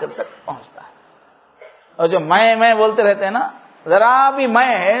سفر آخر تک پہنچتا ہے. اور جو میں بولتے رہتے ہیں نا، ذرا بھی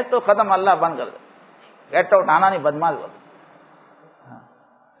میں ہے تو ختم، اللہ بند کر دے، گیٹ آؤٹ، آنا نہیں، بدماش بولتے.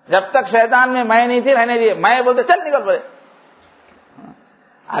 جب تک شیطان میں نہیں تھی رہنے دیے، میں بولتے چل نکل پڑے.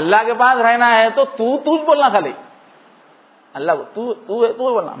 اللہ کے پاس رہنا ہے تو تو بولنا، خالی اللہ کو تو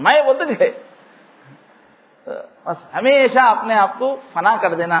بولنا، میں بولتے نہیں. بس ہمیشہ اپنے آپ کو فنا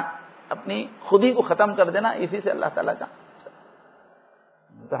کر دینا، اپنی خودی کو ختم کر دینا، اسی سے اللہ تعالیٰ کا.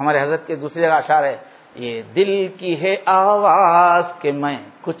 تو ہمارے حضرت کے دوسری جگہ اشعار ہے، یہ دل کی ہے آواز کہ میں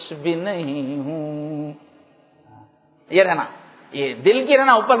کچھ بھی نہیں ہوں. یہ رہنا، یہ دل کی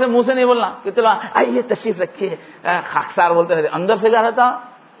رہنا، اوپر سے منہ سے نہیں بولنا کہ چلو آئیے تشریف رکھیے، خاکسار بولتے رہتے. اندر سے کیا رہتا،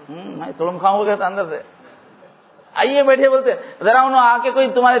 میں تڑم کھاؤں کہتا اندر سے، آئیے بیٹھے بولتے. ذرا انہوں آ کے کوئی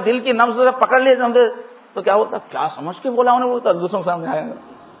تمہارے دل کی نبض پکڑ لیے تو کیا بولتا، کیا سمجھ کے بولا انہیں، بولتا دوسروں کے سامنے آیا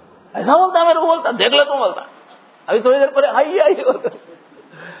ایسا بولتا، میرے کو بولتا دیکھ لے تو بولتا، ابھی تھوڑی دیر پہلے آئیے بولتا.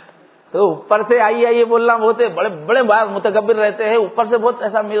 تو اوپر سے آئیے بولنا، بہت بڑے بار متکبر رہتے ہیں، اوپر سے بہت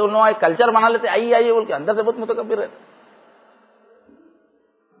ایسا کلچر بنا لیتے آئیے بول کے، اندر سے بہت متکبر رہتے.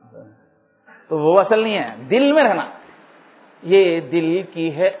 تو وہ اصل نہیں ہے، دل میں رہنا. یہ دل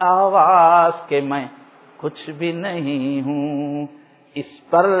کی ہے آواز کہ میں کچھ بھی نہیں ہوں، اس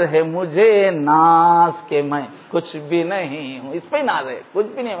پر ہے مجھے ناز کہ میں کچھ بھی نہیں ہوں. اس پہ ہی ناز ہے، کچھ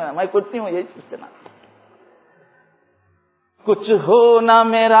بھی نہیں ہے، میں کچھ نہیں ہوں، یہی چیز پہ ناز. کچھ ہو نہ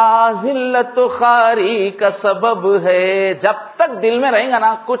میرا ذلت و خواری کا سبب ہے. جب تک دل میں رہیں گا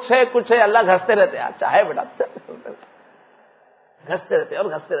نا کچھ ہے اللہ گھستے رہتے ہیں. اچھا ہے بیٹا، گھستے رہتے اور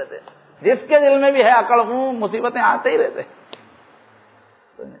گھستے رہتے. جس کے دل میں بھی ہے اکڑ ہوں، مصیبتیں آتے ہی رہتے.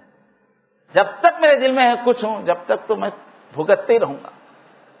 جب تک میرے دل میں ہے کچھ ہوں، جب تک تو میں بھگتتے ہی رہوں گا.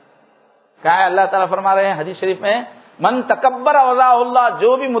 کیا ہے اللہ تعالیٰ فرما رہے ہیں حدیث شریف میں، من تکبر وضع اللہ،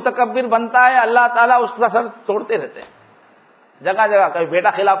 جو بھی متکبر بنتا ہے اللہ تعالیٰ اس کا سر توڑتے رہتے ہیں. جگہ جگہ کبھی بیٹا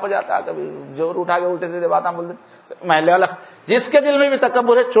خلاف ہو جاتا ہے، کبھی جور اٹھا کے الٹے سیدھے باتیں بولتے محلے والا. جس کے دل میں بھی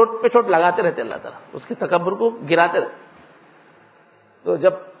تکبر ہے چوٹ پہ چوٹ لگاتے رہتے اللہ تعالیٰ، اس کے تکبر کو گراتے رہتے. تو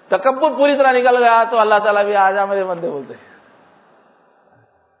جب تکبر پوری طرح نکل گیا تو اللہ تعالیٰ بھی آجا میرے بندے بولتے.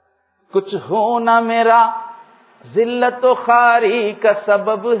 کچھ ہونا میرا ذلت و خواری کا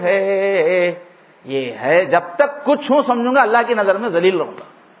سبب ہے، یہ ہے جب تک کچھ ہوں سمجھوں گا اللہ کی نظر میں ذلیل رہوں گا.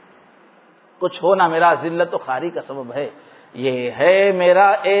 کچھ ہونا میرا ذلت و خواری کا سبب ہے، یہ ہے میرا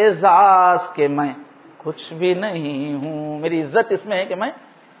اعزاز کہ میں کچھ بھی نہیں ہوں. میری عزت اس میں ہے کہ میں.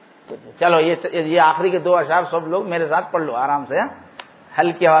 چلو یہ آخری کے دو اشعار سب لوگ میرے ساتھ پڑھ لو آرام سے،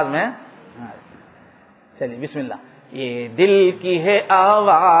 ہلکی آواز میں. چلیے بسم اللہ. یہ دل کی ہے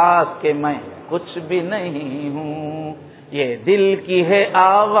آواز کہ میں کچھ بھی نہیں ہوں، یہ دل کی ہے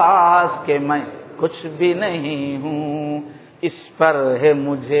آواز کہ میں کچھ بھی نہیں ہوں، اس پر ہے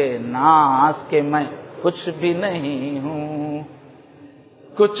مجھے ناز کہ میں کچھ بھی نہیں ہوں.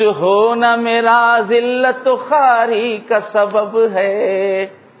 کچھ ہو نہ میرا ذلت و خواری کا سبب ہے،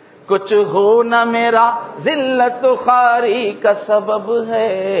 کچھ ہو نہ میرا ذلت و خواری کا سبب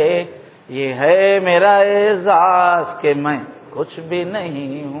ہے، یہ ہے میرا اعزاز کہ میں کچھ بھی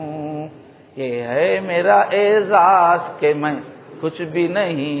نہیں ہوں، یہ ہے میرا اعزاز کہ میں کچھ بھی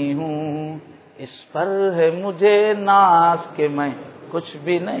نہیں ہوں، اس پر ہے مجھے ناز کہ میں کچھ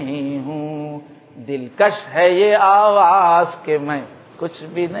بھی نہیں ہوں. دلکش ہے یہ آواز کہ میں کچھ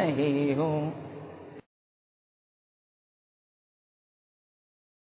بھی نہیں ہوں.